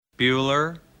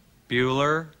Bueller,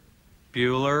 Bueller,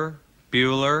 Bueller,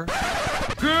 Bueller.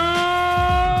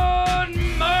 Good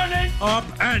morning! Up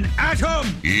and at 'em!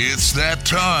 It's that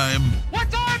time. What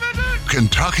time is it?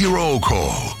 Kentucky Roll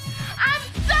Call I'm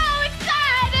so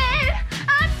excited!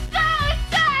 I'm so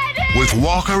excited! with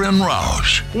Walker and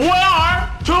Roush. We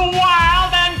are two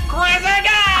wild and crazy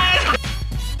guys!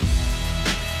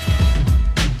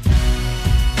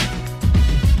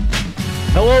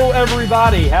 Hello,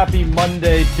 everybody. Happy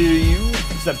Monday to you.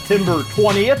 September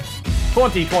 20th,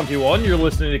 2021. You're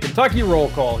listening to Kentucky Roll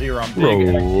Call here on Big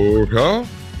Roll Call.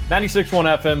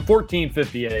 96.1 FM,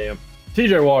 1450 AM.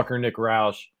 TJ Walker, Nick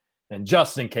Roush, and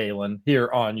Justin Kalen here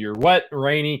on your wet,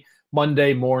 rainy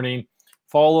Monday morning,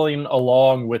 following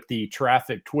along with the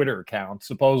traffic Twitter account.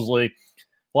 Supposedly,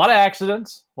 a lot of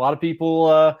accidents, a lot of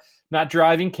people not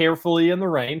driving carefully in the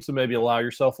rain, so maybe allow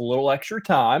yourself a little extra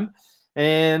time.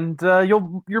 And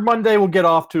your Monday will get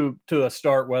off to a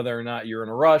start, whether or not you're in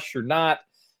a rush or not.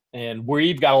 And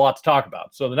we've got a lot to talk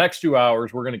about. So the next 2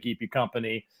 hours, we're going to keep you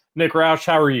company. Nick Roush,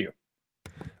 how are you?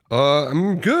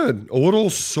 I'm good. A little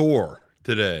sore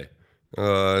today.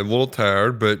 A little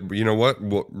tired, but you know what?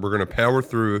 We're going to power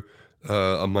through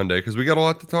a Monday because we got a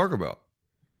lot to talk about.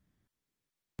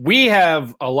 We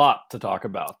have a lot to talk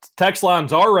about. Text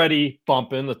line's already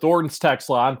bumping. The Thornton's text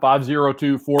line,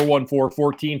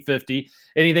 502-414-1450.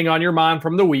 Anything on your mind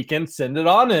from the weekend, send it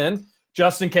on in.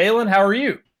 Justin Kalen, how are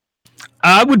you?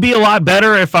 I would be a lot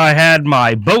better if I had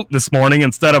my boat this morning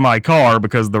instead of my car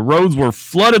because the roads were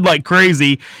flooded like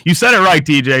crazy. You said it right,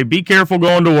 TJ. Be careful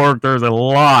going to work. There's a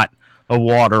lot of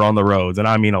water on the roads, and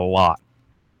I mean a lot.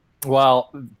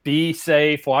 Well, be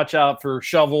safe. Watch out for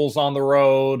shovels on the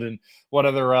road and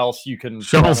whatever else you can.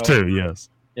 Shovels too, yes.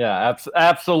 Yeah,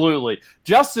 absolutely.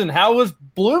 Justin, how was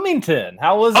Bloomington?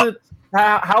 How was it?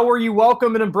 How were you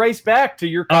welcomed and embraced back to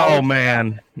your college? Oh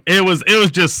man, it was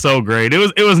just so great.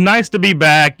 It was nice to be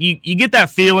back. You get that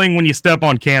feeling when you step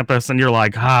on campus and you're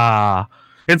like,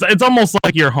 it's almost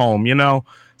like you're home, you know.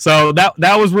 So that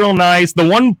was real nice. The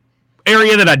one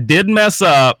area that I did mess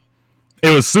up, it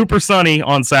was super sunny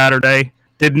on Saturday.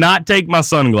 Did not take my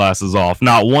sunglasses off,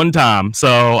 not one time.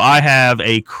 So I have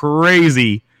a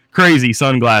crazy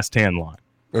sunglass tan line.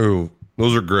 Oh,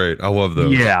 those are great. I love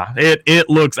those. Yeah,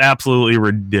 it looks absolutely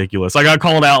ridiculous. I got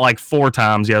called out like 4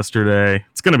 times yesterday.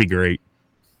 It's gonna be great.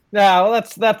 Yeah, well,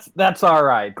 that's all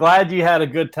right. Glad you had a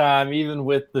good time, even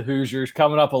with the Hoosiers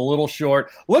coming up a little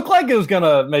short. Looked like it was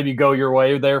gonna maybe go your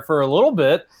way there for a little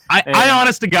bit. I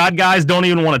honest to God, guys, don't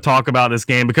even want to talk about this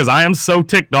game because I am so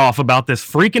ticked off about this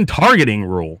freaking targeting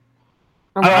rule.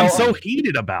 I'm so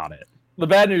heated about it. The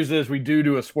bad news is we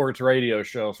do a sports radio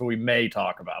show, so we may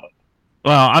talk about it.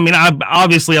 Well, I mean,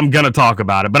 I'm going to talk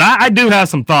about it, but I do have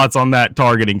some thoughts on that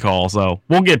targeting call, so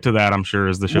we'll get to that, I'm sure,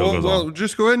 as the show goes on. Well,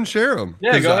 just go ahead and share them.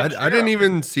 Yeah, go ahead. I didn't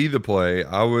even see the play.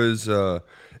 I was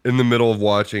in the middle of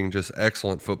watching just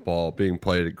excellent football being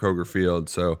played at Kroger Field,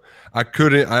 so I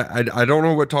couldn't. I don't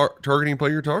know what targeting play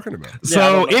you're talking about.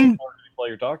 So targeting play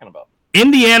you're talking about.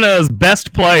 Indiana's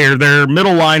best player, their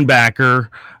middle linebacker,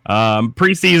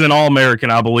 preseason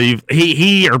All-American, I believe.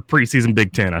 He or preseason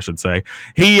Big Ten, I should say.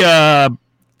 It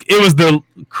was the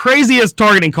craziest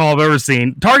targeting call I've ever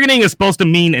seen. Targeting is supposed to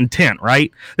mean intent, right?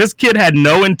 This kid had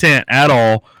no intent at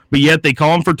all, but yet they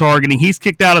call him for targeting. He's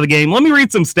kicked out of the game. Let me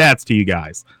read some stats to you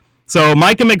guys. So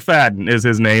Micah McFadden is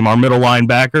his name, our middle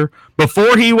linebacker.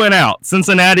 Before he went out,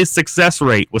 Cincinnati's success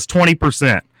rate was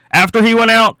 20%. After he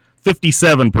went out,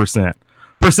 57%.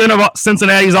 Percent of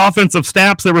Cincinnati's offensive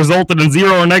snaps that resulted in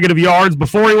 0 or negative yards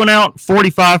before he went out,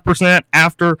 45%.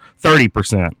 After,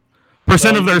 30%.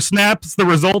 Percent of their snaps that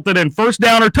resulted in first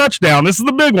down or touchdown. This is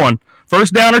the big one.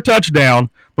 First down or touchdown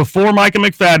before Micah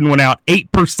McFadden went out,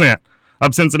 8%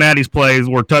 of Cincinnati's plays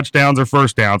were touchdowns or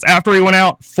first downs. After he went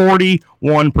out,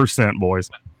 41%, boys.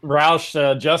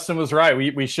 Roush, Justin was right.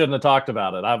 We shouldn't have talked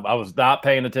about it. I was not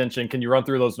paying attention. Can you run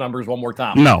through those numbers one more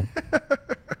time? No.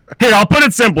 Here, I'll put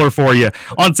it simpler for you.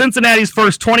 On Cincinnati's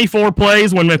first 24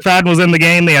 plays, when McFadden was in the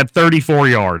game, they had 34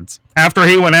 yards. After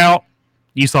he went out,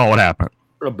 you saw what happened.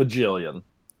 A bajillion.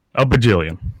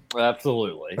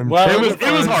 Absolutely. It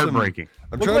was heartbreaking.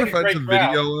 I'm trying to find some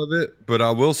video of it, but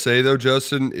I will say, though,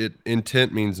 Justin,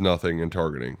 intent means nothing in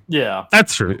targeting. Yeah.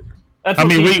 That's true.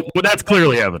 That's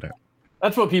clearly evident.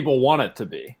 That's what people want it to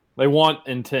be. They want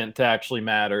intent to actually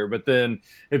matter, but then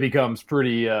it becomes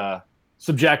pretty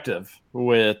subjective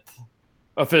with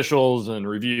officials and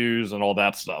reviews and all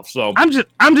that stuff. So I'm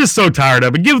just so tired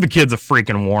of it. Give the kids a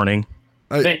freaking warning.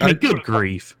 Good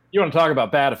grief. You want to talk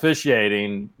about bad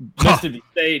officiating? Mississippi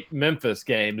State Memphis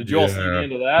game. Did you all see the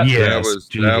end of that? Yeah,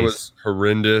 that was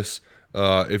horrendous.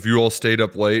 If you all stayed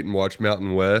up late and watched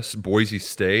Mountain West, Boise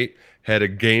State had a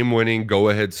game-winning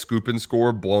go-ahead scoop and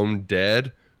score blown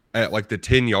dead at like the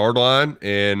 10-yard line,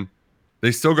 and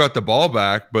they still got the ball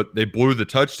back, but they blew the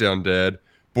touchdown dead.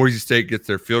 Boise State gets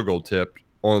their field goal tipped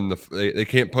on they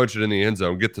can't punch it in the end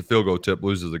zone, get the field goal tip,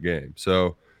 loses the game.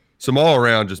 So some all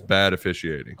around just bad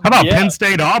officiating. How about Penn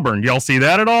State Auburn? Y'all see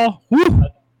that at all? Woo!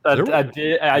 I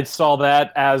did. I saw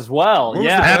that as well. What was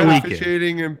Yeah, the Bad bad weekend.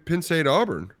 officiating in Penn State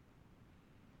Auburn?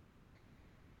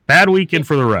 Bad weekend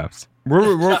for the refs.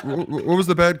 What was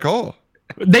the bad call?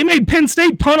 They made Penn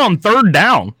State punt on 3rd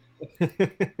down.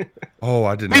 Oh,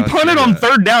 I did They not. punted see on that.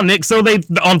 3rd down, Nick. So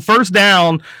on 1st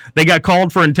down, they got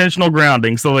called for intentional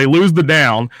grounding. So they lose the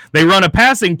down. They run a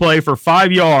passing play for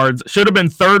 5 yards. Should have been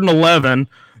 3rd and 11.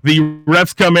 The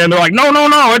refs come in. They're like, no,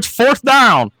 it's 4th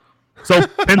down. So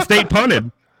Penn State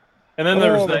punted. and then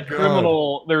there was Oh, my that God.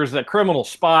 criminal. There was that criminal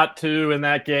spot too in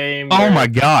that game. Oh where- my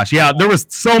gosh. Yeah, there was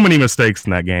so many mistakes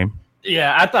in that game.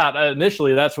 Yeah, I thought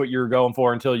initially that's what you were going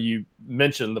for until you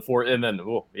mentioned the four, and then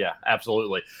yeah,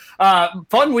 absolutely.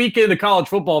 Fun weekend of college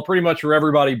football, pretty much for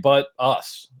everybody but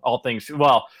us. All things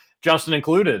well, Justin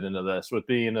included into this with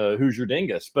being a Hoosier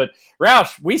Dingus. But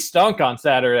Roush, we stunk on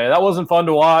Saturday. That wasn't fun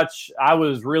to watch. I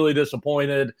was really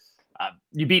disappointed.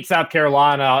 You beat South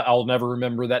Carolina. I'll never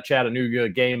remember that Chattanooga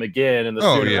game again. And the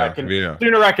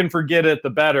sooner I can forget it, the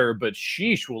better. But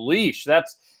sheesh, leash,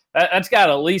 that's got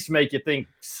to at least make you think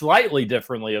slightly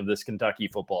differently of this Kentucky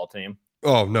football team.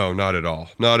 Oh no, not at all.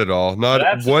 Not at all. Not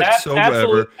That's-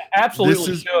 whatsoever. Absolutely This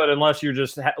is- should, unless you're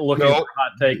just looking No. for a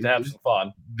hot take to have some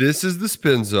fun. This is the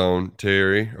spin zone,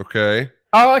 Terry. Okay.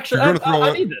 Oh, actually, You're gonna throw I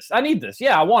it- need this. I need this.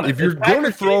 Yeah, I want it. If you're It's gonna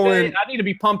Packers throw Day. in- I need to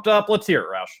be pumped up. Let's hear it,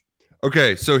 Roush.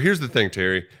 Okay, so here's the thing,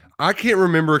 Terry. I can't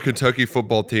remember a Kentucky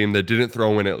football team that didn't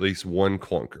throw in at least one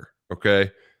clunker.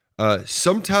 Okay.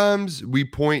 Sometimes we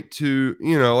point to,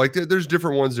 like there's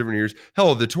different ones, different years.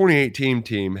 Hell, the 2018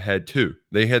 team had 2.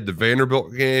 They had the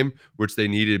Vanderbilt game, which they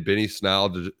needed Benny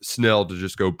Snell to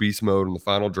just go beast mode on the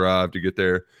final drive to get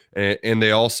there, and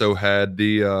they also had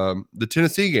the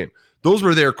Tennessee game. Those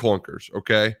were their clunkers.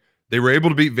 Okay, they were able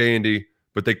to beat Vandy,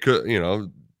 but they could,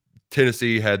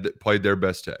 Tennessee had played their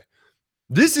best day.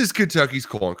 This is Kentucky's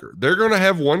clunker. They're going to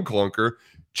have one clunker.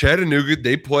 Chattanooga,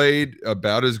 they played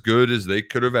about as good as they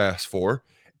could have asked for.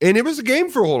 And it was a game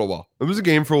for a little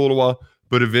while.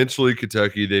 But eventually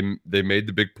Kentucky, they made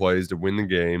the big plays to win the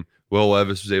game. Will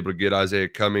Levis was able to get Isaiah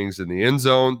Cummings in the end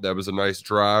zone. That was a nice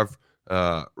drive.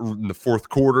 In the 4th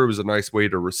quarter, it was a nice way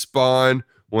to respond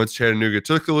once Chattanooga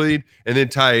took the lead. And then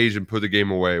Ty Asian put the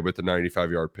game away with a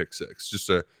 95-yard pick six. Just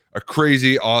a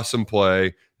crazy, awesome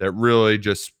play that really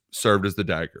just served as the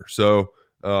dagger. So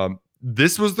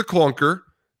this was the clunker.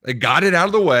 They got it out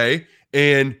of the way,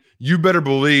 and you better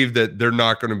believe that they're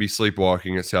not going to be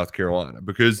sleepwalking at South Carolina,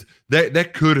 because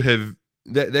that could have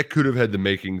had the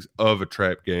makings of a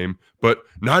trap game, but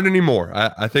not anymore.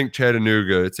 I think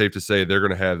Chattanooga, it's safe to say, they're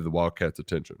going to have the Wildcats'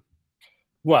 attention.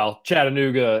 Well,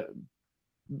 Chattanooga,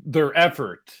 their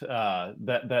effort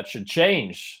that should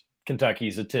change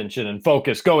Kentucky's attention and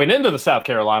focus going into the South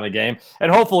Carolina game,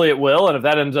 and hopefully it will. And if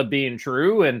that ends up being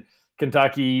true, and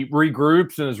Kentucky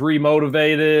regroups and is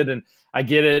remotivated, and I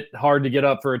get it, hard to get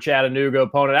up for a Chattanooga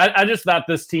opponent. I just thought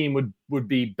this team would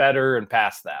be better and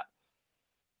past that.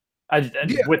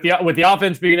 With the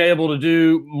offense being able to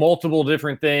do multiple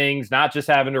different things, not just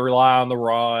having to rely on the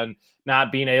run,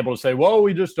 not being able to say, well,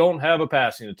 we just don't have a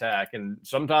passing attack. And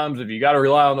sometimes if you got to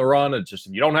rely on the run, it's just,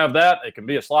 if you don't have that, it can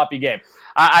be a sloppy game.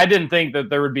 I didn't think that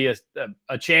there would be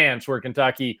a chance where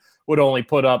Kentucky would only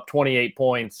put up 28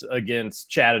 points against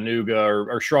Chattanooga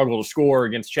or struggle to score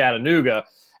against Chattanooga.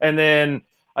 And then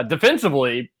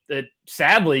defensively, it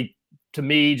sadly, to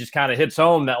me, just kind of hits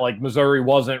home that like Missouri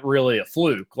wasn't really a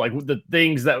fluke. Like the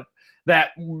things that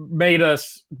made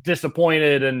us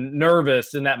disappointed and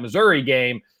nervous in that Missouri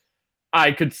game,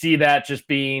 I could see that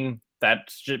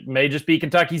may just be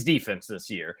Kentucky's defense this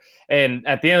year. And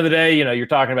at the end of the day, you're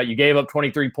talking about, you gave up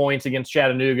 23 points against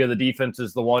Chattanooga. The defense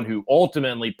is the one who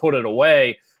ultimately put it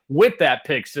away with that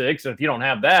pick six. And if you don't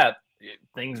have that,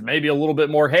 things may be a little bit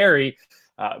more hairy.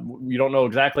 You don't know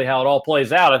exactly how it all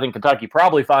plays out. I think Kentucky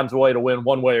probably finds a way to win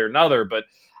one way or another, but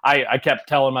I kept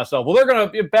telling myself, well, they're going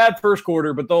to be a bad first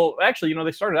quarter, but they'll actually,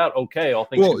 they started out okay. All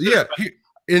things considered.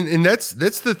 And that's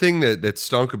the thing that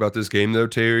stunk about this game, though,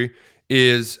 Terry,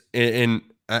 is, and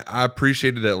I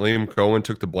appreciated that Liam Cohen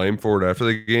took the blame for it after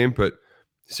the game, but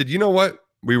he said, you know what,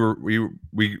 we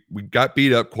got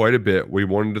beat up quite a bit. We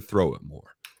wanted to throw it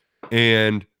more,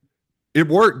 and it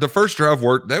worked. The first drive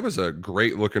worked. That was a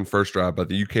great looking first drive by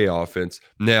the UK offense.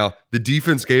 Now the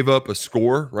defense gave up a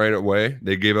score right away.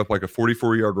 They gave up like a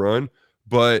 44-yard run,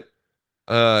 but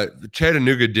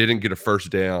Chattanooga didn't get a first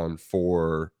down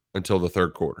until the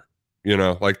third quarter.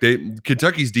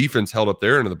 Kentucky's defense held up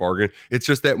their end of the bargain. It's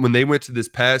just that when they went to this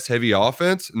pass heavy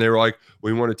offense and they were like,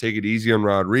 we want to take it easy on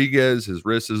Rodriguez, his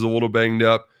wrist is a little banged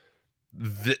up,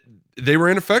 they were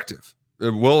ineffective.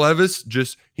 Will Levis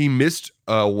he missed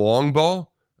a long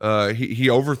ball. He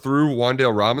overthrew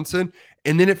Wan'Dale Robinson,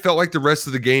 and then it felt like the rest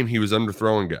of the game he was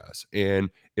underthrowing guys, and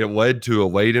it led to a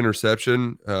late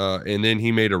interception. And then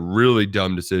he made a really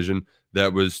dumb decision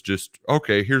that was just,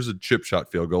 okay, here's a chip shot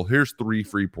field goal. Here's 3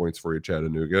 free points for you,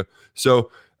 Chattanooga.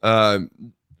 So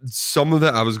some of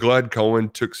that, I was glad Cohen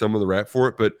took some of the rap for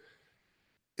it, but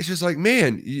it's just like,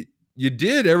 man, you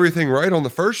did everything right on the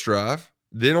first drive.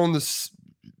 Then on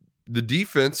the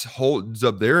defense holds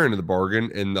up their end of the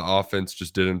bargain, and the offense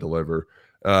just didn't deliver.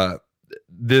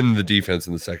 Then the defense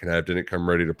in the second half didn't come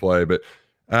ready to play, but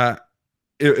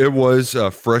it was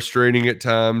frustrating at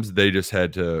times. They just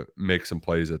had to make some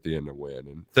plays at the end to win,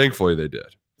 and thankfully they did.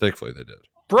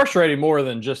 Frustrating more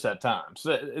than just at times.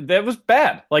 That was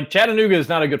bad. Like, Chattanooga is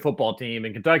not a good football team,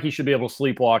 and Kentucky should be able to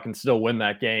sleepwalk and still win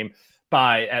that game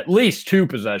by at least 2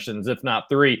 possessions, if not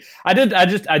 3. I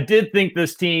did think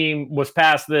this team was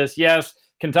past this. Yes,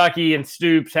 Kentucky and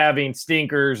Stoops having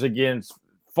stinkers against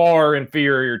far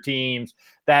inferior teams.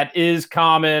 That is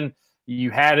common.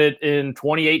 You had it in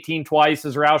 2018 twice,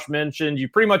 as Roush mentioned. You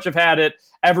pretty much have had it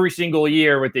every single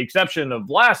year, with the exception of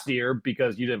last year,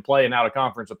 because you didn't play an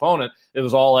out-of-conference opponent. It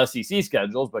was all SEC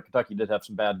schedules, but Kentucky did have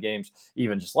some bad games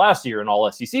even just last year in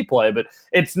all SEC play. But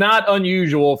it's not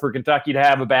unusual for Kentucky to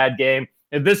have a bad game.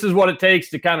 If this is what it takes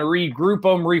to kind of regroup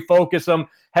them, refocus them,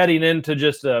 heading into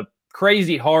just a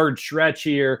crazy hard stretch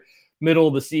here, middle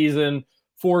of the season,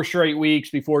 4 straight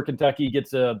weeks before Kentucky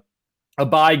gets a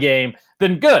bye game,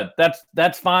 then good.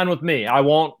 That's fine with me. I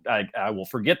will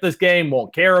forget this game,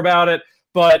 won't care about it,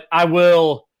 but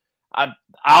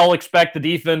I'll expect the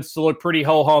defense to look pretty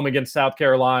ho-hum against South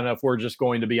Carolina, if we're just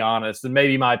going to be honest. And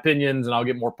maybe my opinions, and I'll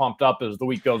get more pumped up as the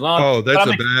week goes on. Oh,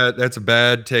 that's a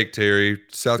bad take, Terry.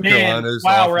 South Carolina's.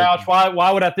 Wow, Roush.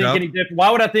 Why would I think any different? Why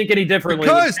would I think any differently?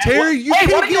 Because Terry, why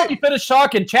don't you let me finish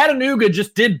talking? Chattanooga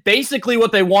just did basically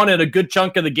what they wanted a good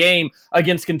chunk of the game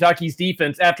against Kentucky's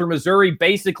defense, after Missouri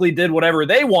basically did whatever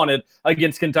they wanted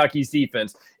against Kentucky's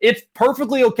defense. It's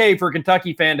perfectly okay for a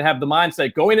Kentucky fan to have the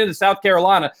mindset going into South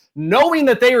Carolina, knowing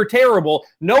that they are terrible,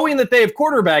 knowing that they have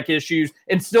quarterback issues,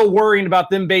 and still worrying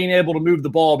about them being able to move the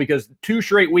ball, because 2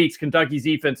 straight weeks Kentucky's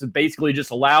defense has basically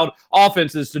just allowed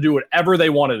offenses to do whatever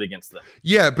they wanted against them.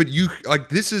 Yeah, but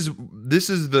this is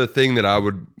the thing that I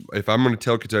would, if I'm going to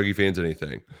tell Kentucky fans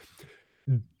anything,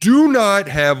 do not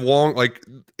have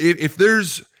if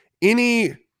there's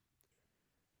any,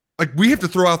 we have to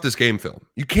throw out this game film.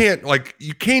 You can't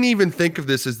even think of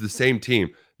this as the same team.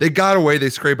 They got away,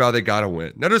 they scrape out, they got to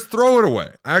win. Now just throw it away.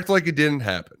 Act like it didn't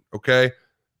happen, okay?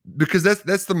 Because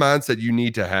that's the mindset you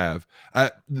need to have.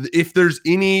 If there's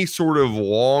any sort of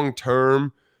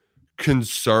long-term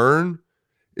concern,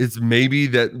 it's maybe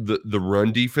that the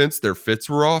run defense, their fits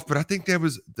were off, but I think that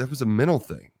was a mental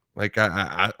thing.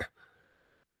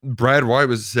 Brad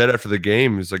White said after the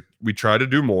game, he's like, we tried to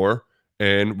do more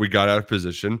and we got out of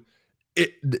position.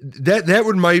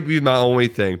 That might be my only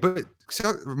thing, but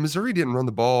Missouri didn't run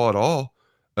the ball at all.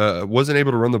 Wasn't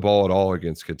able to run the ball at all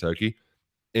against Kentucky,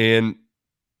 and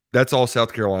that's all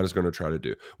South Carolina is going to try to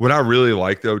do. What I really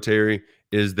like, though, Terry,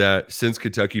 is that since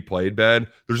Kentucky played bad,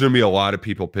 there's going to be a lot of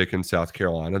people picking South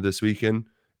Carolina this weekend,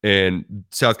 and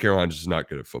South Carolina's just not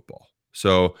good at football.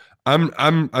 So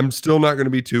I'm still not going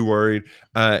to be too worried.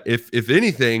 If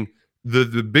anything,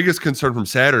 the biggest concern from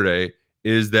Saturday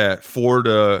is that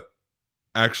Florida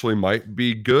actually might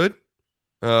be good.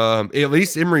 At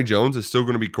least Emory Jones is still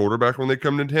going to be quarterback when they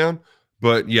come to town.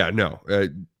 But yeah, no,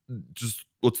 just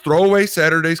let's throw away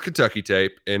Saturday's Kentucky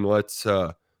tape and let's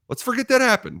forget that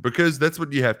happened, because that's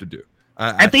what you have to do.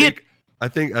 I think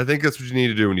that's what you need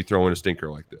to do when you throw in a stinker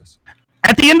like this.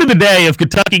 At the end of the day, if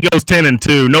Kentucky goes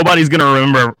 10-2, nobody's going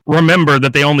to remember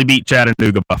that they only beat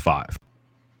Chattanooga by 5.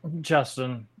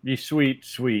 Justin, you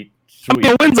sweet. I mean,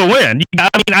 a win's a win.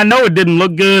 I know it didn't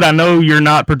look good. I know you're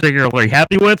not particularly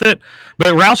happy with it,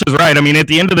 but Roush is right. I mean, at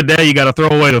the end of the day, you got to throw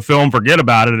away the film, forget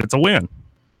about it. It's a win.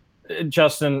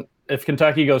 Justin, if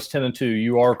Kentucky goes 10-2,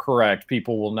 you are correct.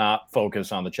 People will not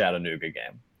focus on the Chattanooga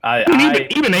game.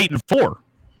 Even 8-4.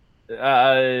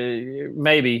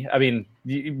 Maybe. I mean,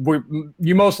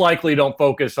 you most likely don't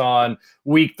focus on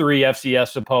week 3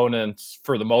 FCS opponents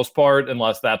for the most part,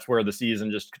 unless that's where the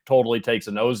season just totally takes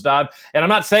a nosedive. And I'm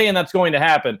not saying that's going to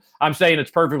happen. I'm saying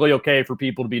it's perfectly okay for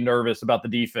people to be nervous about the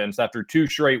defense after 2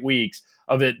 straight weeks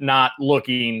of it not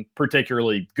looking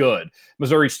particularly good.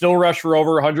 Missouri still rushed for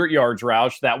over 100 yards,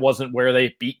 Roush. That wasn't where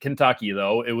they beat Kentucky,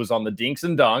 though. It was on the dinks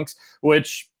and dunks,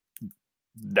 which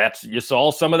you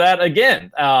saw some of that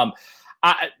again.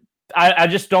 I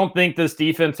just don't think this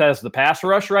defense has the pass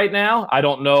rush right now. I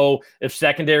don't know if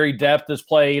secondary depth is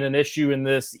playing an issue in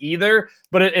this either,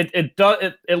 but it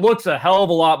looks a hell of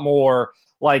a lot more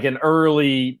like an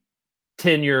early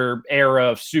tenure era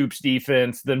of Stoops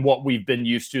defense than what we've been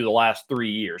used to the last 3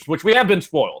 years, which we have been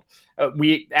spoiled.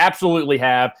 We absolutely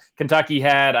have. Kentucky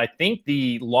had, I think,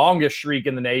 the longest streak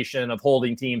in the nation of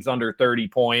holding teams under 30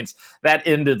 points. That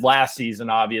ended last season,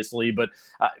 obviously, but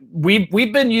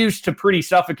we've been used to pretty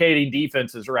suffocating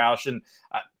defenses, Roush. And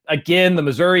again, the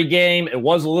Missouri game, it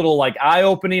was a little like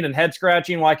eye-opening and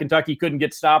head-scratching why Kentucky couldn't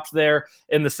get stops there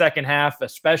in the second half,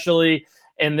 especially.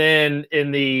 And then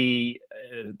in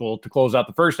to close out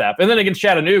the first half. And then against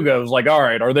Chattanooga, it was like, all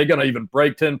right, are they going to even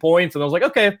break 10 points? And I was like,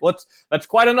 okay, that's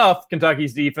quite enough,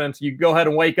 Kentucky's defense. You go ahead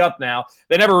and wake up now.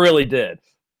 They never really did.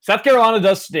 South Carolina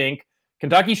does stink.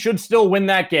 Kentucky should still win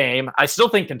that game. I still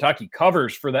think Kentucky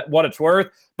covers for that what it's worth,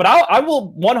 but I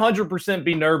will 100%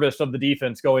 be nervous of the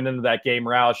defense going into that game,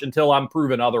 Roush, until I'm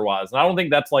proven otherwise. And I don't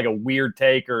think that's like a weird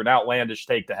take or an outlandish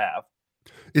take to have.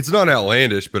 It's not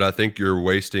outlandish, but I think you're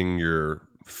wasting your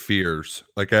fears.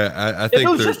 Like I think if it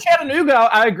was just Chattanooga,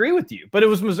 I agree with you, but it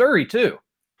was Missouri too.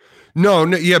 No,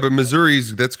 yeah, but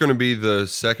that's going to be the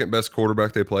second best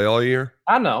quarterback they play all year.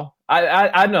 I know.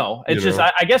 I know. It's just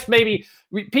I guess maybe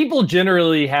people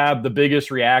generally have the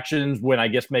biggest reactions when I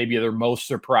guess maybe they're most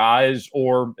surprised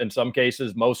or in some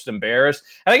cases most embarrassed.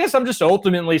 And I guess I'm just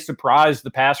ultimately surprised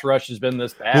the pass rush has been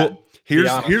this bad. Well,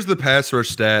 here's the pass rush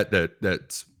stat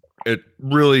that's it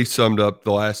really summed up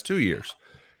the last 2 years.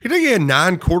 He had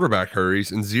 9 quarterback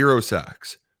hurries and 0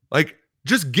 sacks. Like,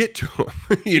 just get to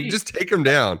him. You just take him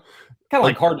down. Kind of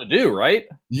like hard to do, right?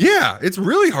 Yeah, it's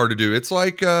really hard to do. It's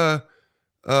like how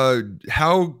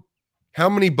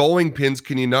many bowling pins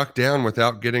can you knock down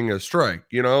without getting a strike?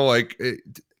 You know, like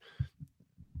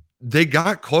they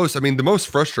got close. I mean, the most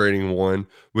frustrating one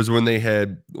was when they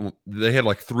had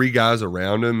like 3 guys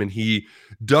around him and he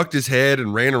ducked his head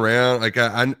and ran around. Like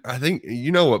I think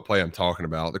you know what play I'm talking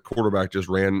about. The quarterback just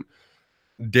ran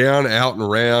down, out, and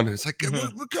around. And it's like,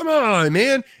 come on,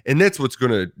 man. And that's what's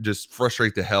going to just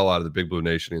frustrate the hell out of the Big Blue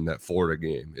Nation in that Florida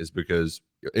game, is because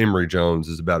Emory Jones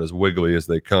is about as wiggly as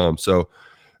they come. So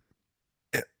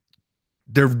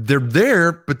they're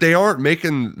there, but they aren't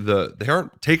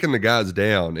taking the guys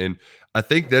down. And I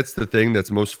think that's the thing that's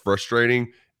most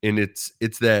frustrating. And it's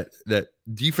that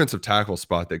defensive tackle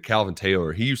spot that Calvin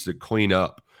Taylor, he used to clean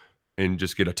up and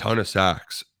just get a ton of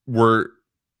sacks, where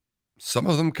some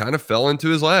of them kind of fell into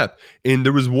his lap. And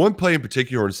there was one play in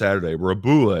particular on Saturday where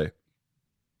Abule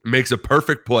makes a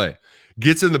perfect play,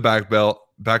 gets in the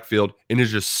backfield, and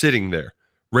is just sitting there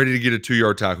ready to get a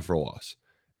 2-yard tackle for a loss.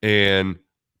 And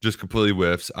just completely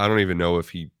whiffs. I don't even know if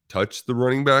he touched the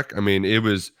running back. I mean, it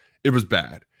was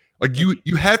bad. Like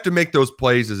you have to make those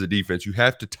plays as a defense. You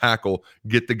have to tackle,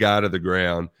 get the guy to the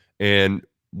ground, and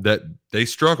that they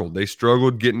struggled. They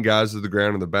struggled getting guys to the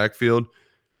ground in the backfield.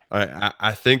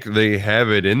 I think they have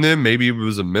it in them. Maybe it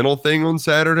was a mental thing on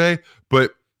Saturday,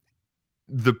 but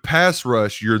the pass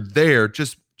rush, you're there,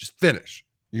 just finish.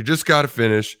 You just got to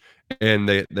finish, and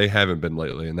they haven't been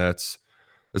lately, and it's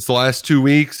the last 2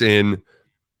 weeks, and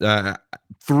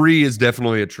 3 is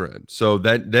definitely a trend. So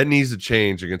that needs to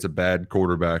change against a bad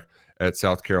quarterback at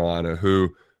South Carolina, who,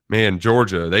 man,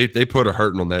 Georgia, they put a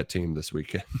hurting on that team this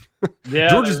weekend. Yeah,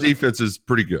 Georgia's defense is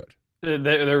pretty good.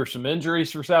 There were some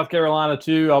injuries for South Carolina,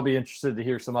 too. I'll be interested to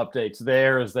hear some updates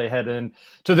there as they head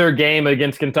into their game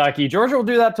against Kentucky. Georgia will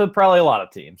do that to probably a lot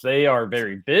of teams. They are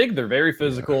very big. They're very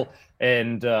physical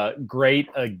and great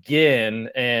again.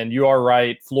 And you are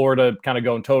right. Florida kind of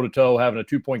going toe-to-toe, having a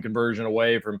 2-point conversion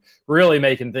away from really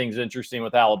making things interesting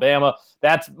with Alabama.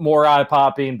 That's more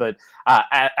eye-popping, but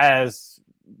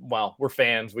well, we're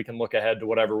fans. We can look ahead to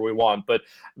whatever we want. But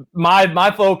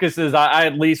my focus is I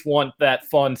at least want that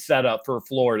fun setup for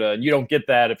Florida. And you don't get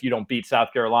that if you don't beat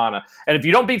South Carolina. And if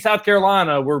you don't beat South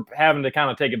Carolina, we're having to kind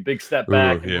of take a big step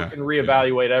back and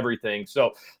reevaluate everything.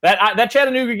 So that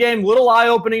Chattanooga game, little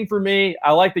eye-opening for me.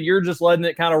 I like that you're just letting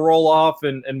it kind of roll off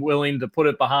and willing to put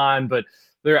it behind. But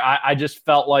I just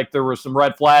felt like there were some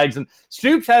red flags. And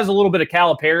Stoops has a little bit of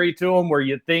Calipari to him where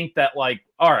you think that, like,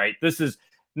 all right, this is –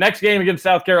 next game against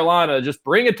South Carolina, just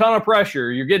bring a ton of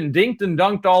pressure. You're getting dinked and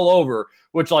dunked all over,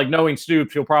 which, like, knowing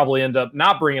Stoops, he'll probably end up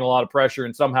not bringing a lot of pressure,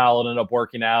 and somehow it'll end up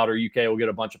working out, or UK will get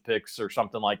a bunch of picks or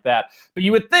something like that. But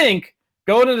you would think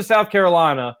going into South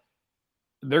Carolina,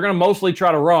 they're going to mostly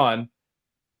try to run.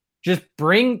 just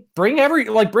bring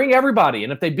everybody.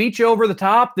 And if they beat you over the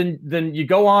top, then you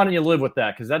go on and you live with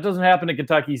that, because that doesn't happen to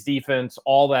Kentucky's defense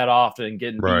all that often,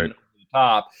 getting beaten over the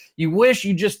top. You wish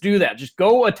you just do that. Just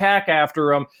go attack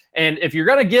after them. And if you're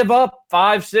going to give up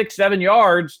 5, 6, 7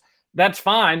 yards, that's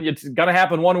fine. It's going to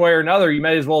happen one way or another. You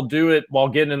may as well do it while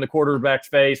getting in the quarterback's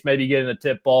face, maybe getting a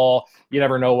tip ball. You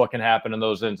never know what can happen in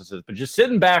those instances. But just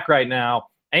sitting back right now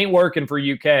ain't working for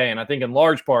UK. And I think in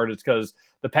large part it's because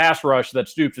the pass rush that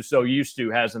Stoops is so used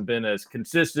to hasn't been as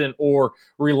consistent or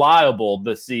reliable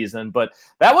this season. But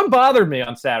that one bothered me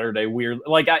on Saturday. Weird.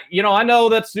 Like, I know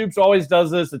that Stoops always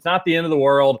does this. It's not the end of the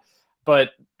world.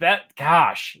 But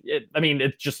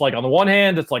it's just like, on the one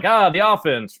hand, it's like, the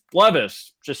offense,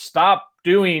 Levis, just stop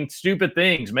doing stupid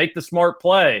things. Make the smart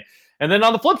play. And then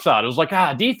on the flip side, it was like,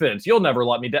 defense, you'll never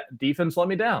let me down. Defense let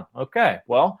me down. Okay,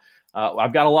 well,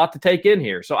 I've got a lot to take in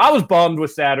here. So I was bummed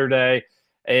with Saturday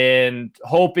and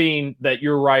hoping that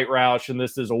you're right, Roush, and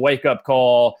this is a wake-up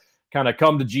call, kind of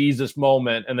come to Jesus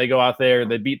moment, and they go out there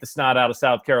and they beat the snot out of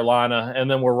South Carolina, and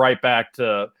then we're right back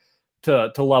to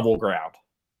level ground.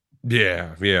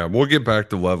 Yeah, we'll get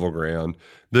back to level ground.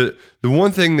 The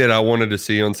one thing that I wanted to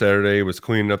see on Saturday was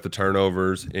cleaning up the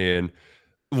turnovers. And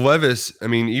Levis, I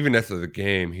mean, even after the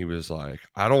game, he was like,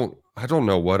 I don't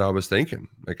know what I was thinking.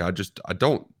 Like, I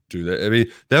don't do that. I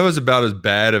mean, that was about as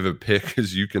bad of a pick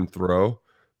as you can throw.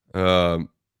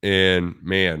 And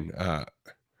man,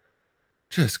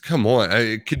 just come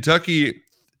on. Kentucky,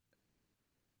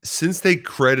 since they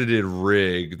credited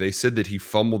Rigg, they said that he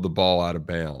fumbled the ball out of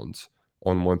bounds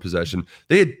on one possession.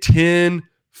 They had 10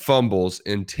 fumbles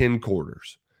in 10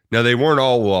 quarters. Now, they weren't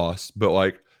all lost, but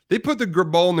like, they put the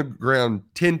ball on the ground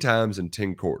 10 times in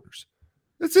 10 quarters.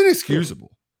 That's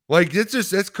inexcusable. Like,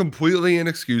 that's completely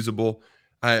inexcusable.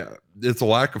 It's a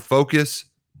lack of focus.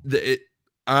 You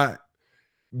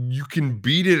can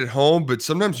beat it at home, but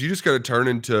sometimes you just got to turn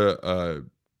into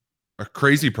a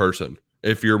crazy person.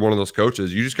 If you're one of those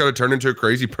coaches, you just got to turn into a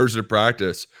crazy person to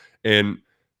practice and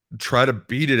try to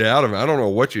beat it out of him. I don't know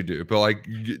what you do, but like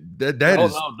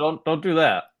don't do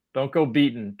that. Don't go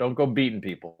beating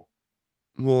people.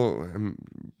 Well, I'm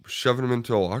shoving them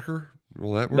into a locker.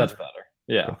 Will that work? That's better.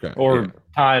 Yeah. Okay. Or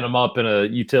tying them up in a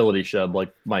utility shed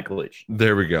like Mike Leach.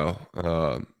 There we go.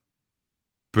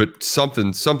 But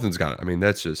something's got it. I mean,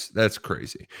 that's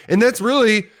crazy. And that's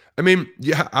really, I mean,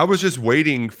 yeah, I was just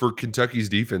waiting for Kentucky's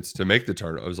defense to make the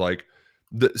turn. I was like,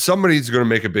 somebody's going to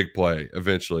make a big play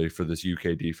eventually for this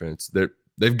UK defense.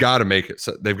 They've got to make it.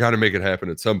 So they've got to make it happen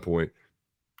at some point.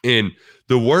 And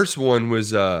the worst one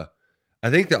was, I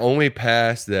think the only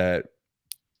pass that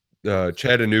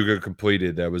Chattanooga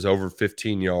completed that was over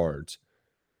 15 yards.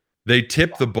 They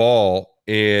tipped the ball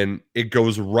and it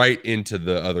goes right into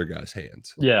the other guy's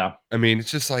hands. Yeah. I mean,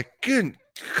 it's just like,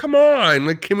 come on.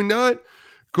 Like, can we not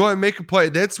go out and make a play?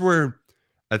 That's where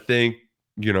I think,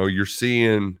 you're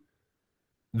seeing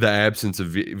the absence of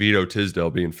Vito Tisdale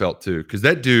being felt too. Because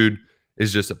that dude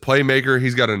is just a playmaker.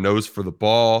 He's got a nose for the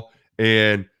ball.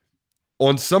 And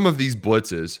on some of these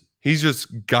blitzes, he's just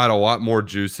got a lot more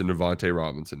juice than Devontae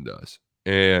Robinson does.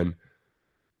 And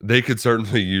they could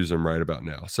certainly use him right about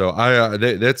now. So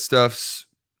that stuff's,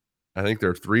 I think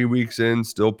they're 3 weeks in,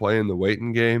 still playing the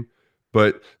waiting game.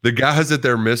 But the guys that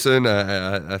they're missing,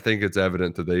 I think it's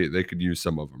evident that they could use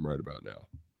some of them right about now.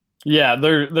 Yeah,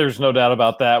 there's no doubt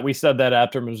about that. We said that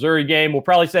after Missouri game. We'll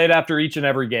probably say it after each and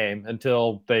every game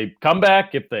until they come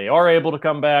back, if they are able to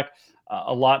come back.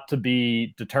 A lot to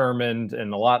be determined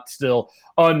and a lot still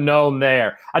unknown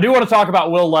there. I do want to talk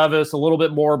about Will Levis, a little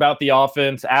bit more about the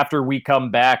offense after we come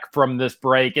back from this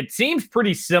break. It seems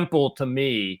pretty simple to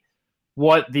me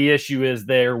what the issue is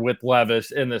there with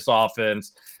Levis in this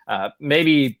offense.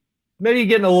 Maybe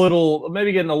getting a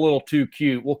little too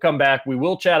cute. We'll come back. We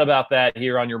will chat about that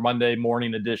here on your Monday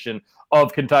morning edition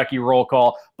of Kentucky Roll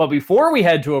Call. But before we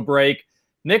head to a break,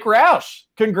 Nick Roush,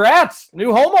 congrats,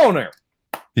 new homeowner.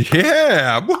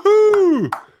 Yeah, woohoo!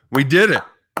 We did it.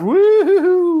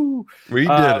 Woohoo! We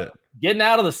did it. Getting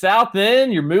out of the South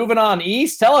End, you're moving on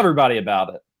east. Tell everybody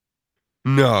about it.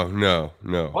 No.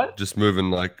 What? Just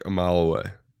moving like a mile away.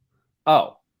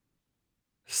 Oh.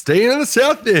 Staying in the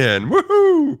South End.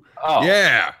 Woohoo! Oh.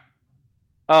 Yeah.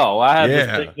 Oh, I had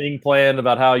this big thing planned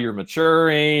about how you're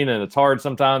maturing, and it's hard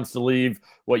sometimes to leave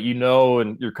what you know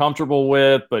and you're comfortable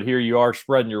with, but here you are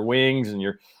spreading your wings and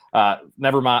you're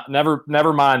never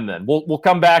mind then. We'll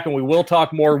come back and we will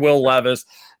talk more Will Levis.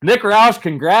 Nick Roush,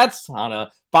 congrats on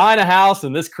buying a house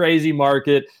in this crazy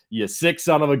market, you sick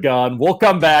son of a gun. We'll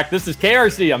come back. This is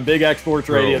KRC on Big X Sports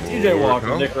Radio. TJ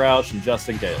Walker, Nick Roush, and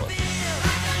Justin Kalen.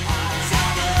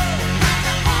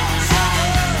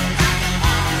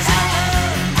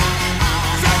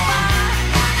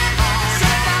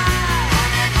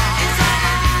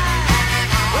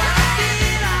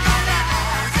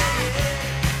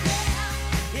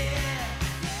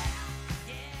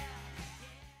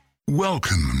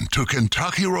 Welcome to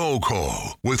Kentucky Roll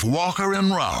Call with Walker and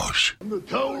Roush. I'm the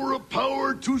tower of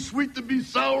power, too sweet to be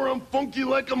sour. I'm funky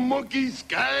like a monkey.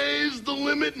 Sky's the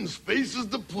limit and space is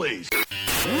the place.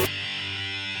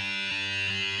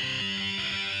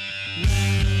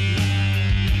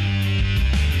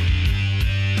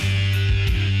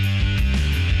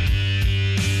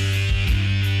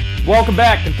 Welcome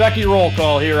back, Kentucky Roll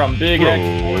Call here on Big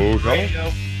X. Roll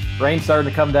Call. Rain's starting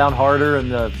to come down harder in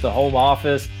the home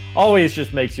office. Always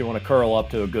just makes you want to curl up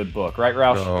to a good book, right,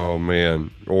 Roush? Oh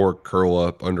man, or curl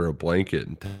up under a blanket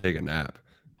and take a nap.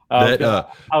 I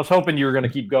was hoping you were going to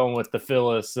keep going with the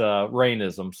Phyllis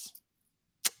Rainisms.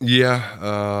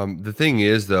 Yeah. The thing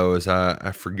is, though, is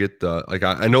I forget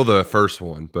I know the first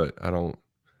one, but I don't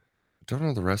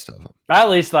know the rest of them. I at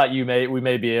least thought we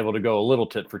may be able to go a little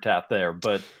tit for tat there,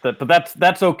 but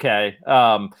that's okay.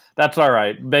 That's all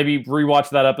right. Maybe rewatch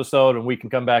that episode and we can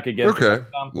come back again. Okay,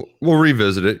 we'll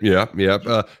revisit it. Yeah.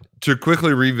 To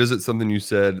quickly revisit something you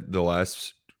said the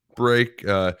last break,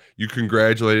 you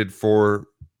congratulated for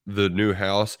the new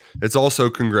house. It's also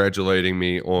congratulating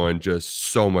me on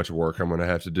just so much work I'm going to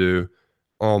have to do.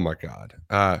 Oh my God.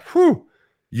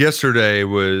 Yesterday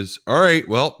was all right.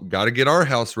 Well, got to get our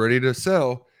house ready to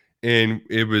sell. And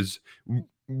it was,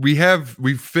 we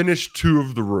finished 2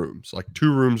 of the rooms, like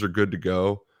 2 rooms are good to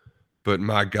go, but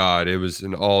my God, it was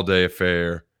an all day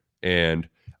affair. And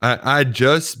I'd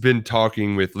just been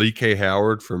talking with Lee K.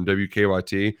 Howard from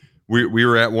WKYT. We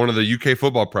were at one of the UK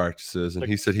football practices and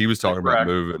he said he was talking about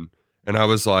moving. And I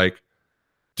was like,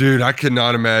 dude, I could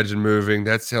not imagine moving.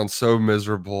 That sounds so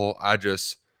miserable.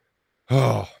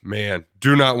 Oh man,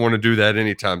 do not want to do that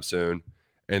anytime soon.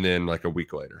 And then like a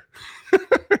week later,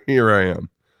 here I am.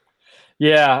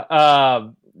 Yeah.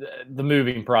 The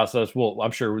moving process.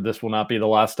 I'm sure this will not be the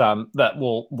last time that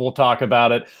we'll talk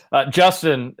about it.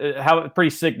 Justin, pretty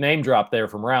sick name drop there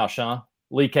from Roush, huh?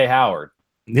 Lee K. Howard.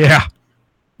 Yeah.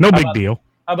 No big deal.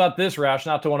 How about this, Roush?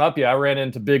 Not to one up you. I ran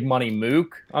into Big Money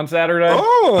Mook on Saturday.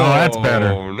 Oh, that's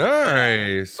better.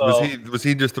 Nice. So, was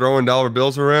he just throwing dollar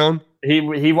bills around?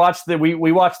 He watched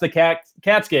we watched the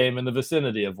Cats game in the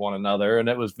vicinity of one another, and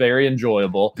it was very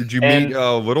enjoyable. Did you meet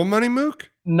Little Money Mook?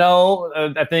 No,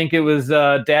 I think it was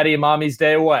Daddy and Mommy's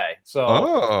day away.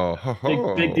 So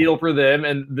big deal for them.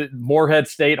 And the Morehead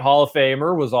State Hall of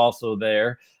Famer was also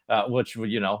there, which,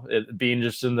 being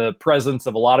just in the presence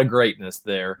of a lot of greatness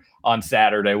there on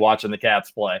Saturday watching the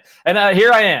Cats play. And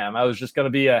here I am. I was just going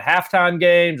to be a halftime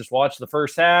game, just watch the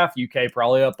first half. UK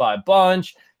probably up by a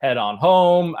bunch, head on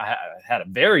home. I had a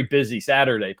very busy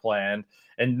Saturday planned.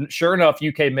 And sure enough,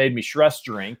 UK made me stress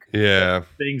drink. Yeah.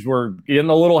 Things were getting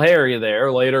a little hairy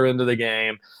there later into the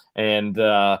game. And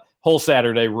whole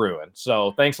Saturday ruined.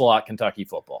 So thanks a lot, Kentucky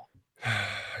football.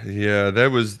 Yeah,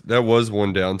 that was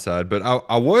one downside. But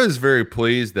I was very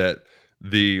pleased that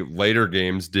the later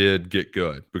games did get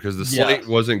good because the slate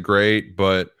wasn't great.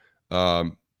 But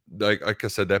like I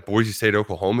said, that Boise State,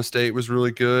 Oklahoma State was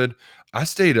really good. I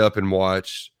stayed up and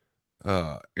watched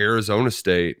Arizona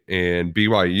State and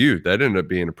BYU. That ended up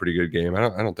being a pretty good game. I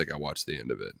don't think I watched the end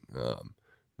of it.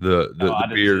 The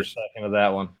Bears, see a second of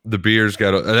that one. The Bears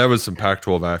that was some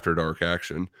Pac-12 after dark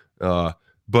action.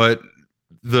 But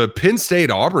the Penn State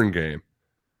Auburn game,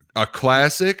 a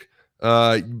classic.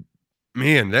 Man,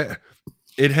 that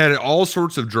it had all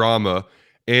sorts of drama.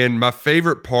 And my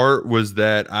favorite part was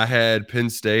that I had Penn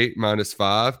State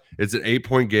 -5. It's an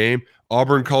 8-point game.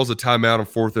 Auburn calls a timeout on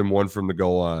 4th and 1 from the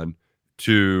goal line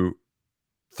to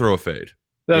throw a fade.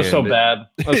 That's so bad.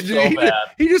 That's so bad.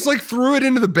 He just like threw it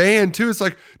into the band too. It's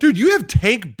like, dude, you have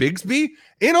Tank Bigsby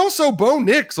and also Bo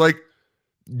Nix. Like,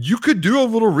 you could do a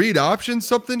little read option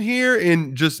something here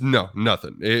and just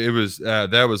nothing. It was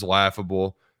that was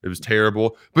laughable. It was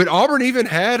terrible. But Auburn even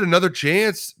had another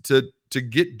chance to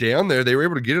get down there. They were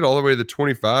able to get it all the way to the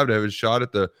 25 to have a shot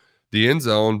at the end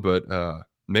zone. But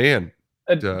man,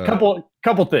 a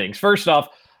couple things. First off,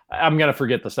 I'm going to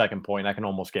forget the second point. I can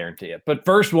almost guarantee it. But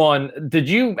first one, did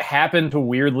you happen to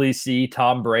weirdly see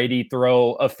Tom Brady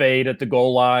throw a fade at the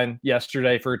goal line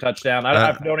yesterday for a touchdown?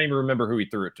 I don't even remember who he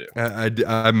threw it to.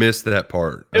 I missed that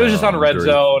part. It was just on red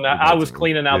zone. I was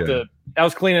cleaning out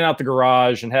the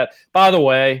garage and had, by the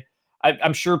way,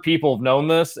 I'm sure people have known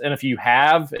this. And if you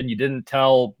have, and you didn't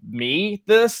tell me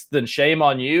this, then shame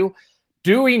on you.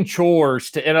 Doing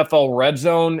chores to NFL Red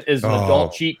Zone is an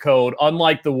adult cheat code,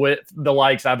 unlike the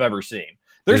likes I've ever seen.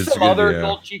 There's some other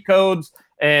adult cheat codes,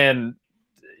 and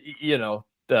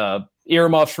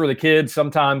earmuffs for the kids.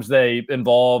 Sometimes they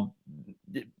involve,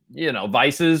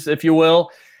 vices, if you will.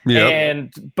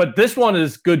 Yep. But this one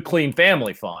is good, clean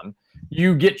family fun.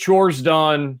 You get chores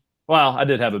done Well, I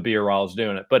did have a beer while I was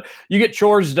doing it, but you get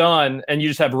chores done and you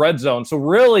just have red zone. So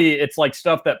really it's like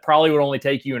stuff that probably would only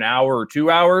take you an hour or 2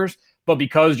 hours, but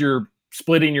because you're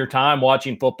splitting your time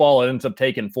watching football, it ends up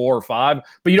taking 4 or 5,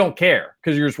 but you don't care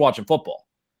because you're just watching football.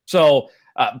 So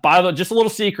just a little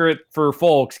secret for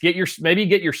folks, maybe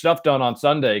get your stuff done on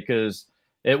Sunday because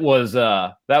it was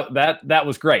that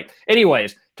was great.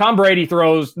 Anyways, Tom Brady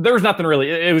throws. There was nothing really.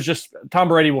 It was just Tom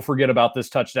Brady will forget about this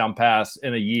touchdown pass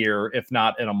in a year, if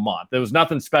not in a month. There was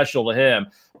nothing special to him.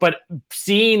 But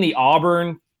seeing the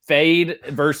Auburn fade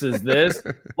versus this,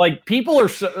 like people are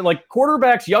like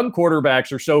young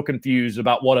quarterbacks are so confused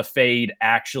about what a fade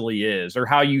actually is or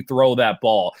how you throw that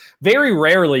ball. Very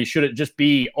rarely should it just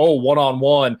be,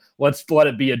 one-on-one, let's let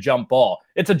it be a jump ball.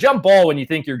 It's a jump ball when you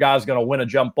think your guy's going to win a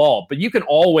jump ball, but you can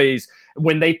always,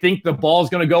 when they think the ball's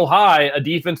going to go high, a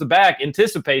defensive back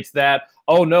anticipates that,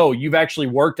 oh no, you've actually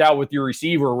worked out with your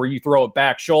receiver where you throw it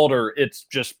back shoulder. It's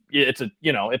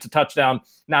a touchdown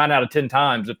 9 out of 10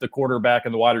 times if the quarterback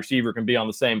and the wide receiver can be on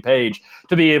the same page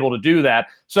to be able to do that.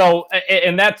 So,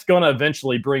 and that's going to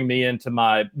eventually bring me into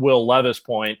my Will Levis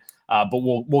point. But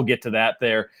we'll get to that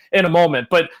there in a moment.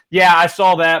 But yeah, I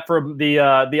saw that from the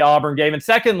Auburn game. And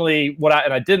secondly,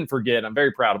 I didn't forget, I'm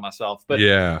very proud of myself. But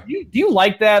yeah, do you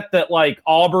like that like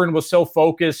Auburn was so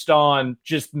focused on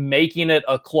just making it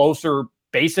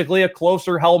basically a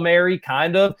closer Hail Mary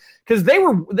kind of, because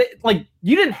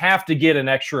you didn't have to get an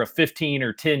extra 15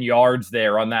 or 10 yards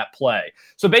there on that play.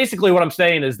 So basically what I'm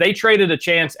saying is they traded a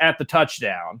chance at the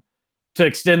touchdown to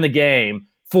extend the game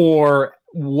for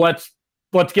let's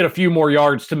get a few more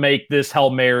yards to make this Hail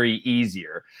Mary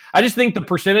easier. I just think the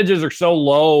percentages are so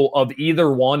low of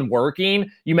either one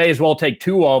working. You may as well take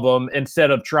 2 of them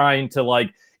instead of trying to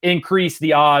increase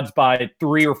the odds by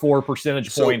 3 or 4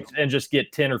 percentage points and just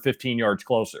get 10 or 15 yards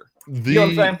closer. You know what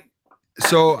I'm saying?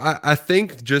 So I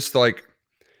think just like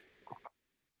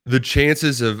the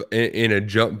chances of in a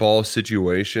jump ball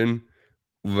situation,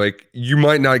 like you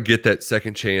might not get that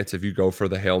second chance if you go for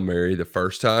the Hail Mary the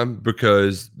first time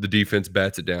because the defense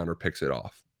bats it down or picks it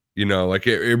off.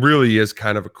 It really is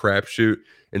kind of a crapshoot,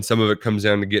 and some of it comes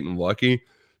down to getting lucky.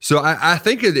 So I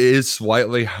think it is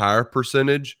slightly higher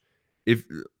percentage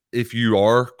if you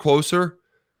are closer.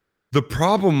 The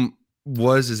problem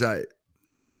is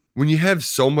when you have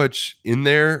so much in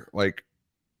there, like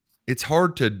it's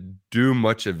hard to do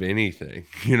much of anything.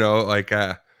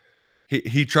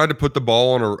 He tried to put the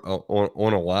ball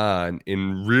on a line,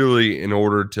 and really, in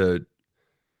order to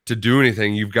do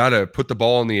anything, you've got to put the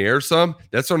ball in the air some.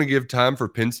 That's going to give time for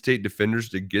Penn State defenders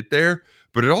to get there,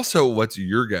 but it also lets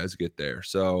your guys get there.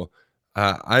 So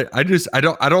I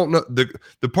don't know.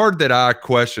 The part that I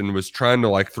questioned was trying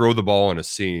to throw the ball in a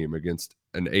seam against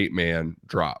an 8-man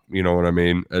drop. You know what I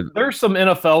mean? There's some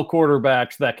NFL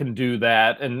quarterbacks that can do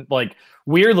that, and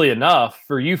weirdly enough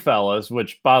for you fellas,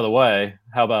 which by the way,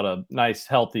 how about a nice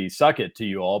healthy suck it to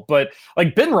you all? But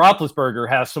Ben Roethlisberger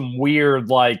has some weird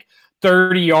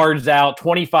 30 yards out,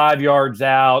 25 yards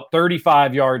out,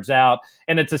 35 yards out.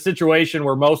 And it's a situation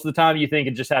where most of the time you think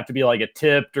it just have to be a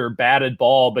tipped or batted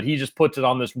ball, but he just puts it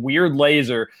on this weird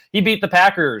laser. He beat the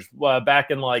Packers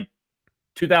back in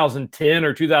 2010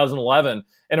 or 2011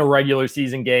 in a regular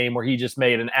season game where he just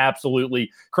made an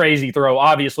absolutely crazy throw.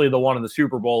 Obviously, the one in the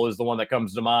Super Bowl is the one that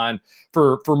comes to mind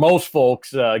for most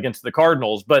folks against the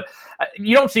Cardinals, but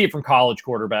you don't see it from college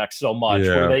quarterbacks so much.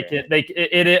 Yeah.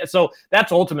 Where so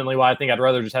that's ultimately why I think I'd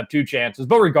rather just have 2 chances.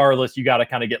 But regardless, you got to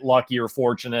kind of get lucky or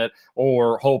fortunate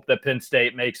or hope that Penn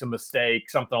State makes a mistake,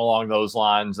 something along those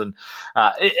lines. And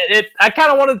I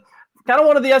kind of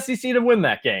wanted the SEC to win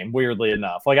that game, weirdly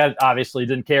enough. I obviously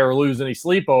didn't care or lose any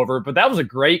sleep over it, but that was a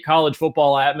great college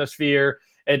football atmosphere.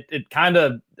 It kind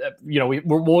of,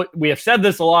 we have said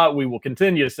this a lot. We will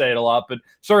continue to say it a lot, but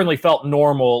certainly felt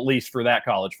normal, at least for that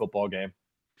college football game.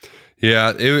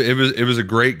 Yeah, it was a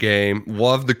great game.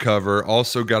 Loved the cover.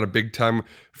 Also got a big time.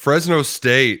 Fresno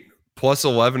State plus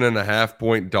 11.5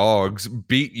 point dogs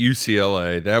beat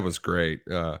UCLA. That was great.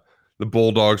 The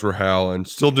Bulldogs were howling,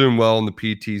 still doing well in the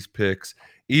PT's picks,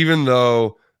 even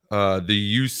though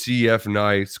the UCF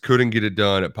Knights couldn't get it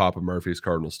done at Papa Murphy's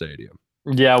Cardinal Stadium.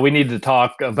 Yeah, we need to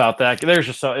talk about that. There's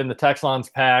just in the text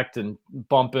line's packed and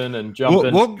bumping and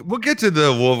jumping. We'll get to the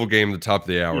Louisville game at the top of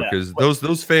the hour because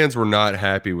those fans were not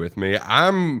happy with me.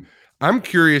 I'm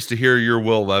curious to hear your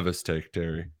Will Levis take,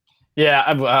 Terry. Yeah,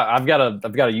 I've got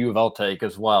a U of L take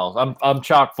as well. I'm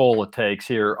chock full of takes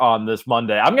here on this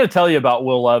Monday. I'm going to tell you about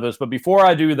Will Levis, but before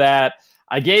I do that,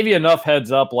 I gave you enough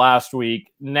heads up last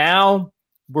week. Now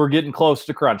we're getting close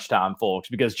to crunch time, folks,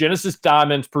 because Genesis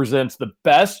Diamonds presents the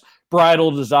best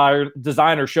bridal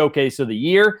designer showcase of the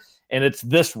year, and it's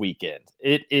this weekend.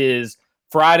 It is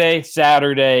Friday,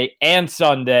 Saturday, and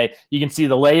Sunday. You can see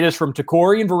the latest from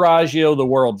Tacori and Viraggio, the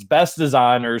world's best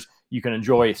designers. You can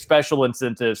enjoy special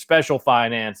incentives, special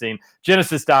financing,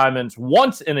 Genesis Diamonds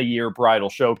once in a year bridal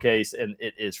showcase, and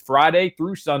it is Friday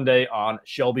through Sunday on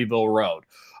Shelbyville Road.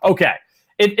 Okay,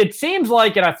 it seems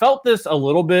like, and I felt this a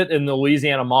little bit in the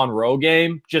Louisiana Monroe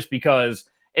game, just because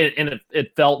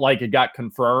it felt like it got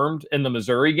confirmed in the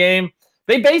Missouri game.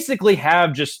 They basically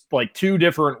have just like two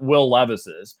different Will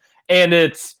Levises, and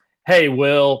it's, hey,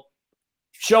 Will,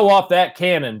 show off that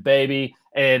cannon, baby.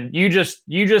 And you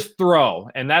just throw,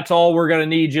 and that's all we're going to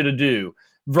need you to do,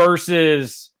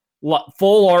 versus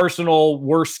full arsenal.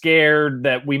 We're scared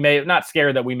that we may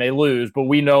lose, but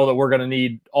we know that we're going to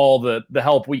need all the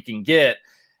help we can get.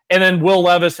 And then Will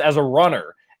Levis as a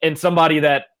runner, and somebody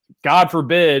that, God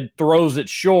forbid, throws it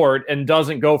short and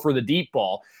doesn't go for the deep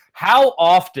ball. How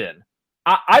often?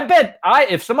 I bet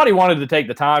if somebody wanted to take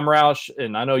the time, Roush,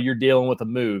 and I know you're dealing with a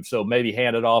move, so maybe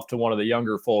hand it off to one of the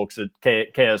younger folks at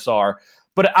KSR.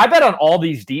 But I bet on all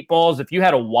these deep balls, if you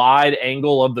had a wide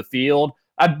angle of the field,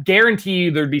 I guarantee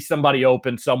you there'd be somebody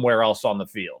open somewhere else on the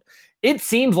field. It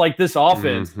seems like this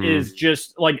offense is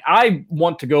just like, I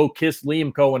want to go kiss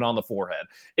Liam Cohen on the forehead.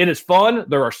 It is fun.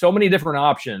 There are so many different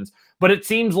options, but it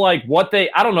seems like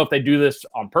I don't know if they do this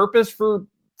on purpose for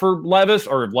Levis,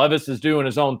 or if Levis is doing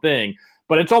his own thing,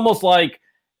 but it's almost like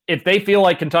if they feel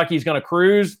like Kentucky's going to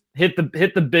cruise, hit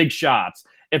the big shots.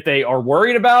 If they are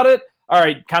worried about it, all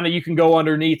right, kind of you can go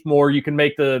underneath more. You can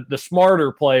make the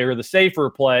smarter play or the safer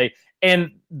play.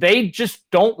 And they just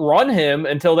don't run him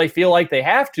until they feel like they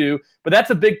have to. But that's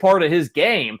a big part of his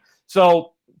game.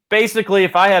 So basically,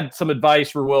 if I had some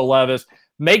advice for Will Levis,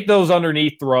 make those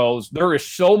underneath throws. There is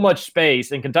so much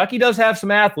space. And Kentucky does have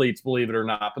some athletes, believe it or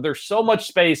not. But there's so much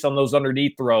space on those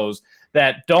underneath throws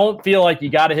that don't feel like you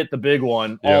got to hit the big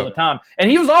one all the time.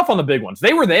 And he was off on the big ones.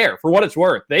 They were there, for what it's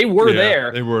worth. They were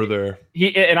there. They were there.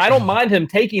 And I don't mind him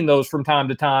taking those from time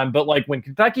to time, but like when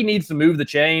Kentucky needs to move the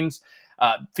chains,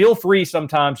 feel free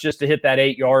sometimes just to hit that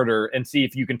 8-yarder and see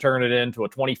if you can turn it into a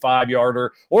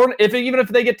 25-yarder. Or even if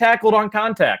they get tackled on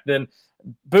contact, then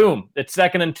boom, it's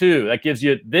 2nd and 2. That gives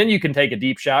you, then you can take a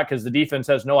deep shot because the defense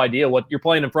has no idea what you're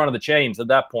playing in front of the chains at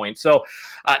that point. So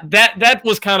that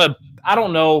was kind of, I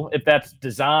don't know if that's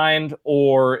designed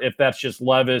or if that's just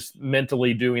Levis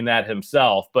mentally doing that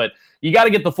himself, but you got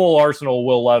to get the full arsenal of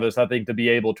Will Levis, I think, to be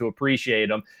able to appreciate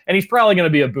him. And he's probably going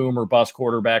to be a boom or bust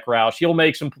quarterback, Roush. He'll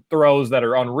make some throws that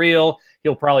are unreal.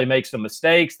 He'll probably make some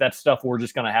mistakes. That's stuff we're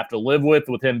just going to have to live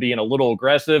with him being a little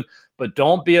aggressive. But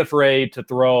don't be afraid to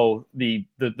throw the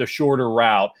shorter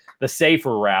route, the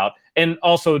safer route. And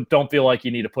also don't feel like you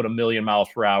need to put 1,000,000 miles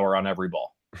per hour on every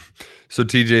ball. So,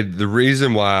 TJ, the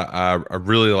reason why I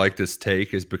really like this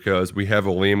take is because we have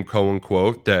a Liam Cohen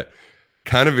quote that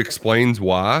kind of explains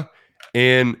why.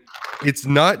 And it's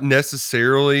not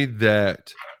necessarily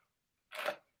that,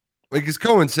 like as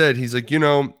Cohen said, he's like,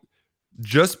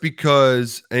 just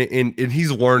because, and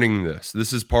he's learning this.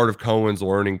 This is part of Cohen's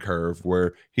learning curve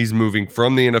where he's moving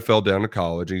from the NFL down to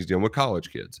college and he's dealing with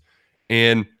college kids.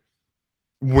 And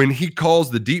when he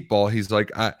calls the deep ball, he's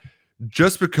like,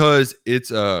 just because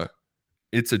it's a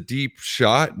deep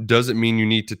shot doesn't mean you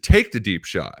need to take the deep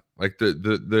shot. Like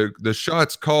the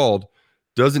shot's called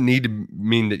doesn't need to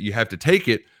mean that you have to take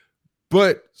it.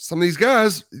 But some of these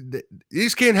guys, they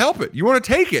just can't help it. You want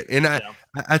to take it. And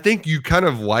I think you kind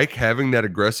of like having that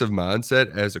aggressive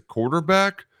mindset as a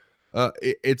quarterback.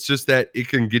 It's just that it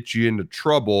can get you into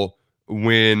trouble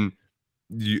when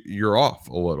you're off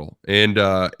a little. And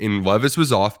Levis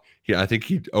was off. I think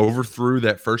he overthrew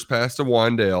that first pass to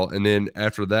Wandale. And then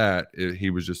after that, he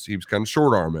was kind of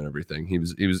short arming everything.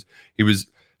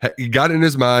 He got in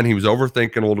his mind. He was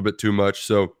overthinking a little bit too much.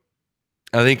 So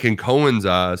I think in Cohen's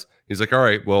eyes, he's like, all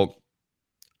right, well,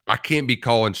 I can't be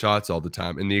calling shots all the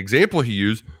time. And the example he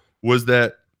used was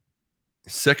that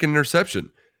second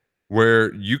interception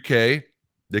where UK,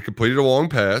 they completed a long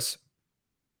pass.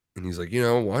 And he's like,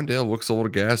 Wandale looks a little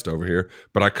gassed over here.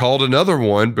 But I called another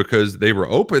one because they were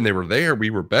open. They were there.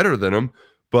 We were better than them.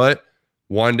 But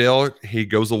Wandale, he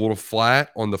goes a little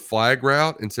flat on the flag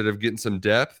route instead of getting some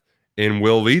depth. And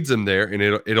Will leads him there, and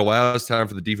it allows time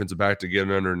for the defensive back to get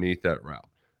underneath that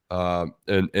route.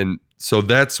 And so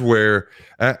that's where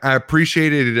I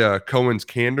appreciated Cohen's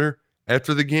candor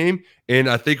after the game. And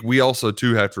I think we also,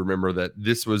 too, have to remember that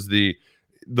this was the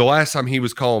last time he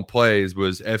was calling plays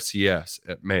was FCS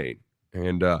at Maine.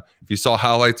 And if you saw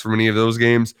highlights from any of those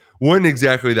games, wasn't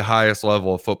exactly the highest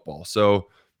level of football. So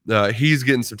he's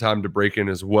getting some time to break in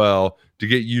as well to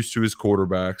get used to his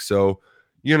quarterback. So,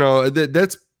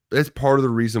 that's part of the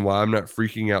reason why I'm not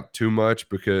freaking out too much,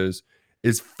 because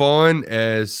as fun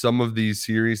as some of these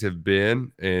series have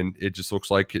been, and it just looks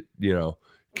like it,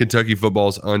 Kentucky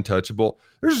football's untouchable.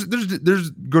 There's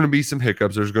going to be some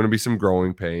hiccups. There's going to be some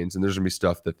growing pains, and there's going to be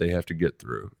stuff that they have to get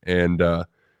through. And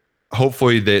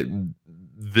hopefully that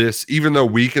this, even though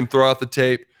we can throw out the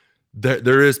tape,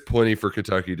 there is plenty for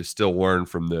Kentucky to still learn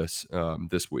from this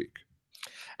week.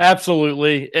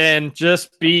 Absolutely. And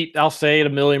just I'll say it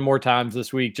a million more times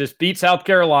this week, just beat South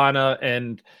Carolina,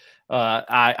 and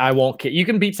I won't care. You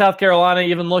can beat South Carolina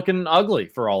even looking ugly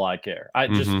for all I care.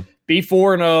 Just be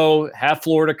 4-0, have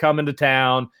Florida come into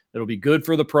town. It'll be good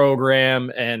for the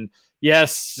program. And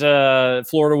yes,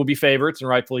 Florida will be favorites, and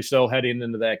rightfully so heading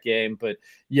into that game, but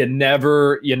you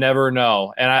never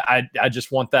know. And I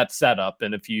just want that setup.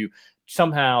 And if you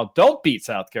somehow don't beat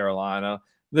South Carolina,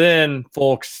 then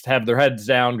folks have their heads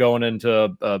down going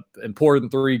into an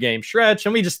important 3-game stretch,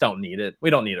 and we just don't need it. We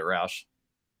don't need it, Roush.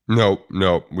 No,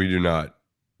 we do not.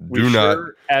 We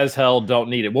sure as hell don't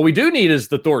need it. What we do need is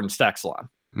the Thornton's text line.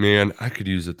 Man, I could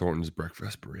use the Thornton's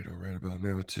breakfast burrito right about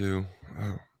now, too.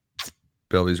 Oh,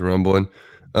 belly's rumbling.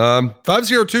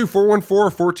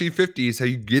 502-414-1450 is how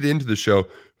you get into the show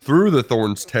through the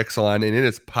Thornton's text line, and it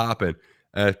is popping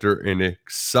after an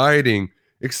exciting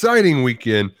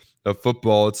weekend of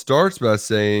football. It starts by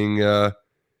saying,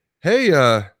 hey,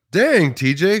 dang,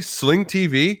 TJ, Sling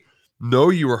TV. Know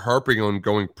you were harping on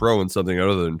going pro in something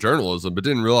other than journalism, but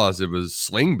didn't realize it was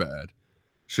Sling bad.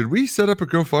 Should we set up a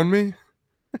GoFundMe?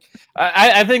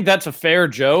 I think that's a fair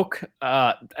joke,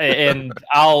 and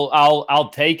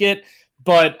I'll take it.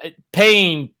 But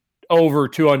paying over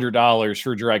 $200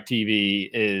 for DirecTV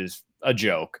is a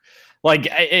joke. Like,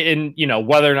 and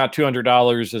whether or not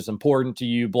 $200 is important to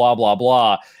you, blah, blah,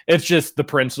 blah. It's just the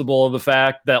principle of the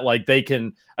fact that like they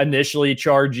can initially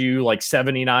charge you like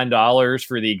 $79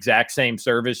 for the exact same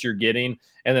service you're getting.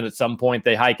 And then at some point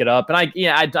they hike it up. And I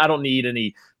don't need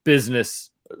any business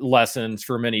lessons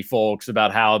for many folks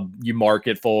about how you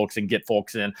market folks and get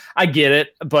folks in. I get it,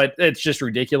 but it's just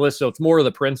ridiculous. So it's more of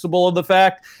the principle of the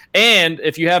fact. And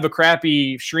if you have a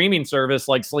crappy streaming service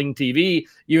like Sling TV,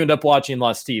 you end up watching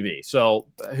less TV. So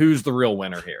who's the real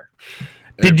winner here?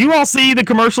 Did you all see the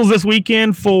commercials this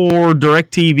weekend for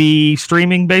DirecTV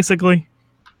streaming, basically?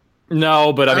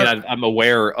 No, but I mean, I'm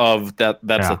aware of that.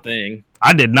 That's a thing.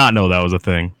 I did not know that was a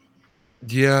thing.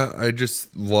 Yeah, I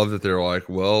just love that they're like,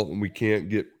 well, we can't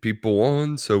get people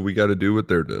on, so we got to do what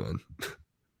they're doing.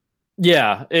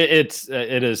 Yeah, it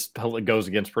goes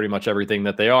against pretty much everything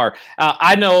that they are.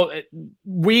 I know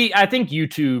I think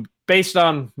YouTube, based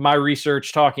on my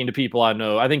research, talking to people I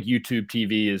know, I think YouTube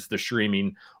TV is the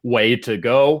streaming way to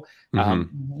go.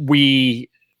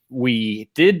 We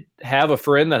did have a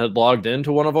friend that had logged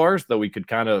into one of ours that we could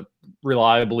kind of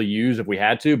reliably use if we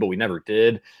had to, but we never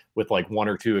did, with like one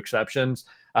or two exceptions.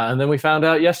 And then we found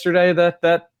out yesterday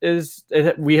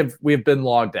we have been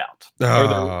logged out.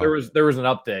 There was an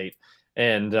update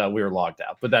and we were logged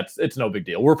out, but it's no big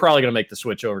deal. We're probably going to make the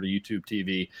switch over to YouTube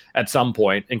TV at some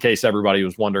point, in case everybody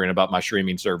was wondering about my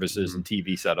streaming services and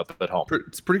TV setup at home.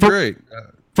 It's pretty great.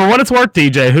 For what it's worth,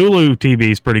 TJ, Hulu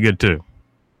TV is pretty good too.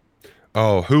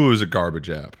 Oh, Hulu is a garbage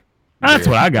app. That's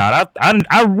what I got.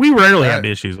 We rarely have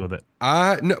issues with it.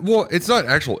 Well, it's not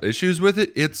actual issues with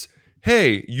it. It's,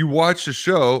 hey, you watch a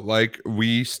show, like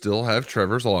we still have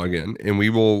Trevor's login, and we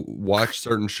will watch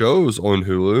certain shows on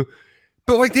Hulu,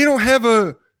 but like they don't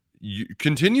have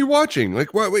continue watching.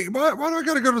 Like, why do I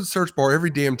got to go to the search bar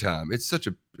every damn time? It's it's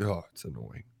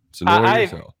annoying. It's annoying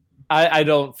as hell. I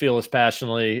don't feel as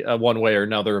passionately one way or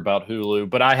another about Hulu,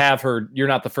 but I have heard, you're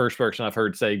not the first person I've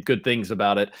heard say good things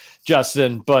about it,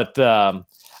 Justin. But I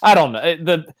don't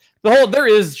know. The whole, there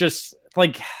is just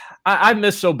like, I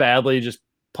miss so badly just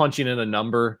punching in a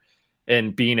number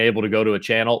and being able to go to a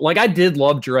channel. Like I did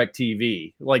love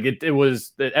DirecTV. Like it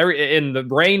was and the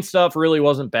rain stuff really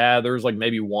wasn't bad. There was like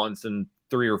maybe once in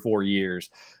 3 or 4 years,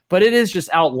 but it is just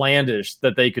outlandish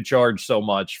that they could charge so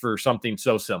much for something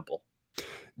so simple.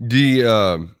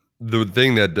 The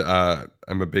thing that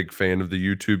I'm a big fan of the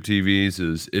YouTube TVs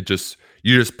is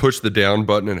you just push the down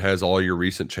button and it has all your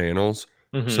recent channels.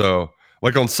 So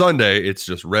like on Sunday, it's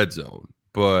just Red Zone,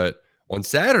 but on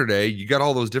Saturday, you got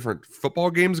all those different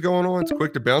football games going on. It's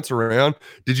quick to bounce around.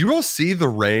 Did you all see the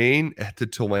rain at the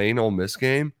Tulane Ole Miss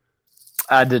game?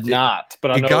 I did not, but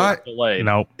I know it got delayed.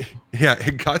 No. Yeah,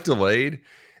 it got delayed.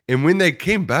 And when they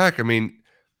came back, I mean,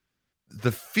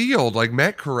 the field, like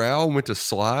Matt Corral went to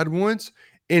slide once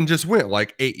and just went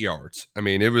like 8 yards. I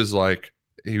mean, it was like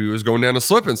he was going down a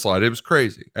slip and slide. It was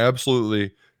crazy.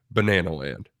 Absolutely banana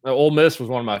land. Ole Miss was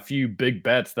one of my few big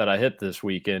bets that I hit this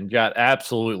weekend. Got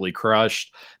absolutely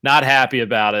crushed. Not happy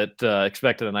about it.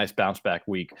 Expected a nice bounce back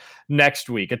week next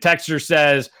week. A texter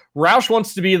says Roush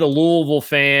wants to be the Louisville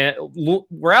fan.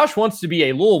 Roush wants to be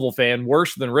a Louisville fan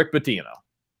worse than Rick Pitino.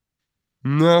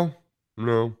 No.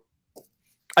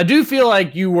 I do feel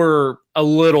like you were a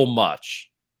little much.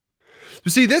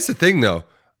 But see, that's the thing, though.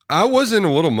 I wasn't a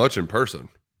little much in person.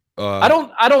 I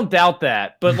don't doubt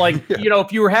that, but like, Yeah.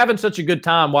 if you were having such a good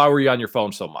time, why were you on your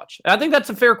phone so much? And I think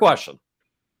that's a fair question.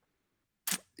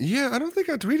 Yeah, I don't think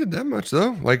I tweeted that much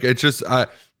though. Like it's just I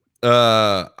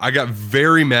got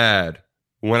very mad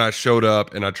when I showed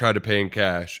up and I tried to pay in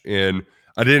cash and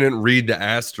I didn't read the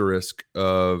asterisk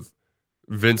of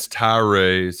Vince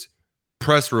Tyre's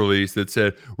press release that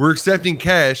said we're accepting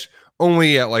cash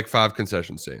only at like 5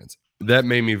 concession stands. That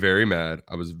made me very mad.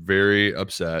 I was very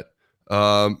upset.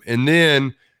 And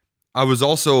then I was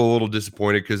also a little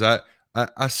disappointed because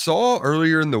I saw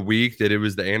earlier in the week that it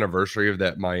was the anniversary of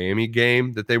that Miami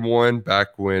game that they won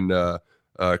back when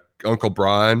Uncle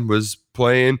Brian was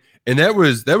playing, and that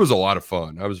was a lot of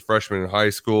fun. I was a freshman in high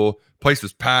school. Place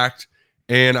was packed,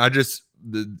 and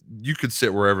you could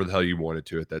sit wherever the hell you wanted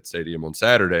to at that stadium on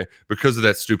Saturday because of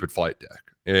that stupid flight deck.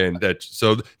 And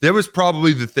that was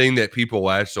probably the thing that people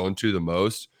latched onto the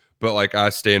most. But like I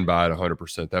stand by it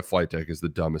 100%. That flight deck is the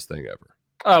dumbest thing ever.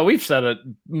 Oh, we've said it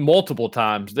multiple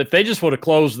times. If they just would have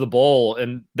closed the bowl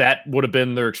and that would have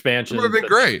been their expansion, It would have been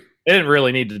great. They didn't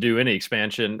really need to do any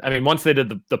expansion. I mean, once they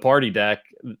did the party deck,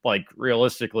 like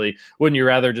realistically, wouldn't you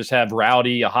rather just have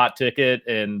Rowdy, a hot ticket,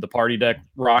 and the party deck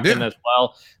rocking as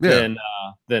well than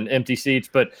empty seats?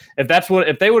 But if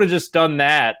they would have just done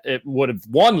that, it would have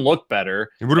looked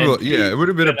better. It would have, it would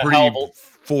have been a pretty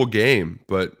full game.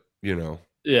 But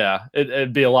yeah,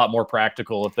 it'd be a lot more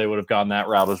practical if they would have gone that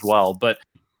route as well. But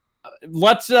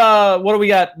let's what do we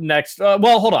got next?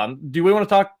 Well, hold on. Do we want to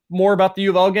talk more about the U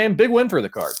of L game? Big win for the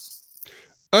Cards.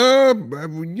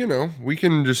 We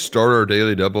can just start our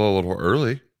daily double a little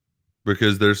early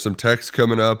because there's some text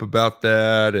coming up about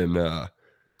that, and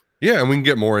and we can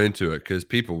get more into it because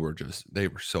people were they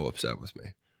were so upset with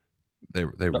me.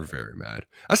 They were very mad.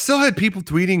 I still had people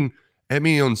tweeting at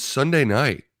me on Sunday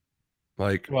night,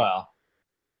 like, wow.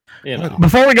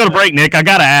 Before we go to break, Nick, I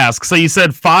gotta ask. So you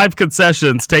said 5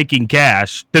 concessions taking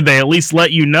cash. Did they at least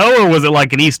let you know, or was it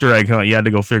like an Easter egg hunt? You had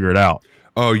to go figure it out.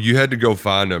 Oh, you had to go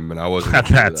find them, and I wasn't.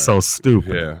 That's so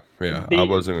stupid. Yeah. I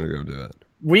wasn't going to go do that.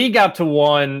 We got to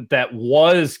one that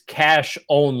was cash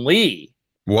only.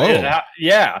 Whoa.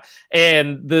 Yeah.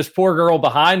 And this poor girl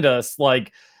behind us,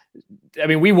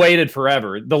 we waited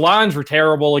forever. The lines were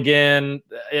terrible again.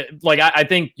 I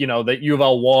think, that U of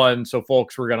L won, so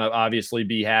folks were going to obviously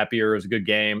be happier. It was a good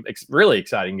game. Really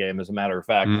exciting game, as a matter of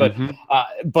fact.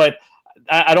 Mm-hmm. But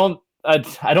I don't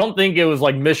think it was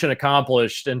like mission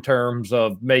accomplished in terms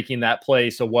of making that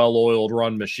place a well-oiled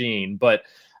run machine. But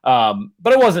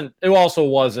it also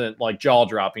wasn't like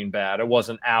jaw-dropping bad. It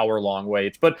wasn't hour-long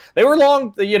waits, but they were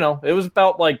long. It was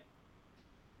about like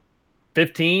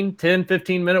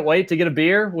 15-minute wait to get a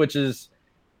beer,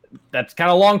 that's kind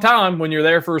of a long time when you're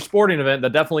there for a sporting event.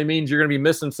 That definitely means you're going to be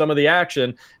missing some of the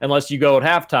action unless you go at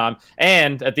halftime.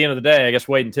 And at the end of the day, I guess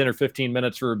waiting 10 or 15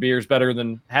 minutes for a beer is better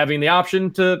than having the option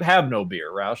to have no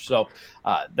beer, Roush. So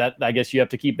that, I guess you have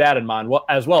to keep that in mind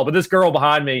as well. But this girl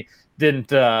behind me she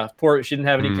didn't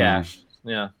have any cash.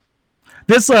 Yeah.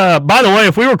 This, by the way,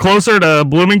 if we were closer to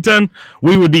Bloomington,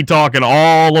 we would be talking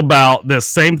all about this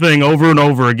same thing over and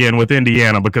over again with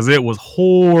Indiana because it was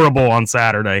horrible on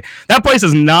Saturday. That place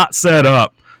is not set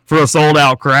up for a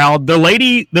sold-out crowd. The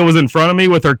lady that was in front of me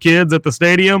with her kids at the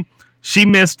stadium, she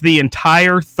missed the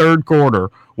entire third quarter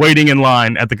waiting in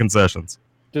line at the concessions.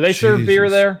 Do they serve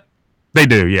beer there? They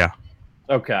do, yeah.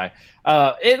 Okay.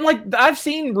 I've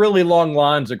seen really long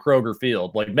lines at Kroger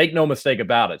Field. Make no mistake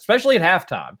about it, especially at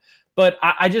halftime. But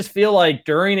I just feel like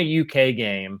during a UK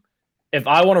game, if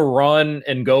I want to run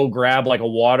and go grab like a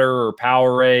water or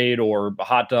Powerade or a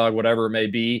hot dog, whatever it may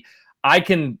be, I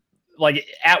can,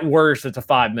 at worst, it's a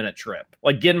 5-minute trip.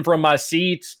 Getting from my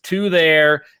seats to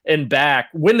there and back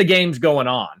when the game's going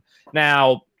on.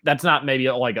 Now, that's not maybe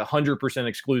 100%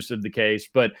 exclusive the case,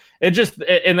 but and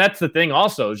that's the thing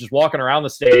also, is just walking around the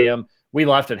stadium. We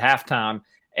left at halftime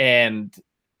and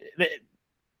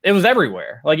it was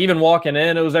everywhere. Even walking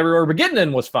in, it was everywhere. But getting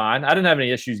in was fine. I didn't have any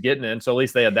issues getting in, so at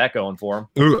least they had that going for them.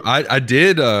 Ooh, I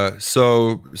did.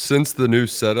 So since the new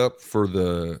setup for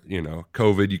the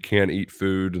COVID, you can't eat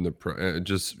food, and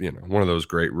one of those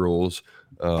great rules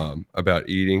about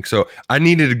eating. So I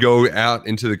needed to go out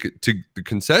into the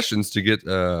concessions to get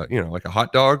like a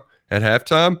hot dog at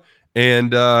halftime,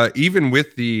 and even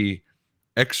with the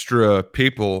extra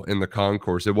people in the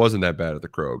concourse. It wasn't that bad at the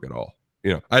Krog at all.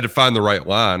 You know, I had to find the right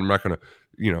line. I'm not going to,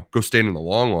 you know, go stand in the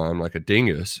long line like a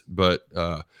dingus, but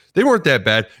they weren't that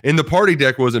bad. And the party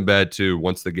deck wasn't bad too.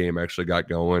 Once the game actually got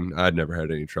going, I'd never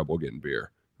had any trouble getting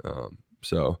beer.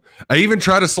 So I even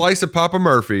tried a slice of Papa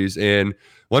Murphy's, and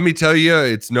let me tell you,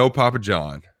 it's no Papa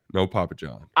John. No Papa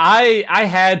John. I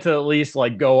had to at least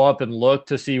like go up and look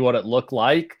to see what it looked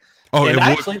like. Oh, and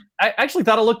I actually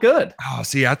thought it looked good. Oh,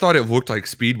 see, I thought it looked like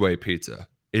Speedway pizza.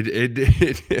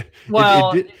 It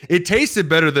tasted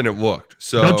better than it looked.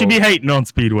 So don't you be hating on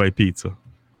Speedway pizza?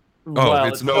 Oh,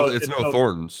 it's no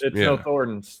Thornton's. It's no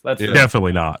Thornton's. That's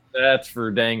definitely not. That's for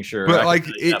dang sure. But like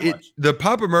the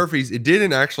Papa Murphy's, it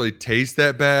didn't actually taste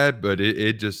that bad, but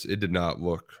it did not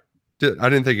look. I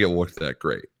didn't think it looked that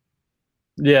great.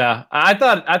 Yeah, I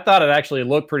thought it actually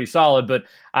looked pretty solid, but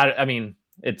I mean,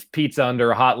 it's pizza under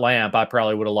a hot lamp. I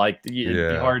probably would have liked. It'd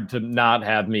be hard to not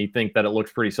have me think that it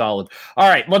looks pretty solid. All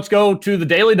right, let's go to the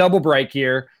Daily Double break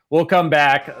here. We'll come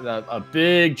back. A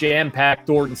big jam-packed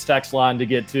Thornton's text line to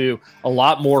get to. A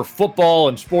lot more football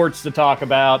and sports to talk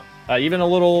about. Even a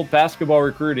little basketball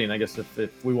recruiting, I guess,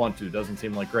 if we want to. Doesn't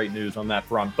seem like great news on that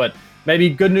front, but maybe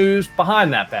good news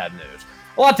behind that bad news.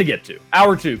 A lot to get to.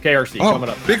 Hour 2, KRC coming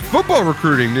up. Big football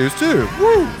recruiting news, too.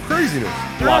 Woo, craziness.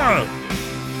 A lot to get to.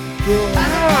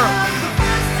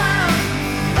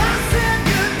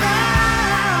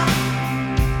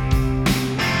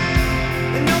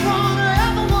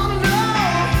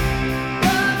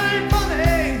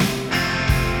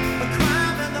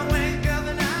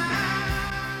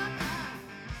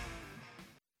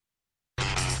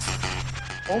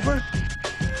 Over?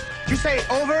 You say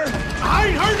over? I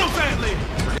ain't heard no family.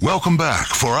 Welcome back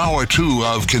for Hour 2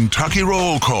 of Kentucky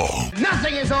Roll Call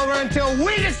Nothing is over until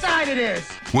we decide it is.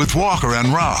 with Walker and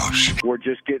Roush. We're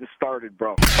just getting started,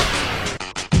 bro.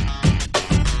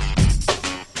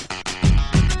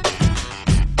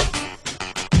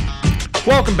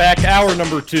 Welcome back. Hour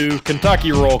number 2,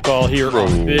 Kentucky Roll Call here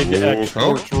on Big X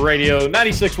Sports Radio,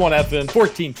 96.1 FM,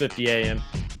 1450 AM.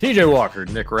 TJ Walker,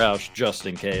 Nick Roush,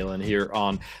 Justin Kalen here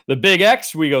on the Big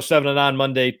X. We go 7 to 9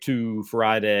 Monday to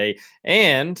Friday,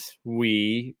 and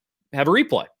we have a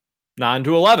replay, 9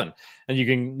 to 11. And you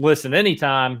can listen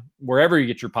anytime, wherever you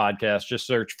get your podcast. Just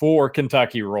search for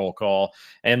Kentucky Roll Call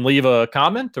and leave a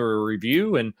comment or a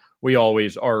review, and we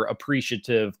always are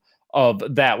appreciative of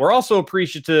that. We're also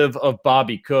appreciative of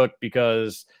Bobby Cook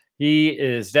because he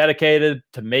is dedicated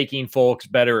to making folks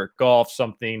better at golf,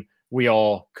 something we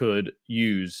all could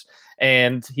use.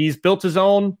 And he's built his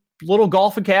own little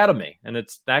golf academy, and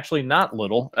it's actually not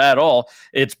little at all.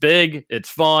 It's big, it's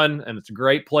fun, and it's a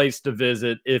great place to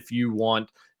visit if you want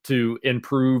to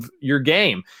improve your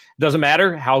game. Doesn't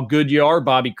matter how good you are.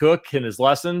 Bobby Cook and his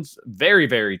lessons, very,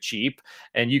 very cheap.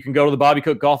 And you can go to the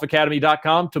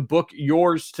BobbyCookGolfAcademy.com to book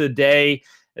yours today.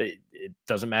 It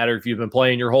doesn't matter if you've been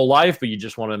playing your whole life, but you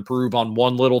just want to improve on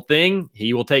one little thing,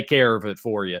 he will take care of it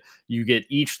for you. You get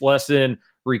each lesson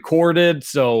recorded,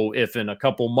 so if in a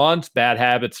couple months bad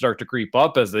habits start to creep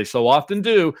up, as they so often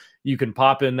do, you can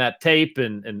pop in that tape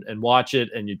and watch it,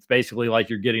 and it's basically like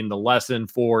you're getting the lesson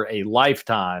for a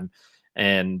lifetime,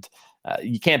 and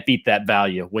you can't beat that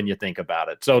value when you think about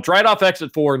it. So it's right off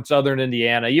Exit 4 in Southern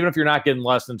Indiana. Even if you're not getting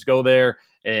lessons, go there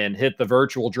and hit the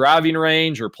virtual driving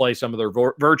range or play some of their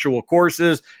virtual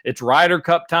courses. It's Ryder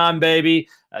Cup time, baby.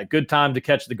 A good time to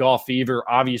catch the golf fever.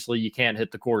 Obviously, you can't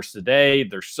hit the course today.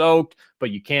 They're soaked, but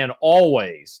you can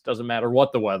always, doesn't matter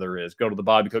what the weather is, go to the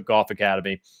Bobby Cook Golf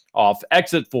Academy off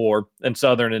Exit 4 in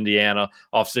Southern Indiana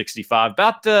off 65.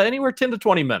 About anywhere 10 to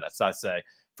 20 minutes, I say,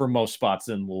 for most spots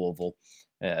in Louisville,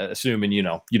 assuming, you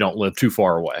don't live too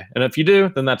far away. And if you do,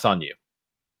 then that's on you.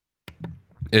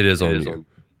 It is on you.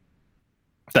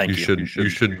 Thank you. You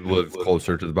should live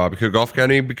closer to the Bobby Cook Golf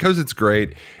Academy because it's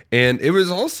great. And it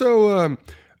was also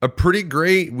a pretty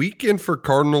great weekend for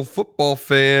Cardinal football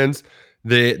fans.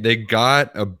 They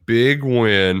got a big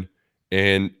win.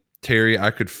 And Terry, I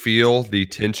could feel the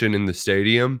tension in the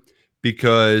stadium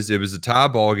because it was a tie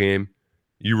ball game.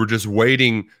 You were just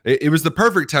waiting. It was the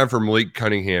perfect time for Malik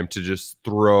Cunningham to just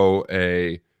throw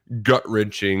a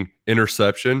gut-wrenching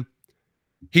interception.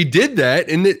 He did that,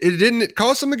 and it didn't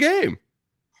cost him the game.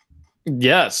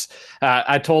 Yes.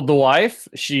 I told the wife.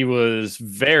 She was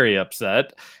very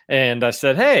upset. And I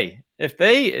said, hey,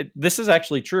 this is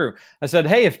actually true. I said,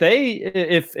 hey, if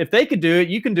they could do it,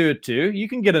 you can do it too. You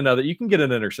can get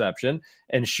an interception.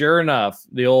 And sure enough,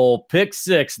 the old pick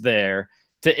six there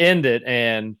to end it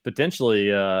and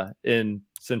potentially in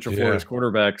Central Florida's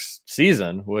quarterback's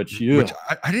season, which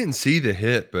I didn't see the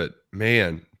hit, but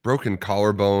man, broken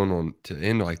collarbone on to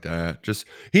end like that. Just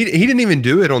he didn't even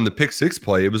do it on the pick six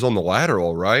play. It was on the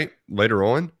lateral, right? Later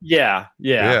on. Yeah.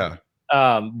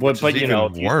 But you know,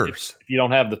 worse. If you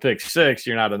don't have the pick six,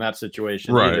 you're not in that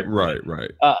situation. Right. Either.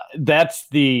 That's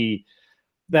the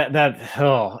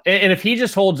and if he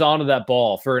just holds on to that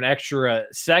ball for an extra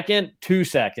second, 2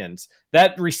 seconds,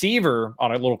 that receiver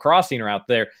on a little crossing route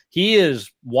there, he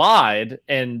is wide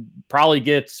and probably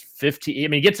gets 50. I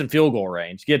mean, he gets in field goal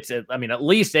range, at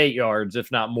least 8 yards,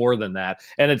 if not more than that.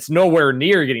 And it's nowhere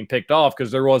near getting picked off because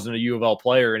there wasn't a U of L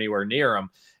player anywhere near him.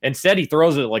 Instead, he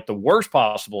throws it at like the worst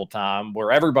possible time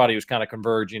where everybody was kind of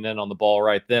converging in on the ball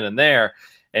right then and there.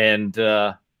 And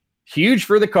huge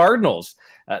for the Cardinals.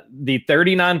 The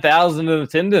 39,000 in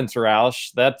attendance,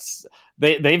 Roush,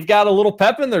 they've got a little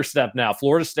pep in their step now.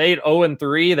 Florida State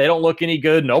 0-3. They don't look any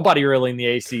good. Nobody really in the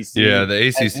ACC. Yeah, the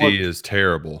ACC is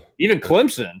terrible. Even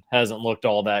Clemson hasn't looked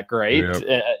all that great. Yep.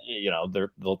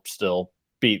 They'll still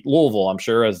beat Louisville, I'm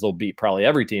sure, as they'll beat probably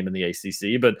every team in the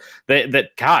ACC. But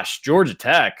Georgia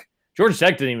Tech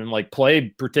didn't even play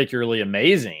particularly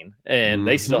amazing, and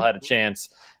they still had a chance.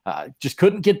 Just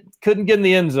couldn't get in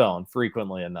the end zone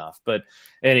frequently enough. But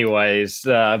anyways,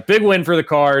 big win for the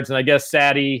Cards, and I guess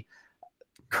Sadie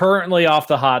currently off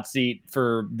the hot seat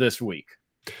for this week.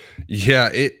 Yeah,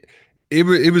 it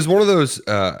was one of those.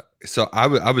 So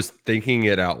I was thinking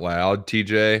it out loud,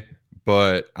 TJ,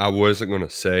 but I wasn't going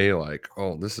to say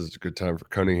this is a good time for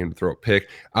Cunningham to throw a pick.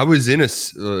 I was in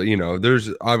there's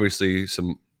obviously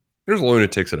there's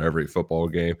lunatics at every football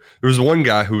game. There was one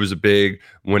guy who was a big,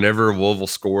 whenever Louisville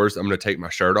scores, I'm going to take my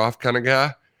shirt off kind of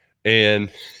guy.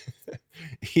 And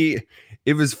it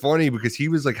was funny because he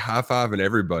was high-fiving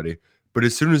everybody. But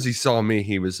as soon as he saw me,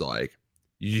 he was like,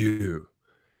 you.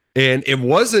 And it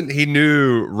wasn't, he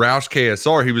knew Roush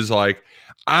KSR. He was like,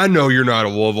 I know you're not a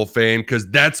Louisville fan because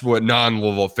that's what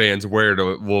non-Louisville fans wear to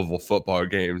Louisville football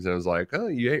games. And I was like, oh,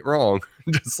 you ain't wrong.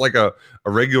 Just like a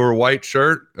regular white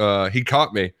shirt. He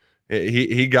caught me.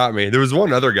 He got me. There was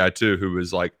one other guy too who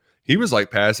was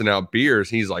passing out beers.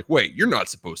 He's like, wait, you're not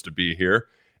supposed to be here.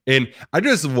 And I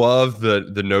just love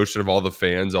the notion of all the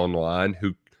fans online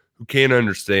who can't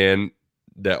understand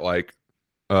that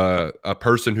a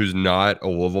person who's not a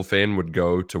Louisville fan would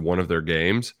go to one of their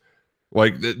games.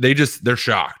 They're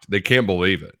shocked. They can't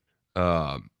believe it.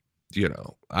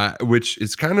 Which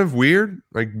is kind of weird.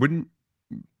 It's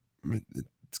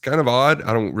kind of odd.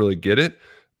 I don't really get it.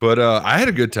 But I had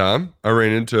a good time. I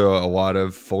ran into a lot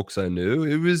of folks I knew.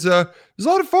 It was a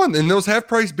lot of fun. And those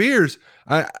half-price beers,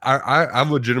 I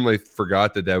legitimately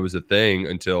forgot that was a thing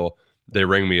until they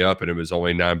rang me up and it was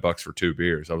only $9 for 2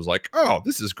 beers. I was like, oh,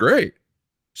 this is great.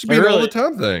 Should be an all the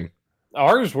time thing.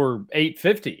 Ours were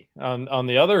 $8.50 on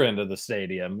the other end of the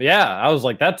stadium. Yeah, I was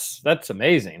like, that's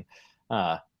amazing.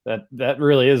 That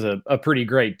really is a pretty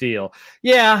great deal.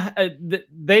 Yeah,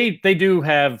 they do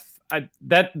have.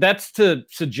 That's to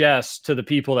suggest to the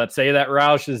people that say that,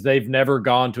 Roush, is they've never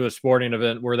gone to a sporting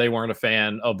event where they weren't a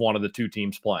fan of one of the two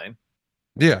teams playing.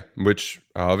 Yeah, which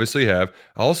I obviously have.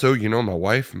 Also, my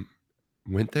wife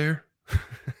went there.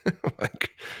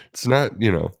 It's not,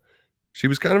 she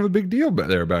was kind of a big deal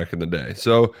there back in the day.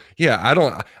 So yeah,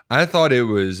 I thought it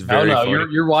was very funny.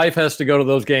 Your wife has to go to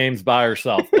those games by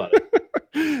herself, buddy.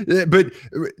 But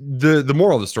the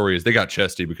moral of the story is they got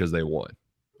chesty because they won.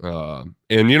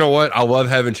 And you know what? I love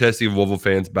having chesty Louisville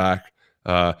fans back.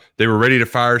 They were ready to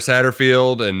fire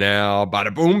Satterfield, and now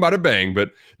bada boom, bada bang. But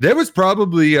that was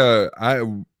probably I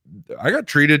got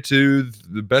treated to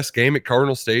the best game at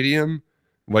Cardinal Stadium.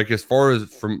 As far as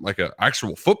from an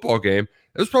actual football game,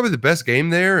 it was probably the best game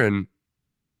there. And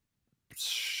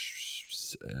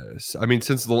since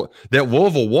that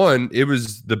Louisville won, it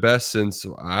was the best since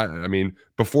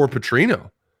before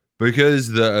Petrino. Because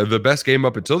the best game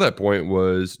up until that point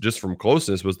was, just from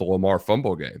closeness, was the Lamar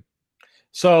fumble game.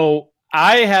 So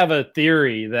I have a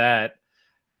theory that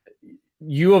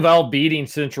U of L beating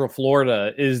Central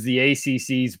Florida is the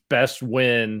ACC's best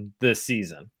win this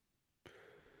season.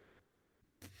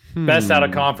 Best out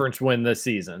of conference win this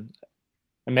season.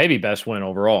 And maybe best win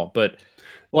overall. But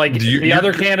the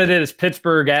other candidate is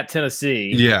Pittsburgh at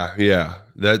Tennessee. Yeah.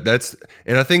 That's,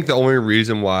 and I think the only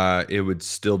reason why it would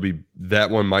still be, that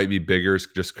one might be bigger is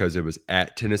just because it was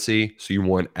at Tennessee. So you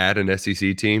won at an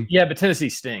SEC team. Yeah, but Tennessee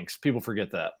stinks. People forget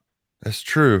that. That's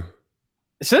true.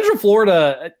 Central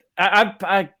Florida,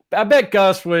 I bet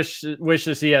Gus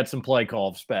wishes he had some play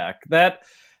calls back. That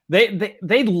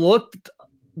they looked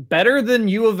better than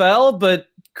U of L, but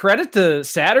credit to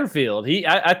Satterfield.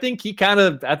 I think he kind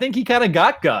of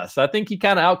got Gus. I think he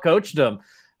kind of outcoached him,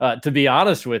 to be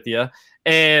honest with you.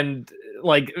 And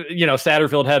like,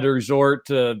 Satterfield had to resort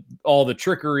to all the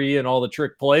trickery and all the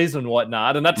trick plays and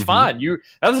whatnot. And that's fine.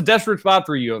 That was a desperate spot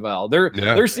for U of L.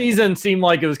 Their season seemed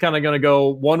like it was kind of going to go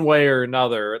one way or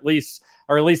another, at least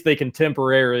they can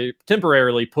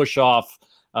temporarily push off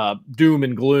doom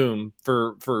and gloom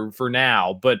for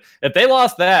now. But if they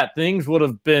lost that, things would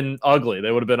have been ugly.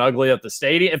 They would have been ugly at the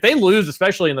stadium. If they lose,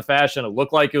 especially in the fashion it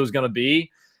looked like it was going to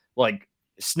be, like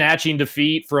snatching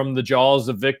defeat from the jaws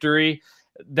of victory,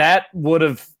 that would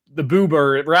have the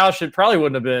Boober Roush. It probably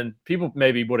wouldn't have been. People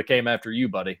maybe would have came after you,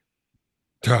 buddy.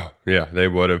 Oh yeah, they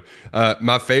would have.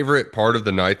 My favorite part of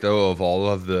the night, though, of all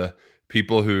of the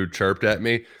people who chirped at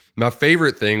me, my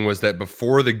favorite thing was that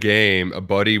before the game, a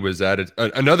buddy was at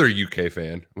another UK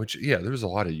fan, which there was a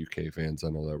lot of UK fans I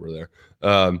know that were there.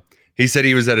 He said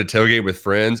he was at a tailgate with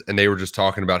friends, and they were just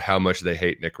talking about how much they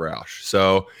hate Nick Roush.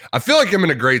 So I feel like I'm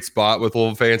in a great spot with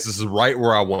Louisville fans. This is right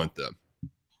where I want them.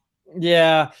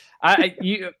 Yeah, I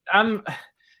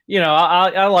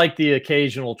like the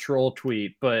occasional troll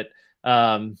tweet, but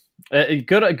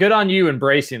good on you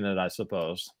embracing it, I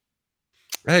suppose.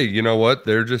 Hey, you know what?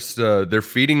 They're just they're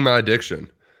feeding my addiction.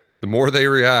 The more they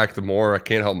react, the more I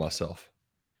can't help myself.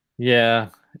 Yeah.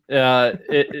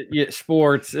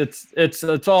 Sports,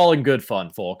 it's all in good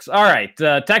fun, folks. All right,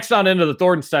 text on into the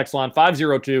Thornton's text line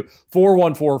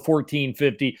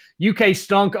 502-414-1450. UK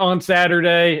stunk on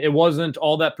Saturday. It wasn't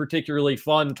all that particularly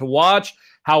fun to watch.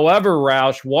 However,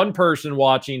 Roush, one person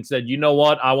watching said, "You know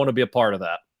what? I want to be a part of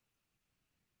that."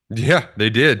 Yeah, they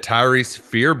did. Tyrese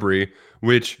Fearbry,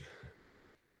 which,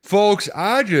 folks,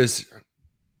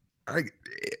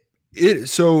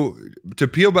 so to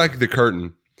peel back the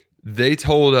curtain. They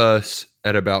told us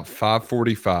at about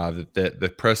 5:45 that the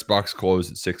press box closed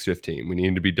at 6:15. We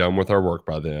needed to be done with our work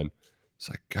by then. It's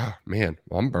like, God, man,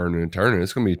 I'm burning and turning.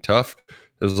 It's gonna be tough.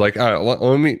 It was like, all right,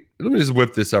 let me just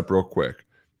whip this up real quick.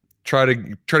 Try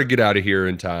to get out of here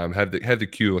in time. Have the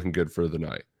queue looking good for the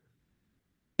night.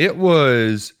 It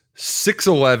was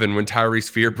 6:11 when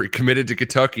Tyrese Fearbry committed to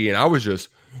Kentucky, and I was just,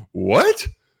 what?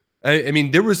 I mean,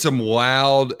 there was some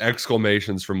loud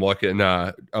exclamations from Luckett and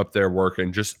I up there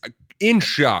working, just in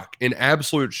shock, in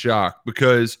absolute shock,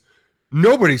 because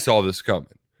nobody saw this coming.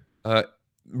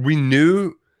 We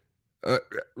knew.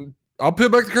 I'll peel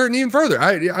back the curtain even further.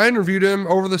 I interviewed him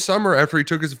over the summer after he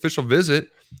took his official visit,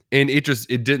 and it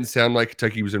didn't sound like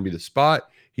Kentucky was going to be the spot.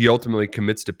 He ultimately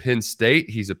commits to Penn State.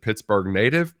 He's a Pittsburgh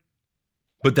native,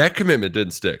 but that commitment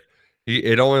didn't stick.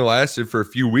 It only lasted for a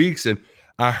few weeks, and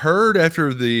I heard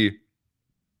after the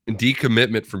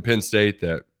decommitment from Penn State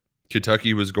that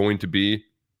Kentucky was going to be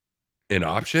an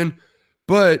option,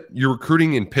 but you're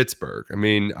recruiting in Pittsburgh. I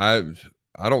mean, I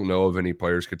don't know of any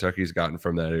players Kentucky's gotten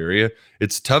from that area.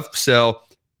 It's tough sell.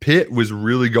 Pitt was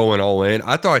really going all in.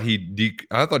 I thought he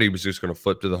was just going to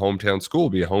flip to the hometown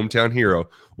school, be a hometown hero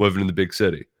living in the big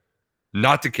city.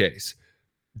 Not the case.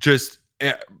 Just,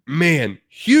 man,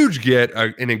 huge get,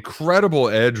 an incredible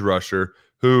edge rusher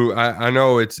who I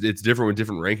know it's different with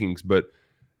different rankings, but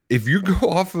if you go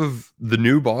off of the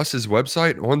new boss's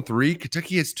website on 3,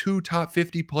 Kentucky has 2 top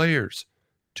 50 players.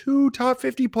 2 top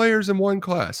 50 players in one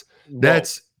class.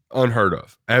 That's unheard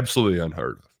of. Absolutely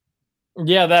unheard of.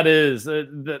 Yeah, that is.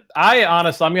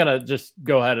 I'm going to just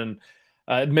go ahead and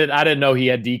admit I didn't know he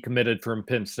had decommitted from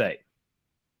Penn State.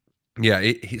 Yeah,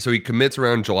 so he commits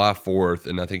around July 4th,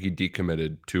 and I think he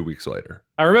decommitted 2 weeks later.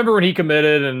 I remember when he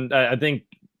committed, and I think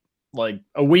like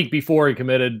a week before he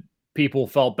committed, people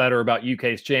felt better about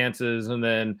UK's chances. And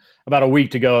then about a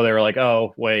week to go, they were like,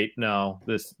 oh, wait, no,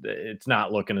 it's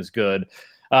not looking as good.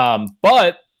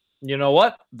 But you know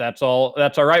what? That's all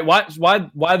right.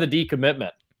 Why the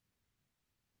decommitment?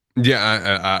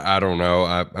 Yeah, I don't know.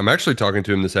 I'm actually talking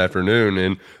to him this afternoon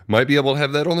and might be able to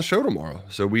have that on the show tomorrow.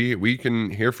 So we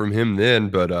can hear from him then.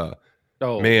 But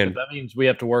man, that means we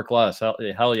have to work less.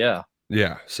 Hell yeah.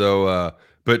 Yeah. So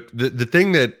but the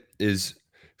thing that is,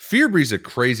 Fearbry's a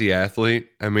crazy athlete.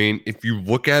 I mean, if you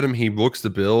look at him, he looks the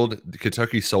build.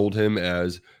 Kentucky sold him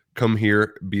as come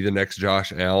here, be the next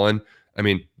Josh Allen. I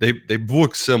mean, they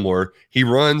look similar. He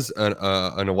runs an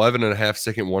 11.5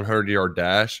 second 100-yard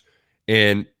dash,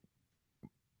 and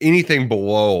anything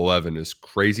below 11 is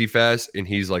crazy fast, and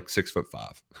he's like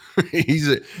 6'5".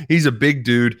 He's a big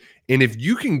dude, and if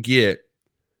you can get,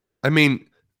 I mean,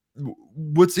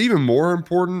 what's even more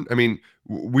important, I mean,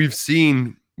 we've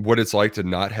seen what it's like to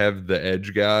not have the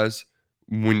edge guys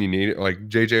when you need it. Like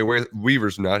JJ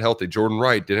Weaver's not healthy. Jordan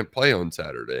Wright didn't play on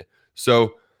Saturday.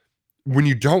 So when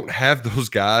you don't have those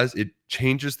guys, it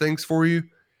changes things for you.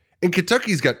 And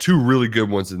Kentucky's got 2 really good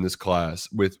ones in this class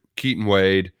with Keaton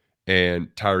Wade and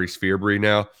Tyrese Fearbry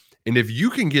now. And if you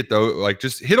can get those, like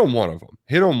just hit on one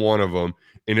of them,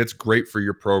 and it's great for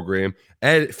your program.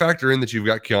 And factor in that you've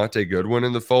got Keontae Goodwin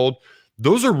in the fold.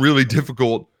 Those are really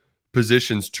difficult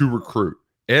positions to recruit: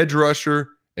 edge rusher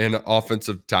and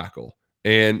offensive tackle.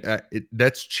 And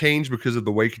that's changed because of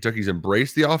the way Kentucky's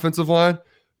embraced the offensive line.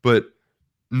 But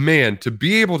man, to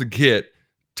be able to get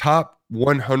top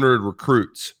 100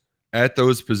 recruits at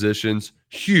those positions,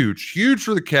 huge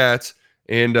for the Cats.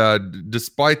 And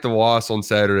despite the loss on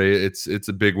Saturday, it's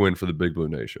a big win for the Big Blue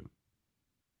Nation.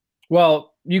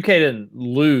 Well, UK didn't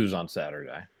lose on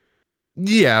Saturday.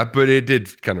 Yeah, but it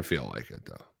did kind of feel like it,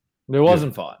 though. It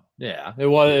wasn't fun. Yeah, it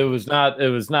was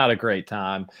not a great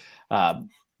time.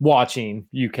 Watching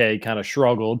UK kind of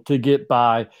struggled to get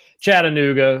by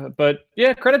Chattanooga, but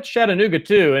yeah, credit to Chattanooga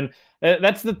too. And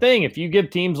that's the thing. If you give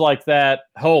teams like that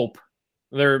hope,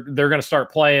 they're going to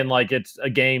start playing like it's a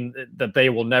game that they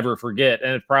will never forget,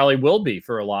 and it probably will be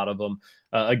for a lot of them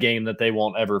a game that they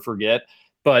won't ever forget.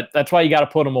 But that's why you got to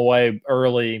put them away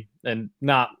early and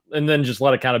then just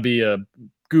let it kind of be a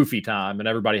goofy time and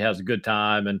everybody has a good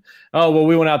time. And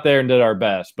we went out there and did our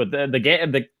best. But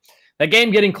that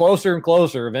game getting closer and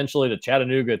closer, eventually to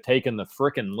Chattanooga taking the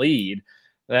frickin' lead.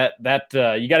 That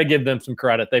you got to give them some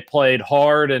credit. They played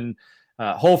hard, and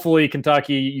hopefully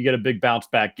Kentucky, you get a big bounce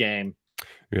back game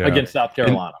against South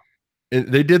Carolina. And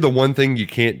they did the one thing you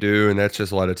can't do, and that's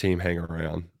just let a team hang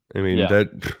around. I mean,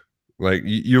 that like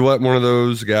you let one of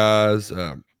those guys,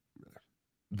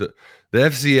 the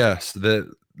FCS,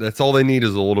 that's all they need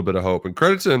is a little bit of hope. And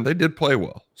credit to them, they did play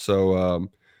well. So,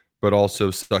 but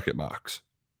also stuck at Mox.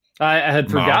 I had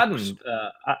forgotten.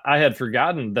 I had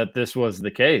forgotten that this was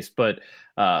the case, but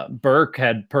Burke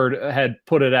had put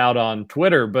it out on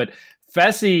Twitter. But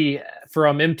Fessy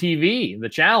from MTV, The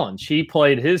Challenge, he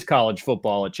played his college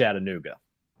football at Chattanooga.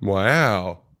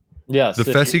 Wow. Yes, the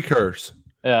Fessy curse.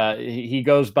 He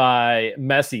goes by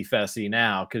Messy Fessy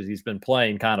now because he's been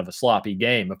playing kind of a sloppy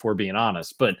game, if we're being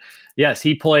honest. But yes,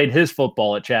 he played his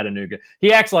football at Chattanooga.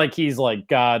 He acts like he's like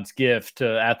God's gift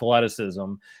to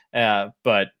athleticism,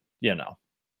 but you know,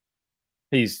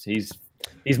 he's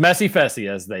Messy Fessy,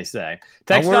 as they say.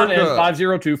 Text on in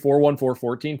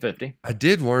 502-414-1450. I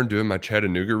did learn doing my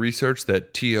Chattanooga research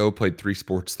that T.O. played 3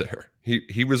 sports there.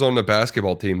 He was on the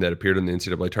basketball team that appeared in the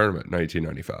NCAA tournament in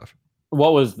 1995.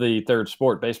 What was the third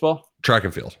sport? Baseball? Track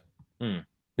and field.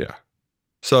 Yeah.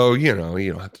 So, you know,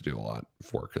 you don't have to do a lot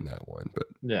of work in that one, but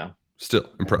yeah, still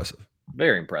impressive.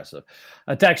 Very impressive.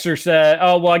 A texter said,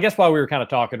 I guess while we were kind of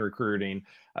talking recruiting,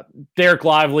 Derek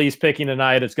Lively's picking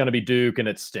tonight. It's going to be Duke, and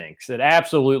it stinks. It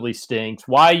absolutely stinks.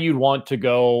 Why you'd want to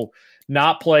go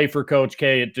not play for Coach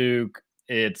K at Duke,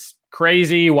 it's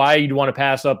crazy. Why you'd want to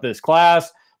pass up this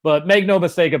class, but make no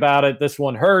mistake about it, this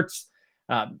one hurts.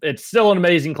 It's still an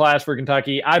amazing class for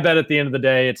Kentucky. I bet at the end of the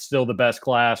day, it's still the best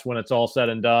class when it's all said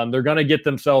and done. They're going to get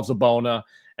themselves a Bona,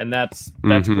 and that's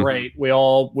great. We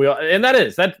all, and that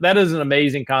is an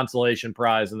amazing consolation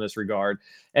prize in this regard,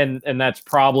 and that's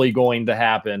probably going to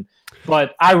happen.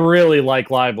 But I really like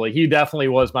Lively. He definitely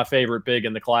was my favorite big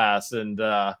in the class, and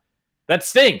that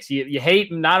stinks. You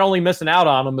hate not only missing out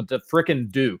on him, but the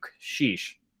frickin' Duke.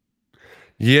 Sheesh.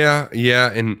 Yeah,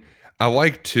 and I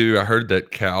like to. I heard that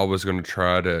Cal was going to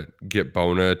try to get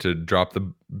Bona to drop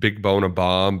the big Bona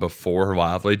bomb before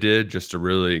Lively did, just to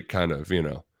really kind of, you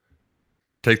know,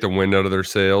 take the wind out of their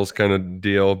sails kind of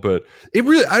deal. But it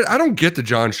really, I don't get the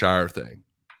John Shire thing.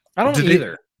 I don't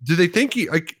either. Do they think he,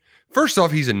 like, first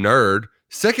off, he's a nerd.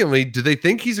 Secondly, do they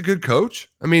think he's a good coach?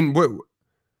 I mean, what?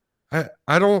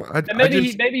 I don't. Maybe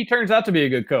he turns out to be a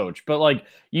good coach, but like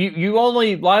you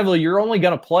only Lively, you're only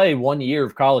going to play 1 year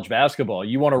of college basketball.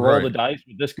 You want to roll the dice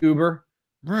with this goober,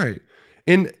 right?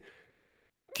 And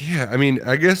yeah, I mean,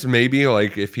 I guess maybe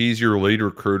like if he's your lead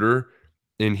recruiter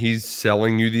and he's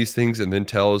selling you these things, and then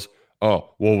tells,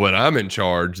 oh, well, when I'm in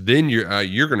charge, then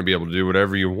you're going to be able to do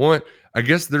whatever you want. I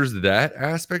guess there's that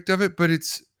aspect of it, but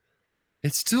it's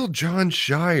still John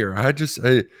Shire.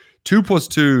 2 +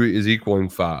 2 is equaling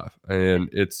 5. And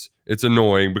it's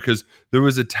annoying because there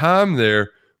was a time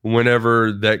there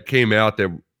whenever that came out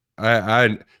that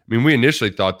I mean, we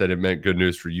initially thought that it meant good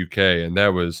news for UK. And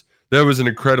that was an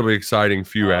incredibly exciting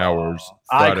few hours.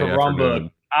 Friday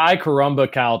afternoon.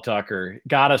 Caramba, Kyle Tucker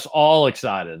got us all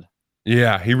excited.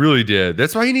 Yeah, he really did.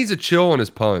 That's why he needs to chill on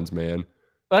his puns, man.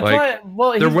 That's why.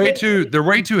 Well, they're way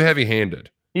too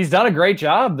heavy-handed. He's done a great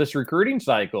job this recruiting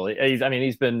cycle. He's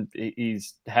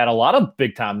had a lot of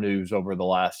big time news over the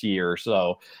last year or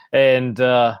so, and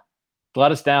let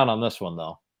us down on this one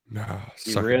though. No,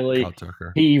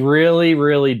 he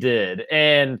really did,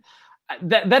 and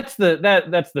that's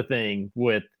the thing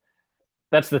with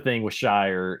That's the thing with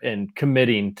Shire and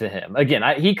committing to him. Again,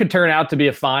 he could turn out to be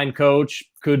a fine coach,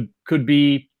 could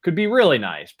be really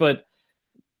nice, but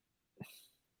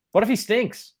what if he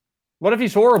stinks? What if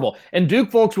he's horrible? And Duke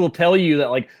folks will tell you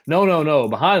that, like, no,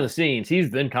 behind the scenes,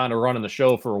 he's been kind of running the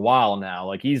show for a while now.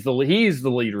 Like, he's the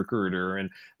lead recruiter, and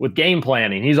with game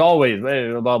planning, he's always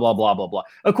blah, blah, blah, blah, blah.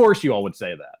 Of course you all would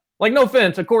say that. Like, no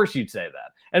offense, of course you'd say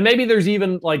that. And maybe there's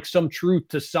even, like, some truth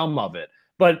to some of it.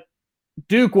 But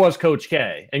Duke was Coach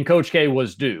K, and Coach K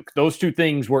was Duke. Those two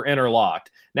things were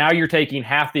interlocked. Now you're taking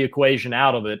half the equation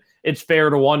out of it. It's fair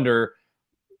to wonder,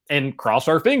 and cross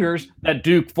our fingers, that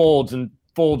Duke folds and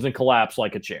collapse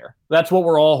like a chair. That's what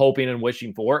we're all hoping and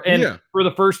wishing for. And for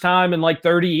the first time in like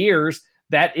 30 years,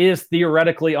 that is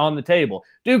theoretically on the table.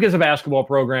 Duke as a basketball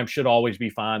program should always be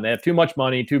fine. They have too much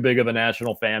money, too big of a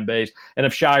national fan base. And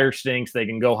if Shire stinks, they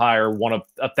can go hire one of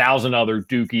 1,000 other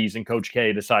Dukies and Coach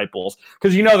K disciples,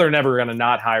 because they're never going to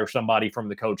not hire somebody from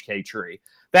the Coach K tree.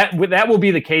 That will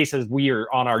be the case as we are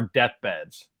on our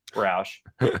deathbeds. Roush.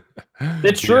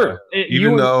 It's true.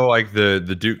 Even though like the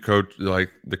Duke coach, like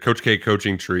the Coach K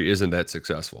coaching tree isn't that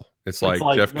successful. It's like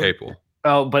Jeff Capel.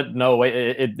 Oh, but no,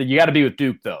 you got to be with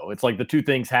Duke though. It's like the two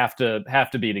things have to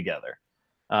be together.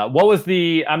 What was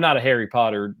I'm not a Harry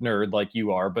Potter nerd like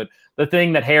you are, but the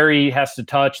thing that Harry has to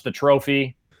touch, the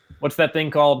trophy, what's that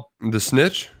thing called? The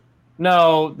snitch?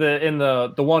 No,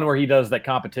 the one where he does that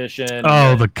competition.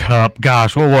 Oh, the cup.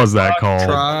 Gosh, what was that called?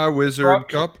 Tri-Wizard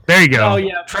Cup. There you go. Oh,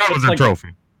 yeah. Tri-Wizard Trophy.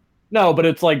 No, but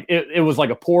it's like it was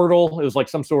like a portal. It was like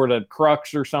some sort of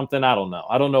crux or something. I don't know.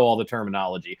 I don't know all the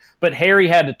terminology. But Harry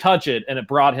had to touch it, and it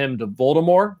brought him to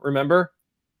Voldemort. Remember?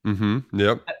 Mm-hmm.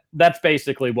 Yep. That's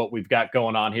basically what we've got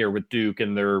going on here with Duke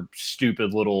and their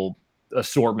stupid little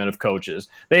assortment of coaches.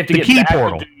 They have to get key back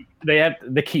portal. To Duke. They have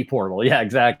the key portal. Yeah,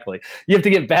 exactly. You have to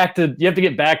get back to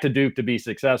Duke to be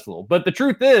successful. But the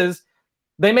truth is,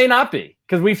 they may not be,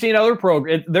 because we've seen other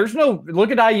programs.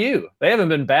 Look at IU. They haven't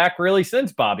been back really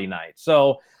since Bobby Knight.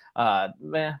 So,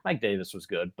 Mike Davis was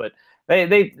good, but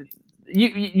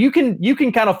you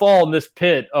can kind of fall in this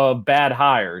pit of bad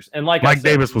hires. And like Mike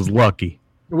Davis was lucky.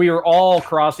 We are all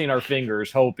crossing our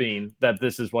fingers, hoping that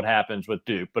this is what happens with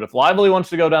Duke. But if Lively wants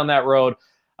to go down that road,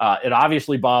 it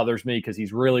obviously bothers me because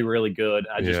he's really, really good.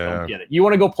 I just don't get it. You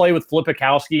want to go play with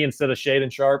Flipikowski instead of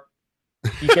Shaden Sharp?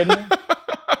 You kidding me?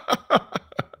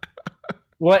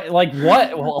 What?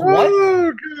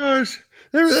 Oh gosh!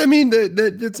 I mean,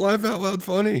 that's laugh out loud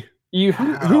funny. You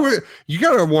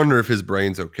gotta wonder if his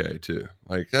brain's okay too.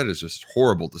 Like, that is just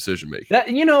horrible decision making.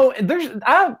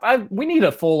 We need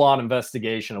a full on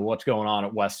investigation of what's going on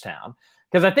at West Town.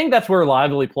 Because I think that's where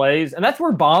Lively plays, and that's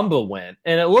where Bamba went.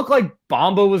 And it looked like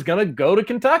Bamba was going to go to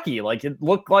Kentucky. Like, it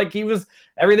looked like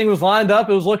everything was lined up.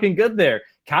 It was looking good there.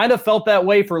 Kind of felt that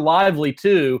way for Lively,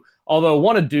 too. Although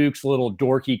one of Duke's little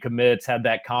dorky commits had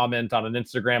that comment on an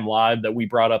Instagram Live that we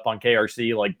brought up on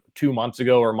KRC like 2 months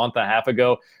ago or a month and a half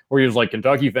ago, where he was like,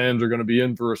 Kentucky fans are going to be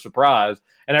in for a surprise.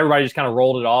 And everybody just kind of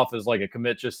rolled it off as like a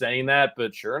commit just saying that.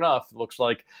 But sure enough, it looks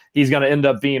like he's going to end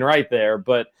up being right there.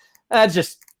 But that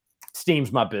just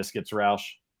steams my biscuits, Roush.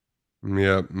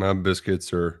 Yeah, my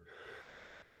biscuits are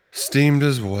steamed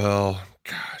as well.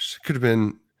 Gosh, it could have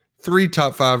been 3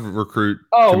 top 5 recruit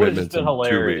commitments in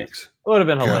hilarious. 2 weeks. It would have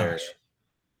been hilarious. Gosh.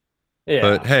 Yeah.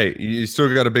 But hey, you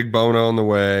still got a big Bono on the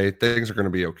way. Things are going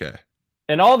to be okay.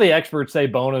 And all the experts say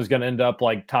Bono is going to end up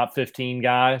like top 15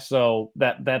 guy. So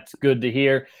that's good to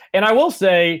hear. And I will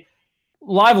say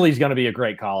Lively's going to be a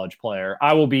great college player.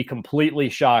 I will be completely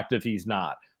shocked if he's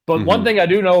not. But one thing I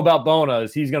do know about Bona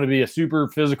is he's going to be a super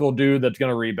physical dude that's going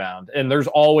to rebound. And there's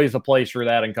always a place for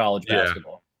that in college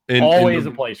basketball. Always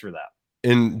a place for that.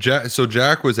 And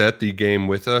Jack was at the game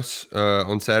with us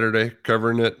on Saturday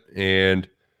covering it. And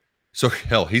so,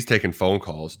 hell, he's taking phone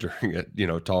calls during it,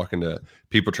 talking to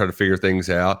people, trying to figure things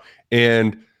out.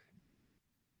 And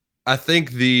I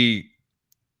think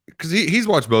because he's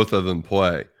watched both of them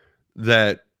play,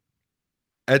 that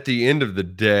at the end of the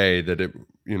day, that it,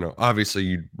 obviously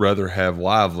you'd rather have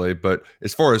Lively, but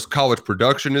as far as college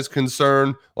production is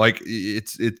concerned, like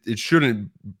it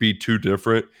shouldn't be too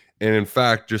different. And in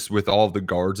fact, just with all the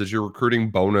guards as you're recruiting,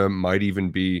 Bona might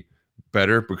even be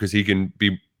better because he can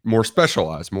be more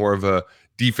specialized, more of a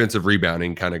defensive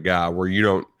rebounding kind of guy where you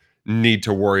don't need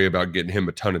to worry about getting him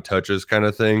a ton of touches kind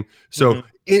of thing. So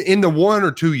in the 1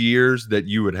 or 2 years that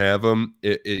you would have him,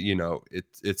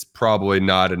 it's probably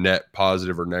not a net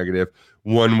positive or negative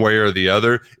one way or the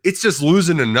other. It's just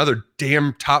losing another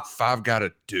damn top 5 guy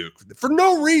to Duke for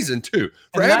no reason too.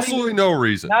 For absolutely no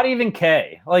reason. Not even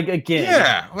K. Like, again.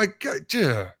 Yeah. Like,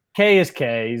 yeah. K is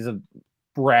K.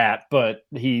 rat, but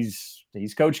he's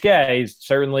Coach K. He's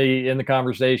certainly in the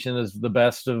conversation as the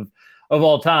best of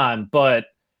all time. But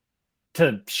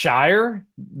to Shire,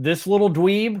 this little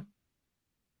dweeb,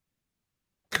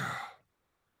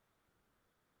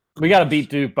 we got to beat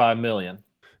Duke by 1 million.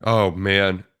 Oh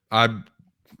man,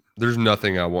 there's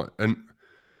nothing I want, and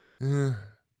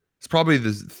it's probably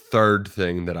the third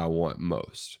thing that I want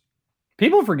most.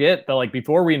 People forget that, like,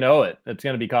 before we know it, it's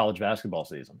going to be college basketball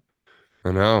season.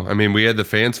 I know. I mean, we had the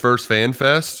Fans First Fan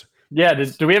Fest. Yeah.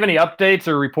 Do we have any updates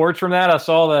or reports from that? I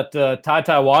saw that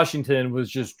Ty Washington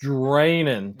was just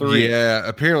draining three. Yeah,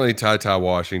 apparently Ty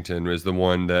Washington was the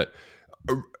one that.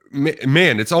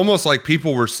 Man, it's almost like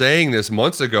people were saying this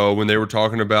months ago when they were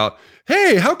talking about,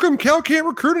 hey, how come Cal can't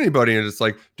recruit anybody? And it's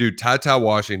like, dude, Ty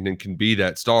Washington can be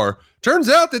that star. Turns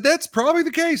out that that's probably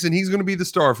the case, and he's going to be the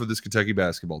star for this Kentucky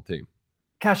basketball team.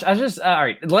 Gosh, all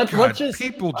right. Let's just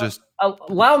people just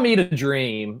allow me to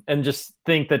dream and just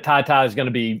think that Ty is going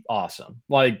to be awesome.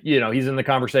 Like, he's in the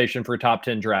conversation for a top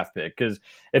 10 draft pick. Because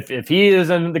if he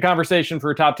is in the conversation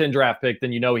for a top 10 draft pick,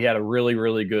 then he had a really,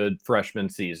 really good freshman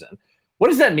season. What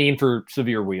does that mean for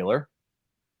Sahvir Wheeler?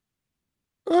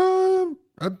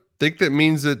 I think that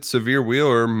means that Sahvir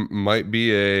Wheeler might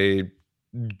be a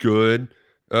good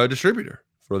distributor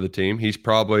for the team. He's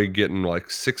probably getting like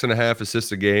 6.5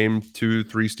 assists a game,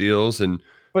 2-3 steals, and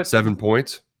 7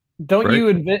 points. Don't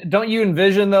you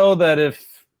envision though that if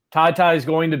Ty is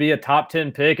going to be a top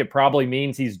 10 pick, it probably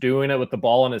means he's doing it with the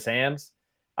ball in his hands?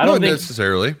 I don't think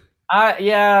necessarily.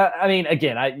 I mean,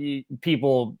 again,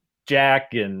 people.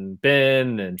 Jack and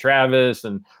Ben and Travis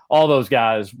and all those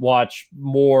guys watch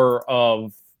more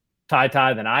of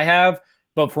Ty than I have.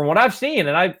 But from what I've seen,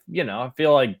 and I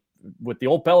feel like with the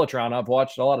old Peloton, I've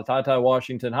watched a lot of Ty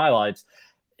Washington highlights.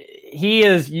 He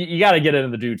is, you got to get it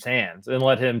in the dude's hands and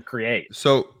let him create.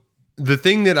 So the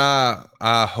thing that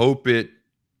I hope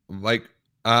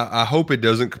I hope it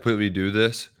doesn't completely do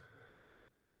this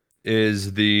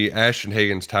is the Ashton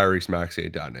Higgins Tyrese Maxey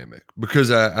dynamic,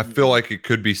 because I feel like it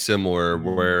could be similar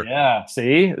where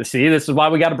see this is why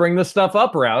we got to bring this stuff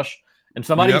up, Roush, and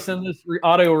somebody send this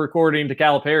audio recording to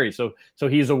Calipari so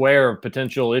he's aware of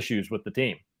potential issues with the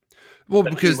team. Well,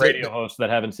 because radio hosts that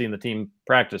haven't seen the team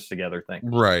practice together thing.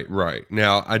 Right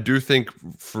now I do think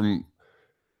you've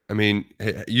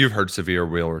heard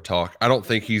Sahvir Wheeler talk. I don't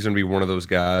think he's going to be one of those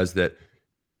guys that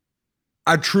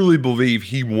I truly believe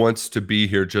he wants to be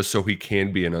here just so he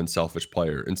can be an unselfish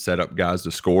player and set up guys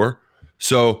to score.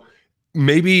 So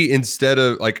maybe instead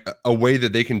of like a way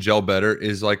that they can gel better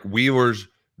is like Wheeler's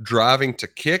driving to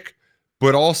kick,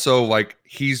 but also like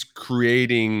he's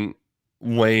creating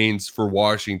lanes for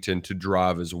Washington to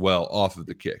drive as well off of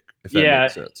the kick, if that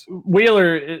makes sense.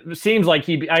 Wheeler, it seems like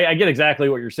I get exactly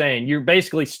what you're saying. You're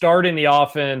basically starting the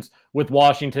offense with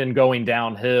Washington going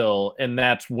downhill, and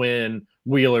that's when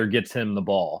Wheeler gets him the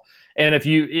ball. And if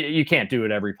you can't do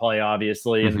it every play,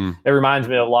 obviously. And it reminds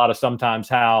me a lot of sometimes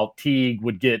how Teague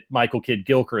would get Michael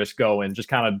Kidd-Gilchrist going, just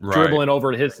kind of dribbling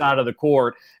over to his side of the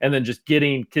court and then just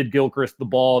getting Kidd-Gilchrist the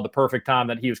ball at the perfect time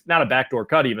that he was, not a backdoor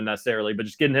cut even necessarily, but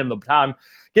just getting him the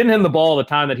ball at the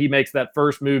time that he makes that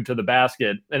first move to the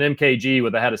basket. And MKG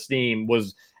with a head of steam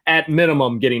was at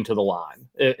minimum getting to the line,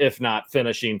 if not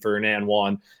finishing for an and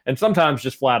one, and sometimes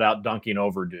just flat out dunking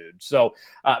over dudes. So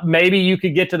maybe you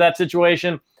could get to that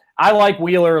situation. I like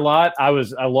Wheeler a lot. I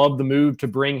love the move to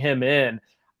bring him in.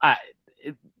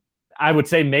 I would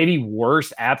say maybe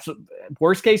worst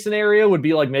case scenario would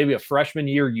be like maybe a freshman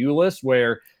year Ulis,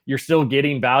 where you're still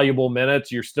getting valuable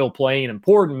minutes, you're still playing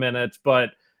important minutes, but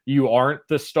you aren't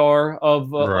the star of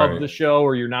the show,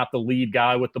 or you're not the lead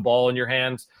guy with the ball in your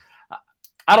hands.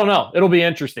 I don't know. It'll be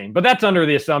interesting, but that's under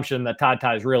the assumption that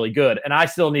Ty is really good. And I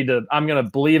still I'm going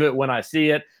to believe it when I see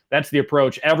it. That's the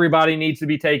approach everybody needs to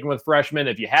be taking with freshmen.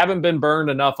 If you haven't been burned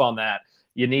enough on that,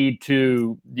 you need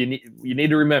to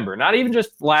remember, not even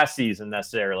just last season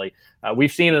necessarily.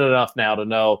 We've seen it enough now to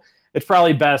know it's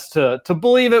probably best to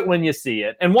believe it when you see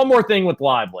it. And one more thing with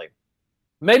Lively,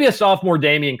 maybe a sophomore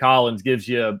Damian Collins gives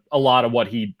you a lot of what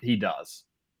he does.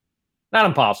 Not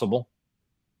impossible.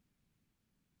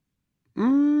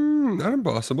 Not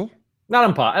impossible. Not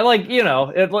impossible. Like,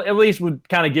 at least would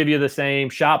kind of give you the same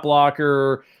shot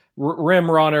blocker, rim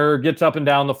runner, gets up and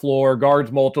down the floor,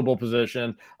 guards multiple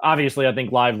positions. Obviously, I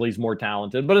think Lively's more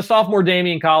talented, but a sophomore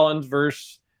Damian Collins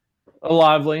versus a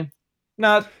Lively,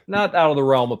 not out of the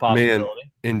realm of possibility.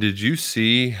 Man, and did you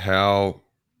see how,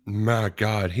 my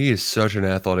God, he is such an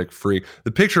athletic freak.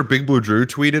 The picture Big Blue Drew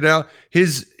tweeted out,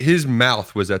 his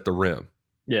mouth was at the rim.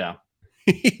 Yeah.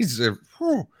 He's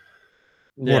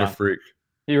what a freak.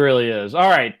 He really is. All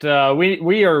right.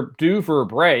 We are due for a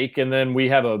break, and then we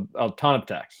have a ton of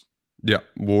texts. Yeah,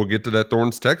 we'll get to that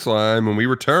Thorns text line when we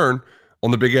return on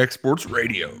the Big X Sports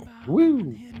Radio.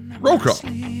 Woo. Roll call.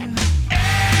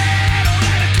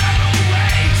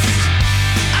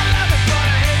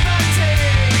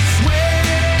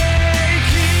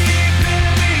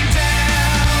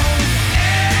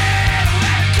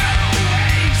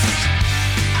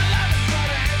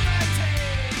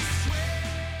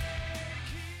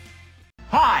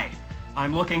 Hi,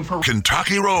 I'm looking for.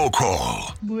 Kentucky Roll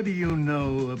Call. What do you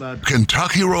know about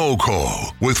Kentucky Roll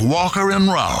Call with Walker and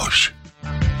Roush.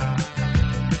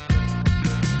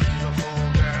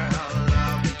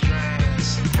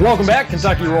 Welcome back.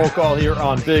 Kentucky Roll Call here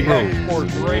on Big X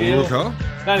Sports Radio. Roll call.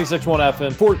 96.1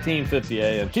 FM, 1450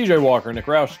 AM. TJ Walker, Nick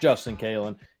Roush, Justin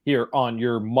Kalen here on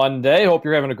your Monday. Hope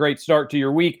you're having a great start to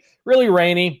your week. Really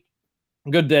rainy.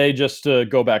 Good day just to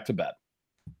go back to bed.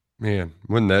 Man,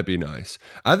 wouldn't that be nice?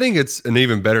 I think it's an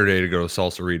even better day to go to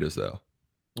Salsaritas, though.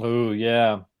 Oh,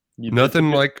 yeah.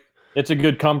 It's a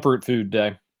good comfort food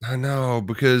day. I know,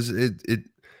 because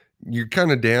you're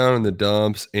kind of down in the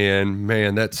dumps, and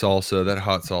man, that salsa, that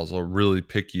hot salsa will really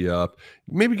pick you up.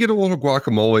 Maybe get a little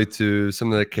guacamole too,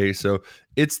 some of that queso.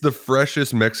 It's the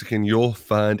freshest Mexican you'll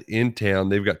find in town.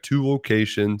 They've got 2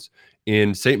 locations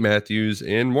in St. Matthews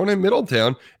and one in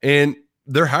Middletown, and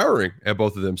they're hiring at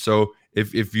both of them. So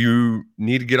if you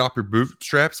need to get off your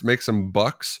bootstraps, make some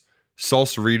bucks,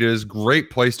 Salsaritas, great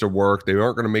place to work. They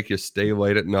aren't going to make you stay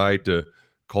late at night to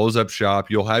close up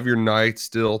shop. You'll have your night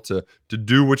still to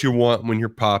do what you want when you're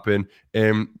popping.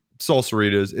 And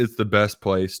Salsaritas, it's the best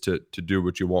place to do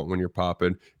what you want when you're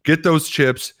popping. Get those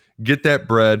chips, get that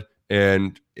bread,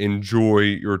 and enjoy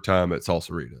your time at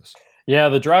Salsaritas. Yeah,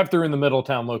 the drive-thru in the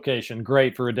Middletown location,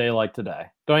 great for a day like today.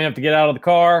 Don't have to get out of the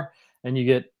car, and you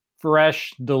get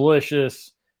fresh,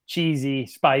 delicious, cheesy,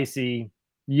 spicy,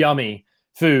 yummy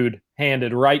food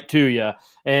handed right to you.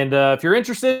 And if you're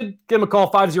interested, give them a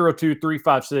call,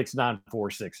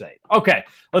 502-356-9468. Okay,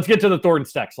 let's get to the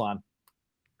Thornton's text line.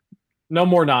 No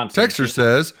more nonsense. Texter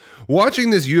says, watching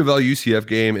this U of L UCF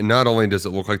game, and not only does it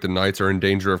look like the Knights are in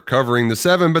danger of covering the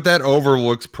 7, but that over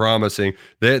looks promising.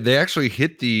 They actually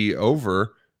hit the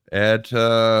over at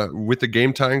with the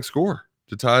game tying score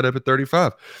to tie it up at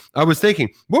 35. I was thinking,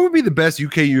 what would be the best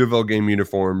UK U of L game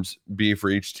uniforms be for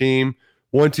each team?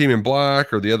 One team in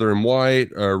black or the other in white,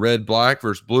 red, black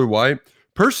versus blue, white.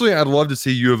 Personally, I'd love to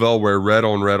see U of L wear red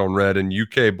on red on red and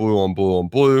UK blue on blue on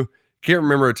blue. Can't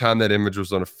remember a time that image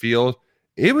was on a field.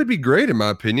 It would be great, in my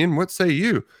opinion. What say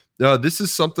you? This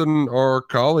is something our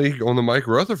colleague on the Mike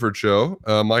Rutherford show,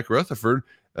 Mike Rutherford,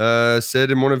 said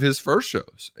in one of his first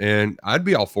shows. And I'd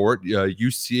be all for it.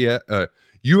 USC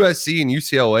and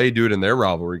UCLA do it in their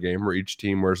rivalry game where each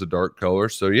team wears a dark color.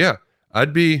 So, yeah,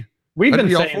 We've been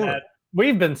saying that.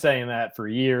 We've been saying that for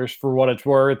years, for what it's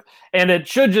worth. And it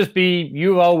should just be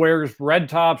U of L wears red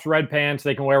tops, red pants.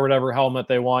 They can wear whatever helmet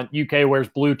they want. UK wears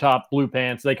blue top, blue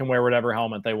pants. They can wear whatever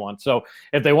helmet they want. So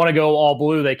if they want to go all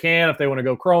blue, they can. If they want to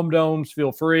go chrome domes,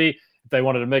 feel free. If they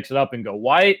wanted to mix it up and go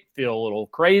white, feel a little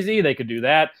crazy, they could do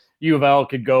that. U of L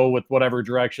could go with whatever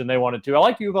direction they wanted to. I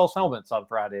like U of L's helmets on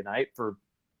Friday night for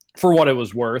what it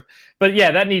was worth. But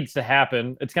yeah, that needs to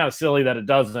happen. It's kind of silly that it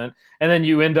doesn't. And then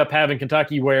you end up having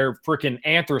Kentucky wear freaking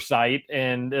anthracite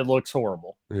and it looks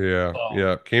horrible. Yeah. So,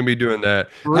 yeah. Can't be doing that.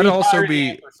 I'd also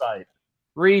be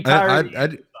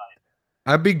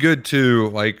I'd be good too.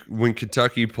 Like when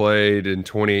Kentucky played in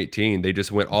 2018, they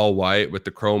just went all white with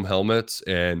the chrome helmets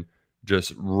and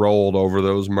just rolled over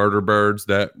those murder birds.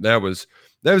 That was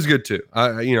good too.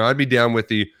 I'd be down with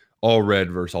the all red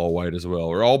versus all white as well,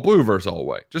 or all blue versus all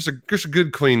white. Just a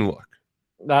good, clean look.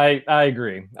 I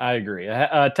agree.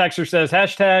 Texter says,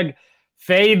 hashtag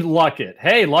fade Luckett.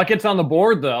 Hey, Luckett's on the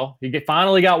board, though. He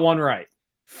finally got one right.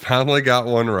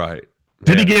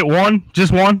 Did he get one?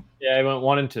 Just one? Yeah, he went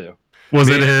 1 and 2. Was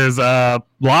it his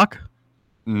lock?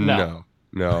 No.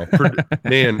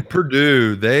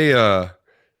 Purdue, the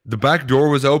back door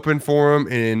was open for him.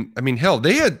 And, I mean, hell,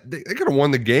 they could have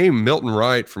won the game. Milton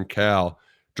Wright from Cal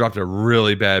dropped a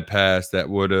really bad pass that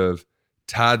would have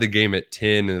tied the game at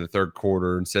 10 in the third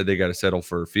quarter and said they got to settle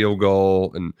for a field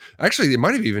goal. And actually, they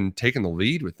might have even taken the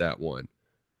lead with that one.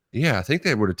 Yeah, I think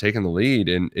they would have taken the lead,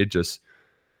 and it just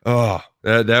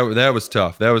that was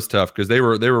tough. That was tough because they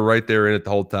were right there in it the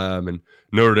whole time, and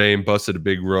Notre Dame busted a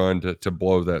big run to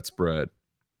blow that spread.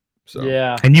 So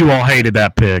yeah, and you all hated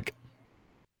that pick.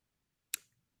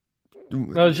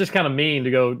 No, it's just kind of mean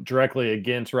to go directly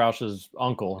against Roush's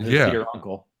uncle, his dear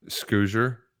uncle.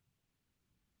 Scooger.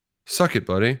 Suck it,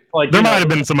 buddy. Like, there might have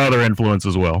been some other influence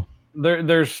as well.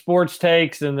 There's sports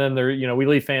takes, and then we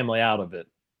leave family out of it.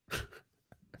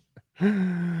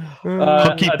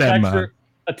 I'll keep that in mind.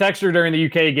 A A texter during the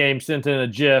UK game sent in a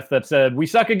GIF that said, "We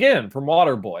suck again" from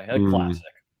Waterboy. A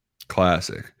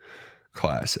Classic.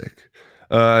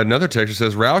 Another texter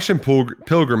says, Roush and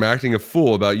Pilgrim acting a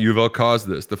fool about UofL caused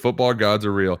this. The football gods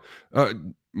are real.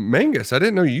 Mangus, I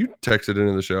didn't know you texted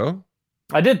into the show.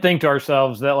 I did think to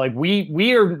ourselves that like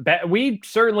we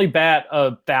certainly bat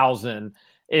 1,000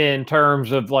 in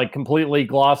terms of like completely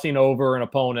glossing over an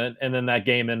opponent, and then that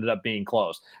game ended up being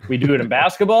close. We do it in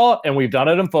basketball, and we've done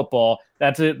it in football.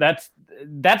 That's it. That's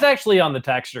actually on the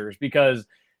texters because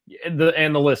the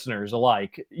listeners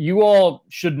alike. You all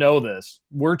should know this.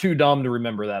 We're too dumb to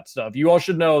remember that stuff. You all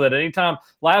should know that anytime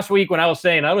last week when I was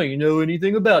saying I don't even know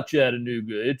anything about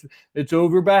Chattanooga, it's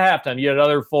over by halftime. You had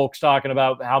other folks talking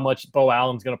about how much Bo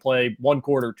Allen's going to play 1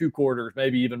 quarter, 2 quarters,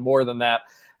 maybe even more than that.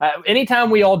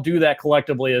 Anytime we all do that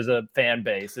collectively as a fan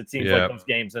base, it seems like those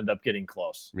games end up getting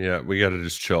close. Yeah, we got to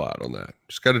just chill out on that.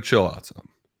 Just got to chill out some.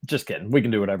 Just kidding. We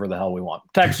can do whatever the hell we want.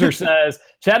 Texter says,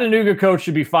 Chattanooga coach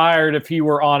should be fired. If he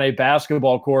were on a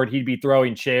basketball court, he'd be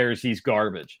throwing chairs. He's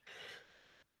garbage.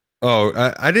 Oh,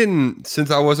 I didn't,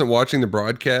 since I wasn't watching the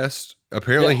broadcast,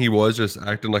 apparently he was just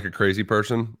acting like a crazy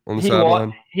person on the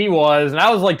sideline. He was, and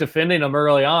I was like defending him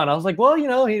early on. I was like, well,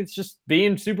 he's just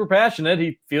being super passionate.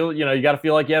 You got to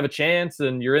feel like you have a chance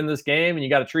and you're in this game and you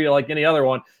got to treat it like any other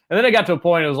one. And then it got to a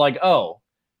point, it was like, oh,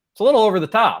 it's a little over the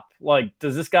top. Like,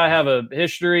 does this guy have a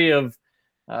history of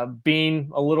being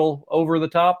a little over the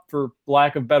top, for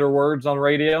lack of better words on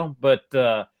radio? But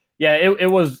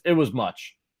it was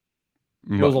much.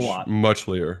 It was a lot. Much,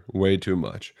 Lear. Way too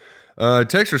much.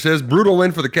 Texter says, brutal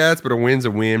win for the Cats, but a win's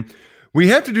a win. We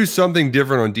have to do something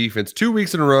different on defense. 2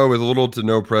 weeks in a row with little to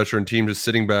no pressure and teams just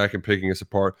sitting back and picking us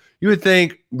apart. You would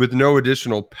think with no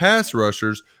additional pass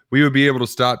rushers, we would be able to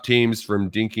stop teams from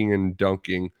dinking and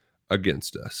dunking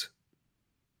against us.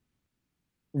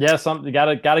 Yeah, something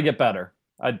gotta get better.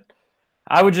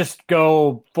 I would just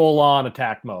go full on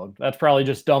attack mode. That's probably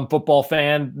just dumb football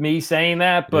fan me saying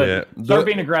that, but start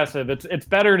being aggressive. It's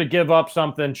better to give up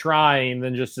something trying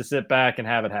than just to sit back and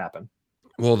have it happen.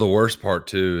 Well, the worst part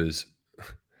too is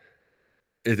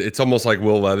it's almost like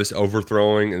Will Levis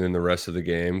overthrowing and then the rest of the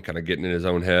game kind of getting in his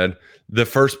own head. The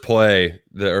first play,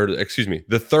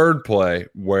 the third play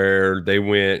where they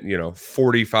went,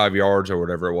 45 yards or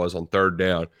whatever it was on third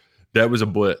down, that was a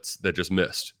blitz that just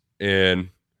missed. And,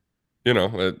 they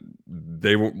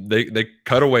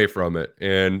cut away from it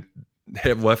and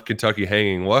have left Kentucky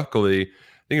hanging. Luckily,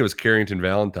 I think it was Carrington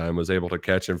Valentine was able to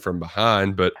catch him from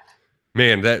behind, but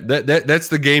man, that's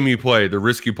the game you play. The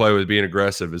risk you play with being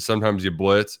aggressive is sometimes you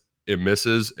blitz, it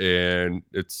misses, and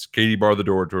it's Katie bar the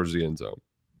door towards the end zone.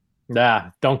 Nah,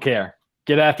 don't care.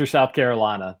 Get after South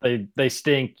Carolina. They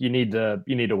stink. You need to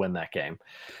win that game.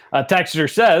 Texter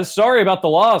says, sorry about the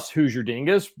loss, Hoosier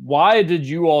Dingus. Why did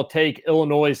you all take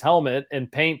Illinois' helmet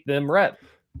and paint them red?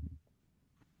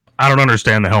 I don't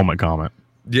understand the helmet comment.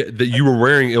 Yeah, that you were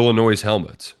wearing Illinois'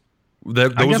 helmets. I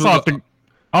guess I'll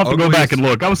have to go back and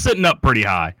look. I was sitting up pretty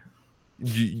high.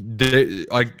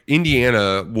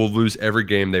 Indiana will lose every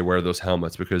game they wear those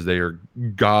helmets because they are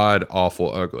god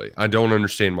awful ugly. I don't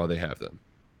understand why they have them.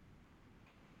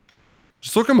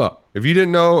 Just look them up. If you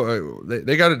didn't know,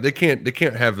 they got it. They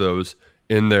can't have those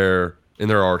in their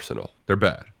arsenal. They're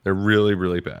bad. They're really,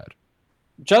 really bad.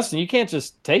 Justin, you can't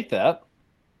just take that.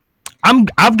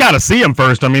 I've got to see them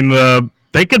first. I mean,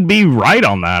 they could be right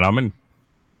on that. I mean,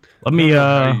 let me.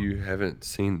 You haven't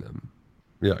seen them.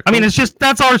 Yeah. I mean,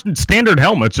 that's our standard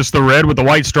helmet. It's just the red with the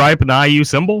white stripe and the IU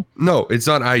symbol. No, it's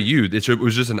not IU. It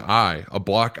was just an I, a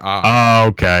block I. Oh,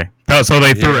 okay. So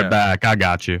they threw it back. I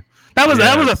got you. That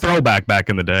was a throwback back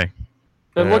in the day.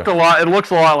 It looks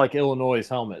a lot like Illinois'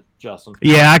 helmet, Justin.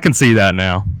 Yeah, I can see that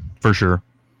now for sure.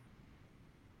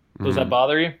 Does that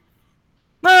bother you?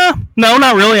 No,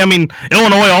 not really. I mean,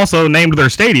 Illinois also named their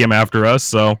stadium after us,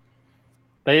 so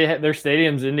their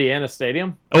stadium's Indiana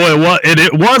Stadium. Oh,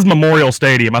 it was Memorial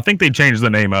Stadium. I think they changed the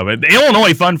name of it. The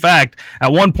Illinois, fun fact: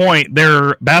 at one point,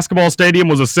 their basketball stadium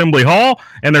was Assembly Hall,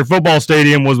 and their football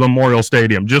stadium was Memorial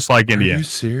Stadium, just like Indiana. Are you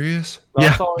serious?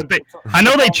 Yeah, I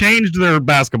know they changed their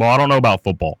basketball. I don't know about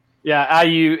football. Yeah,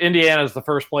 Indiana is the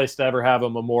first place to ever have a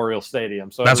Memorial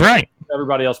Stadium. So that's right.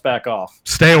 Everybody else back off.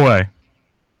 Stay away.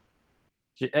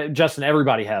 Justin,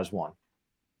 everybody has one.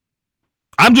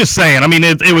 I'm just saying. I mean,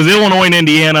 it was Illinois and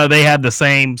Indiana. They had the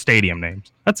same stadium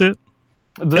names. That's it.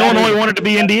 Illinois wanted to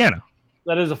be Indiana.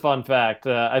 That is a fun fact.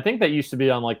 I think that used to be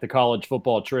on like the college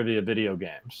football trivia video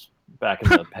games back in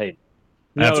the page.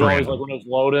 That's right. Like when it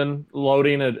was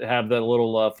loading, it have the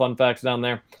little fun facts down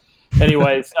there.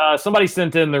 Anyways, somebody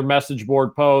sent in their message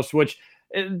board post, which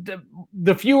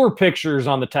the fewer pictures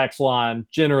on the text line,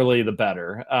 generally the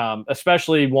better,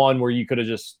 especially one where you could have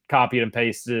just copied and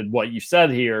pasted what you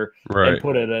said here and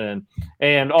put it in.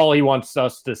 And all he wants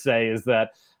us to say is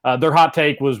that their hot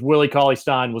take was Willie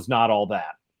Cauley-Stein was not all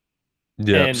that.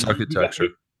 Yeah, suck it, Texture.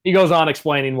 He goes on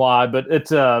explaining why, but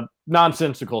it's a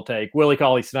nonsensical take. Willie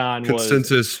Cauley-Stein was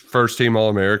consensus first team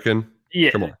All-American.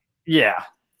 Yeah, come on. Yeah,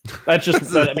 that's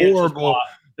just horrible.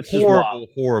 It's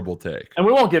horrible take. And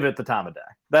we won't give it the time of day.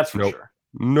 That's for sure.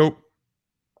 Nope.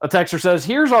 A texter says,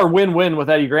 here's our win-win with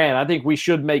Eddie Gran. I think we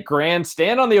should make Gran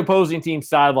stand on the opposing team's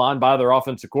sideline by their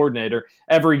offensive coordinator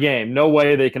every game. No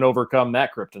way they can overcome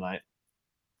that kryptonite.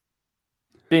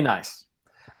 Be nice.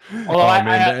 Although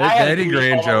the Eddie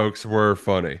Gran jokes were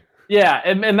funny. Yeah,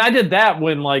 and I did that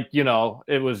when, like, you know,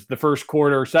 it was the first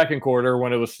quarter, second quarter,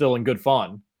 when it was still in good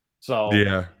fun. So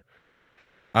yeah,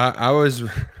 I was.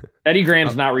 Eddie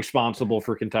Gran's not responsible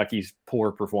for Kentucky's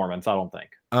poor performance, I don't think.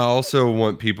 I also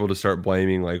want people to start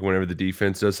blaming, like, whenever the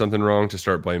defense does something wrong, to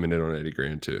start blaming it on Eddie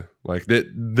Gran too. Like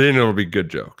that, then it'll be good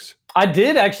jokes. I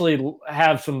did actually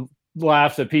have some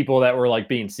laughs at people that were like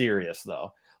being serious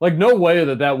though. Like, no way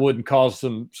that wouldn't cause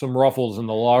some ruffles in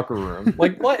the locker room.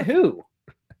 Like, what? Who?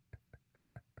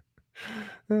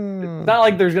 It's not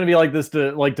like there's going to be like this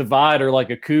divide or like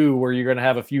a coup where you're going to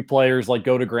have a few players like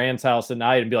go to Grant's house at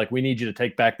night and be like, we need you to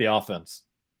take back the offense.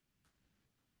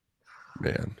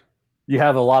 Man. You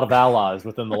have a lot of allies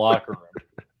within the locker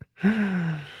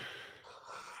room.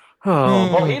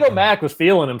 Mojito Mac was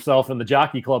feeling himself in the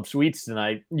Jockey Club suites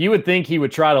tonight. You would think he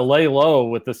would try to lay low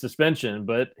with the suspension,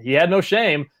 but he had no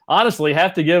shame. Honestly,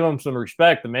 have to give him some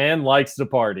respect. The man likes to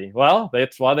party. Well,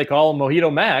 that's why they call him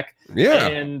Mojito Mac. Yeah.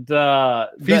 And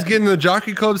if he's getting the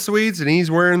Jockey Club suites and he's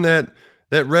wearing that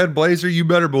red blazer, you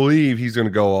better believe he's going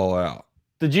to go all out.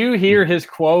 Did you hear his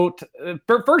quote?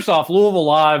 First off, Louisville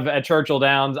Live at Churchill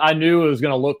Downs, I knew it was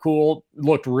going to look cool. It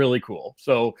looked really cool.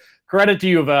 So credit to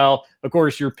U of L. Of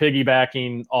course, you're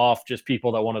piggybacking off just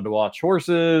people that wanted to watch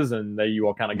horses, and you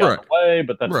all kind of got in the way,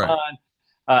 but that's fine.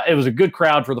 It was a good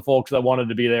crowd for the folks that wanted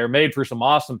to be there. Made for some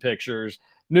awesome pictures.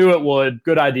 Knew it would.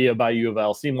 Good idea by U of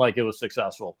L. Seemed like it was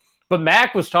successful. But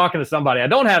Mac was talking to somebody. I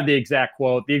don't have the exact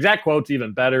quote. The exact quote's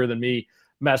even better than me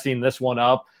messing this one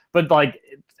up. But, like,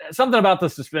 something about the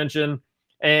suspension.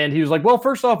 And he was like, well,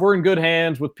 first off, we're in good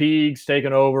hands with Peegs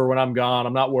taking over when I'm gone.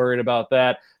 I'm not worried about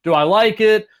that. Do I like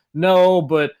it? No,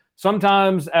 but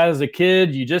sometimes as a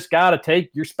kid, you just got to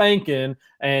take your spanking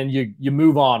and you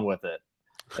move on with it.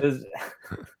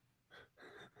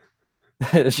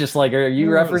 It's just like, are you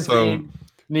referencing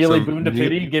Neely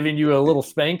Boone-Pity giving you a little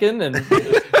spanking? And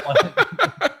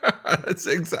that's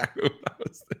exactly what I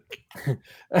was thinking.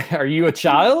 Are you a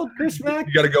child, Chris Mack?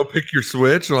 You got to go pick your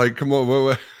switch. Like, come on.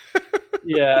 What?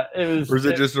 Yeah, it was. Or is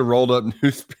it just a rolled up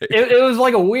newspaper? It was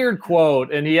like a weird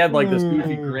quote, and he had like this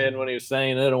goofy grin when he was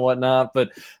saying it and whatnot.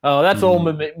 But that's old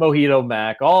Mojito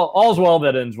Mac. All's well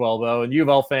that ends well, though. And U of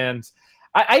L fans,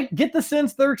 I get the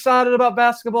sense they're excited about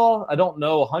basketball. I don't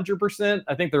know 100%.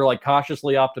 I think they're like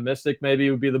cautiously optimistic. Maybe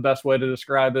would be the best way to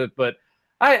describe it. But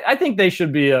I think they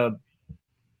should be a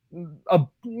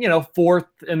fourth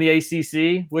in the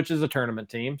ACC, which is a tournament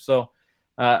team. So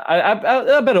I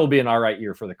bet it'll be an all right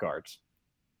year for the Cards.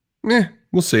 Yeah,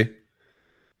 we'll see.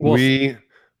 We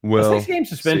will. 6-game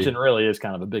suspension really is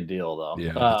kind of a big deal, though.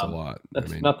 Yeah, that's a lot.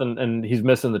 That's nothing, and he's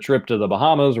missing the trip to the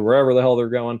Bahamas or wherever the hell they're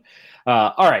going.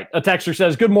 All right, a texter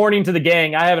says, good morning to the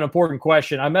gang. I have an important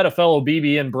question. I met a fellow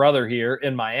BBN brother here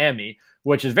in Miami,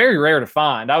 which is very rare to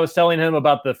find. I was telling him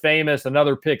about the famous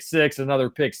another pick six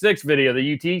video,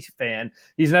 the UT fan.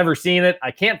 He's never seen it.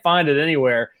 I can't find it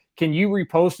anywhere. Can you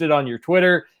repost it on your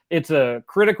Twitter? It's a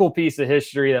critical piece of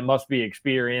history that must be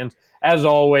experienced. As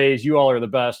always, you all are the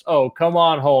best. Oh, come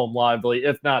on home, Lively.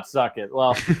 If not, suck it.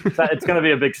 Well, it's going to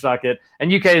be a big suck it.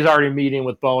 And UK is already meeting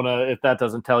with Bona if that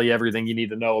doesn't tell you everything you need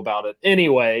to know about it.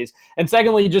 Anyways, and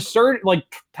secondly, just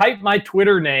type my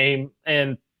Twitter name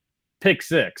and pick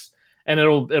six, and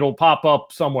it'll pop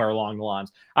up somewhere along the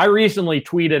lines. I recently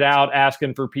tweeted out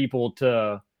asking for people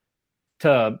to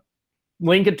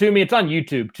link it to me. It's on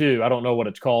YouTube too. I don't know what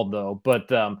it's called though, but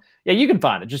yeah, you can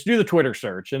find it. Just do the Twitter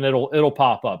search and it'll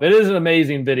pop up. It is an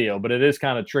amazing video, but it is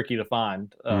kind of tricky to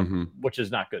find, which is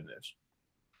not good news.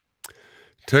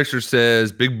 Texture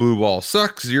says, Big Blue Ball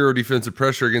sucks. Zero defensive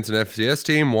pressure against an FCS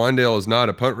team. Wandale is not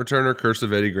a punt returner. Curse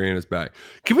of Eddie Gran is back.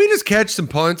 Can we just catch some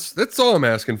punts? That's all I'm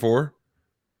asking for.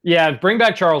 Yeah, bring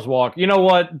back Charles Walker. You know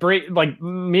what? Like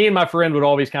me and my friend would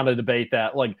always kind of debate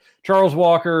that. Like Charles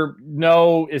Walker,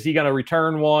 no, is he going to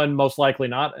return one? Most likely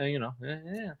not.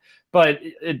 Yeah. But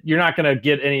you're not going to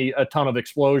get a ton of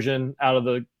explosion out of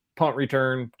the punt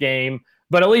return game.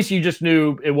 but at least you just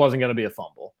knew it wasn't going to be a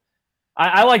fumble.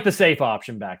 I like the safe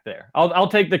option back there. I'll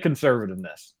take the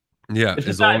conservativeness. Yeah, It's as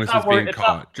just long as it's being it's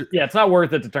caught. it's not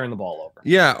worth it to turn the ball over.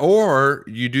 Yeah, or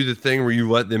you do the thing where you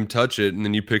let them touch it and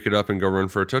then you pick it up and go run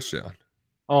for a touchdown.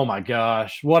 Oh my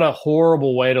gosh, what a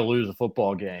horrible way to lose a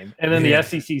football game. And then Yeah.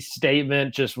 the SEC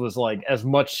statement just was like as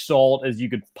much salt as you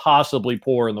could possibly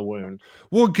pour in the wound.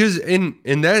 Well, because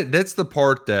that's the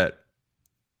part that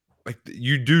like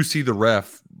you do see the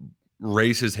ref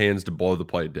raise his hands to blow the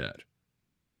play dead.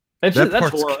 That's That that's,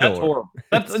 part's hor- that's killer. horrible.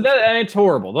 It's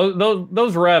horrible.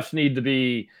 Those refs need to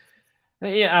be.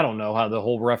 Yeah, I don't know how the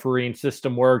whole refereeing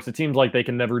system works. It seems like they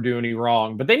can never do any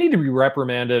wrong, but they need to be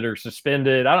reprimanded or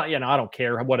suspended. I don't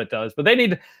care what it does, but they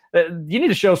need. You need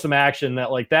to show some action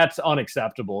that like that's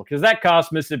unacceptable because that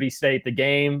cost Mississippi State the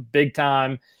game big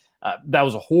time. That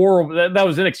was a horrible. That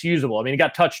was inexcusable. I mean, he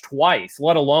got touched twice,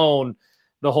 let alone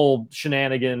the whole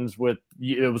shenanigans with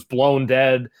it was blown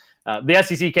dead. The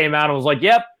SEC came out and was like,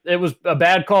 "Yep, it was a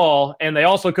bad call," and they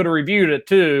also could have reviewed it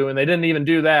too, and they didn't even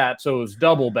do that, so it was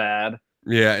double bad.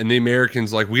 Yeah, and the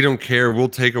Americans like we don't care. We'll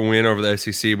take a win over the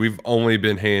SEC. We've only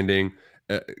been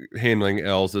handling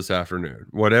L's this afternoon.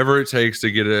 Whatever it takes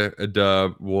to get a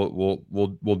dub, we'll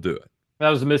do it. That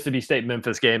was the Mississippi State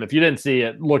Memphis game. If you didn't see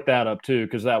it, look that up too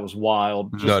because that was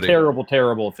wild. Just Nutty. terrible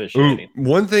Ooh, officiating.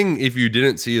 one thing, if you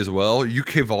didn't see as well,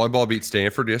 UK volleyball beat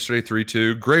Stanford yesterday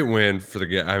 3-2. Great win for the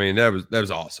game. I mean, that was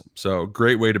awesome. So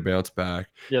great way to bounce back.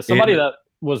 Yeah, somebody And- that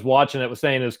was watching it was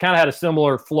saying it was kind of had a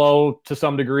similar flow to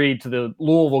some degree to the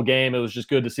Louisville game. It was just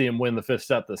good to see him win the fifth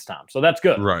set this time. So that's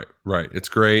good. Right. It's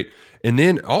great. And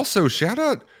then also shout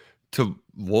out to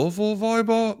Louisville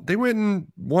volleyball. They went and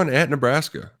won at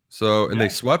Nebraska. So, and they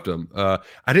swept them.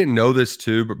 I didn't know this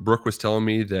too, but Brooke was telling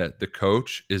me that the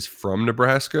coach is from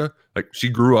Nebraska. Like she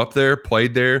grew up there,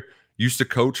 played there, used to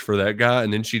coach for that guy,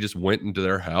 and then she just went into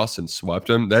their house and swept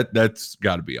them. That's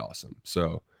got to be awesome.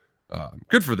 So,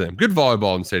 good for them. Good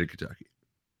volleyball in the state of Kentucky.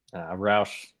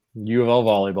 Roush, U of L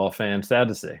volleyball fan. Sad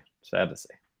to see. Sad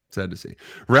to see.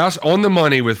 Roush on the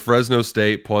money with Fresno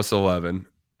State plus 11.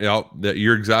 Yeah,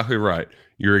 you're exactly right.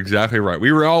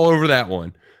 We were all over that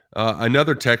one.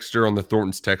 Another texter on the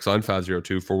Thornton's text line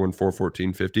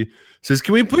 502-414-1450 says,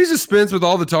 "Can we please dispense with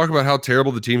all the talk about how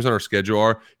terrible the teams on our schedule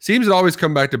are? Seems to always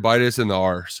come back to bite us in the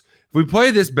arse. If we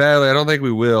play this badly, I don't think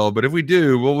we will, but if we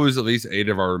do, we'll lose at least 8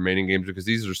 of our remaining games because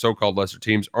these are so-called lesser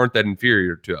teams aren't that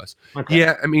inferior to us." Okay.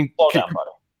 Yeah, I mean, Slow down, buddy.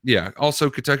 yeah. Also,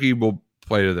 Kentucky will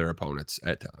play to their opponents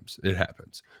at times. It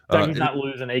happens. Kentucky's not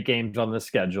losing 8 games on this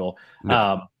schedule.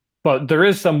 No. But there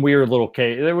is some weird little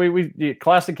the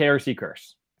classic KRC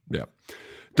curse. Yeah.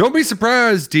 Don't be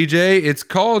surprised, DJ. It's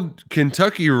called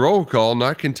Kentucky roll call,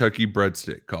 not Kentucky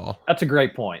breadstick call. That's a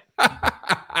great point.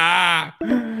 Oh,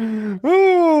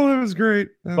 that was great.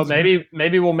 But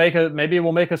maybe we'll make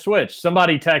a switch.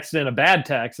 Somebody texts in a bad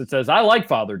text that says, "I like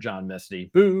Father John Misty."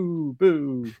 Boo,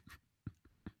 boo.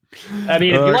 I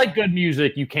mean, if you like good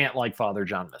music, you can't like Father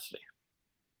John Misty.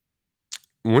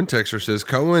 One texter says,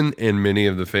 Cohen and many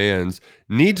of the fans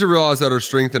need to realize that our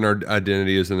strength and our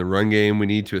identity is in the run game. We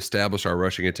need to establish our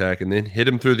rushing attack and then hit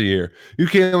him through the air.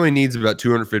 UK only needs about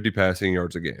 250 passing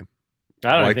yards a game.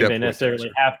 I don't like think that they point, necessarily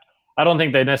texter. have. I don't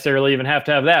think they necessarily even have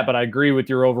to have that. But I agree with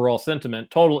your overall sentiment.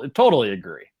 Totally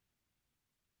agree.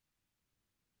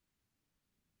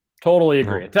 Totally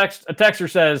agree. A texter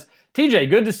says, "TJ,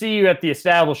 good to see you at the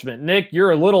establishment. Nick,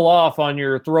 you're a little off on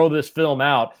your throw this film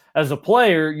out. As a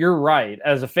player, you're right.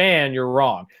 As a fan, you're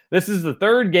wrong. This is the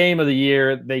 3rd game of the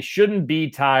year. They shouldn't be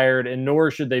tired, and nor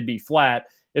should they be flat.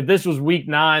 If this was week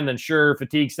 9, then sure,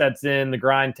 fatigue sets in, the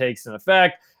grind takes an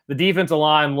effect. The defensive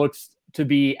line looks to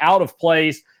be out of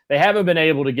place. They haven't been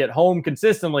able to get home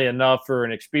consistently enough for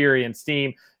an experienced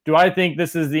team. Do I think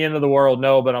this is the end of the world?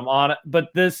 No, but I'm on it. But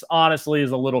this honestly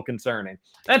is a little concerning."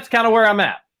 That's kind of where I'm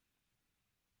at.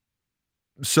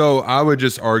 So I would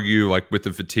just argue, like with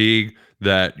the fatigue,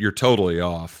 that you're totally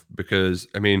off because,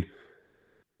 I mean,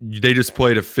 they just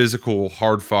played a physical,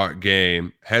 hard-fought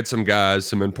game, had some guys,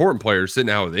 some important players sitting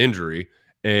out with injury,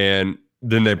 and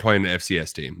then they play an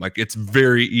FCS team. Like, it's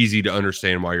very easy to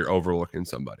understand why you're overlooking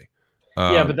somebody.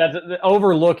 Yeah, but that's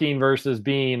overlooking versus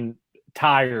being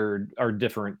tired are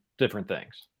different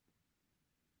things.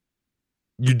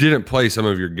 You didn't play some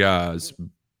of your guys.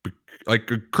 Like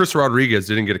Chris Rodriguez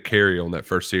didn't get a carry on that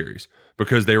first series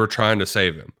because they were trying to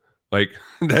save him. Like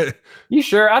that. You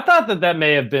sure? I thought that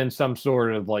may have been some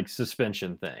sort of like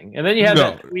suspension thing. And then you had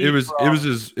that tweet it was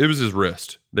his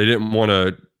wrist. They didn't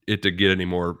want it to get any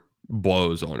more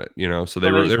blows on it, you know. So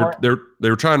they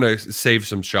were trying to save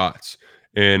some shots.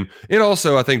 And it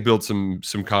also, I think, built some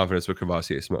confidence with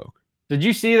Cavassier Smoke. Did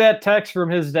you see that text from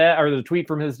his dad or the tweet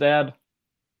from his dad?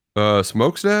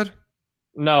 Smoke's dad?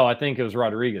 No, I think it was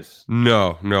Rodriguez.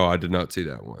 No, I did not see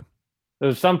that one. There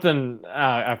was something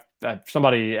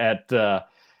somebody at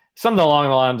something along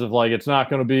the lines of like, it's not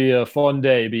going to be a fun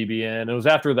day, BBN. It was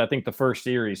after I think the first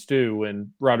series too,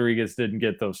 when Rodriguez didn't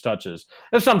get those touches.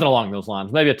 There's something along those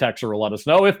lines. Maybe a texter will let us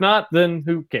know. If not, then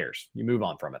who cares? You move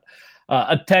on from it.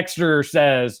 A texter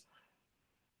says,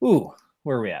 "Ooh,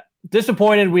 where are we at?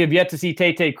 Disappointed we have yet to see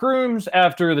Tay Crooms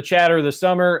after the chatter this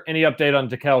summer. Any update on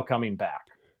Dekel coming back?"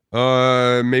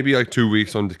 Maybe like 2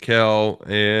 weeks on Dekel,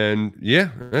 and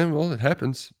well, it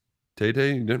happens. Tay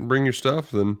didn't bring your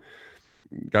stuff, then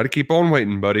got to keep on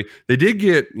waiting, buddy. They did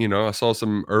get, I saw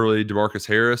some early DeMarcus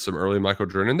Harris, some early Michael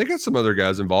Drennan. They got some other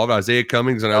guys involved, Isaiah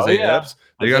Cummings and Isaiah Epps.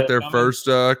 They got their first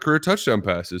career touchdown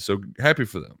passes, so happy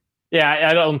for them. Yeah,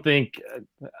 I don't think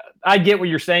I get what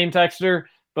you're saying, Texter,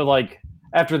 but like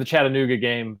after the Chattanooga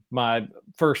game, my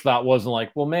first thought wasn't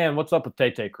like, well, man, what's up with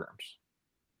Tay Crooms?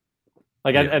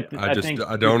 Like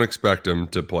I don't expect him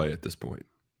to play at this point.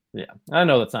 Yeah, I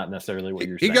know that's not necessarily what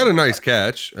you're saying. He got a nice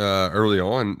catch early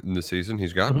on in the season.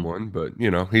 He's gotten one, but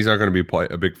he's not going to be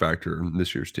a big factor in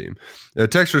this year's team.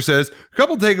 Texter says a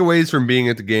couple takeaways from being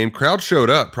at the game. Crowd showed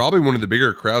up. Probably one of the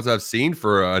bigger crowds I've seen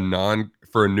for a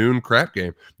noon crap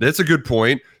game. That's a good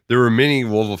point. There were many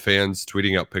Louisville fans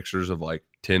tweeting out pictures of like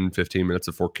 10, 15 minutes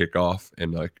before kickoff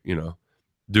and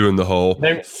doing the whole.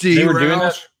 They were doing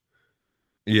that.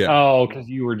 Yeah. Oh, because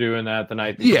you were doing that the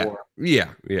night before. Yeah.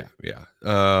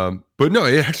 But no,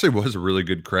 it actually was a really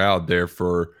good crowd there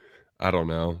for,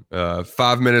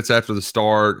 5 minutes after the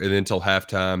start and then until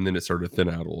halftime. Then it started to thin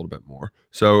out a little bit more.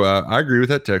 So I agree with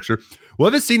that texture.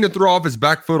 Levis seemed to throw off his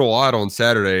back foot a lot on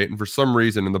Saturday, and for some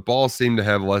reason, and the ball seemed to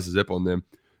have less zip on them.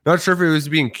 Not sure if it was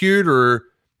being cute or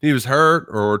he was hurt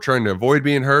or trying to avoid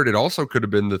being hurt. It also could have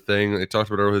been the thing they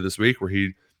talked about earlier this week where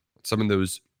some of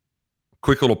those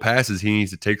quick little passes, he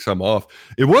needs to take some off.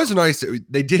 It was nice.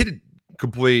 They did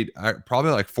complete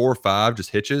probably like 4 or 5 just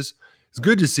hitches. It's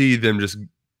good to see them just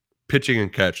pitching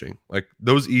and catching. Like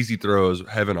those easy throws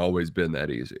haven't always been that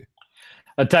easy.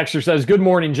 A texter says, "Good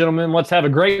morning, gentlemen. Let's have a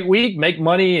great week, make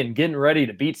money, and getting ready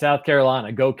to beat South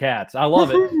Carolina. Go Cats." I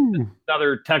love it.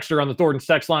 Another texter on the Thornton's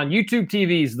text line. YouTube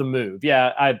TV is the move.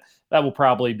 Yeah, that will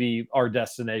probably be our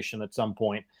destination at some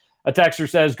point. A texter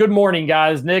says, "Good morning,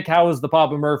 guys. Nick, how is the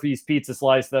Papa Murphy's pizza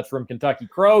slice?" That's from Kentucky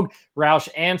Krog. Roush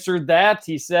answered that.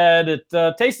 He said it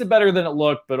tasted better than it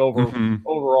looked, but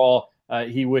overall,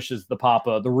 he wishes the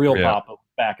real Papa,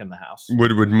 back in the house.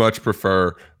 Would much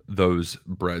prefer those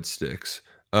breadsticks.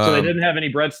 So they didn't have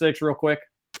any breadsticks real quick?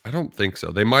 I don't think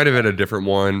so. They might have had a different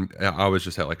one. I was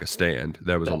just at like a stand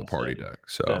that was on the party deck.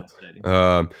 So,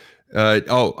 I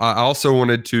also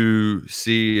wanted to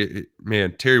see,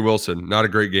 Terry Wilson, not a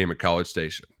great game at College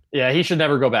Station. Yeah, he should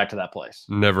never go back to that place.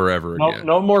 Never, ever again.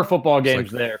 No more football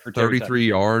games there for 33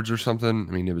 yards or something.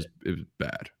 I mean, it was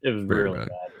bad. It was really bad.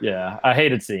 Yeah, I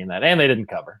hated seeing that. And they didn't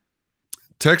cover.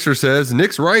 Texter says,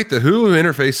 "Nick's right. The Hulu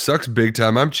interface sucks big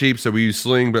time. I'm cheap, so we use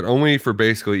Sling, but only for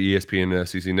basically ESPN and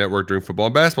SEC Network during football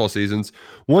and basketball seasons.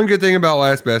 One good thing about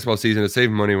last basketball season is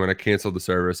saving money when I canceled the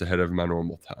service ahead of my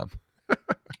normal time."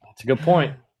 That's a good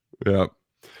point. Yeah.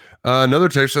 Another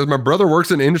text says, "My brother works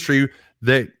in an industry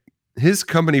that his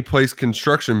company placed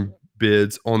construction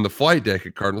bids on the flight deck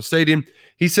at Cardinal Stadium.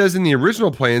 He says in the original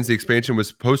plans, the expansion was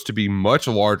supposed to be much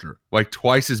larger, like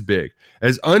twice as big.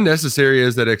 As unnecessary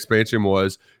as that expansion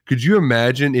was, could you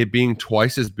imagine it being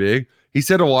twice as big? He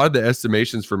said a lot of the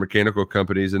estimations for mechanical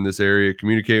companies in this area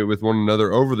communicate with one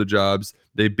another over the jobs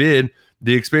they bid.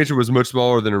 The expansion was much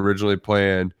smaller than originally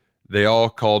planned. They all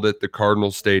called it the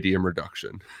Cardinal Stadium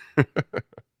reduction."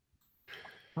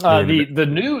 The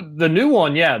new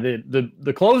one,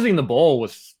 the closing the bowl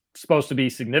was supposed to be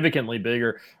significantly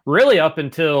bigger, really up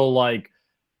until like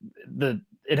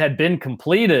it had been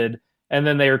completed, and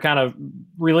then they were kind of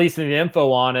releasing the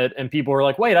info on it, and people were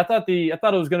like, "Wait, I thought it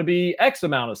was going to be X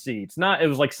amount of seats." It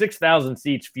was like 6,000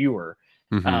 seats fewer.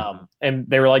 And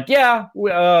they were like, "Yeah,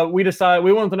 we decided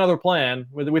we went with another plan.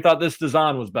 We thought this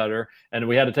design was better, and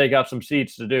we had to take out some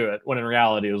seats to do it." When in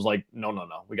reality, it was like, no,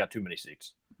 we got too many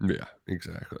seats. Yeah,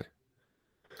 exactly.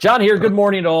 John here. Good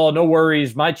morning to all. No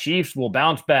worries. My Chiefs will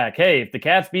bounce back. Hey, if the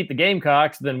Cats beat the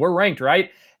Gamecocks, then we're ranked, right?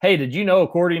 Hey, did you know,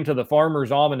 according to the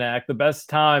Farmer's Almanac, the best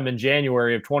time in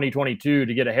January of 2022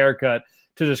 to get a haircut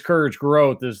to discourage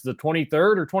growth is the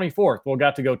 23rd or 24th. We'll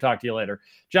got to go talk to you later.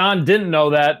 John, didn't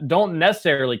know that. Don't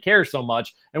necessarily care so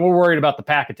much. And we're worried about the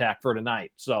pack attack for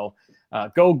tonight. So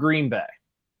go Green Bay.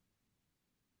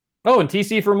 Oh, and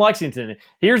TC from Lexington.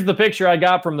 Here's the picture I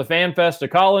got from the Fan Fest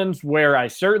of Collins, where I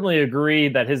certainly agree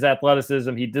that his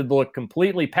athleticism, he did look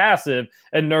completely passive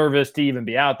and nervous to even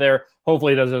be out there.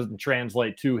 Hopefully that doesn't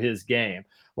translate to his game.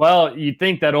 Well, you'd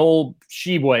think that old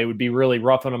Sheboy would be really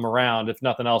roughing him around, if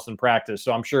nothing else in practice.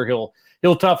 So I'm sure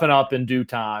he'll toughen up in due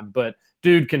time. But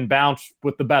dude can bounce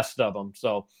with the best of them.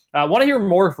 So I want to hear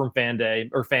more from Fan Day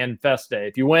or Fan Fest Day.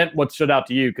 If you went, what stood out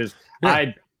to you? Because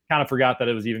I kind of forgot that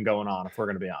it was even going on, if we're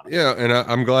going to be honest. Yeah, and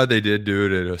I'm glad they did do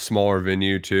it at a smaller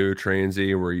venue too,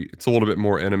 Transy, where it's a little bit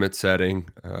more intimate setting.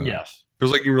 Yes.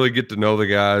 Feels like you really get to know the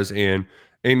guys, and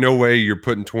ain't no way you're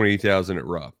putting 20,000 at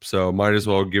Rupp. So might as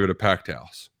well give it a packed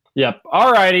house. Yep.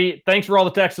 All righty. Thanks for all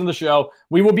the texts in the show.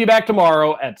 We will be back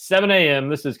tomorrow at 7 a.m.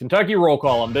 This is Kentucky Roll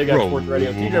Call on Big X Sports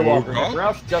Radio. TJ Walker, Nick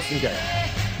Roush, Justin K.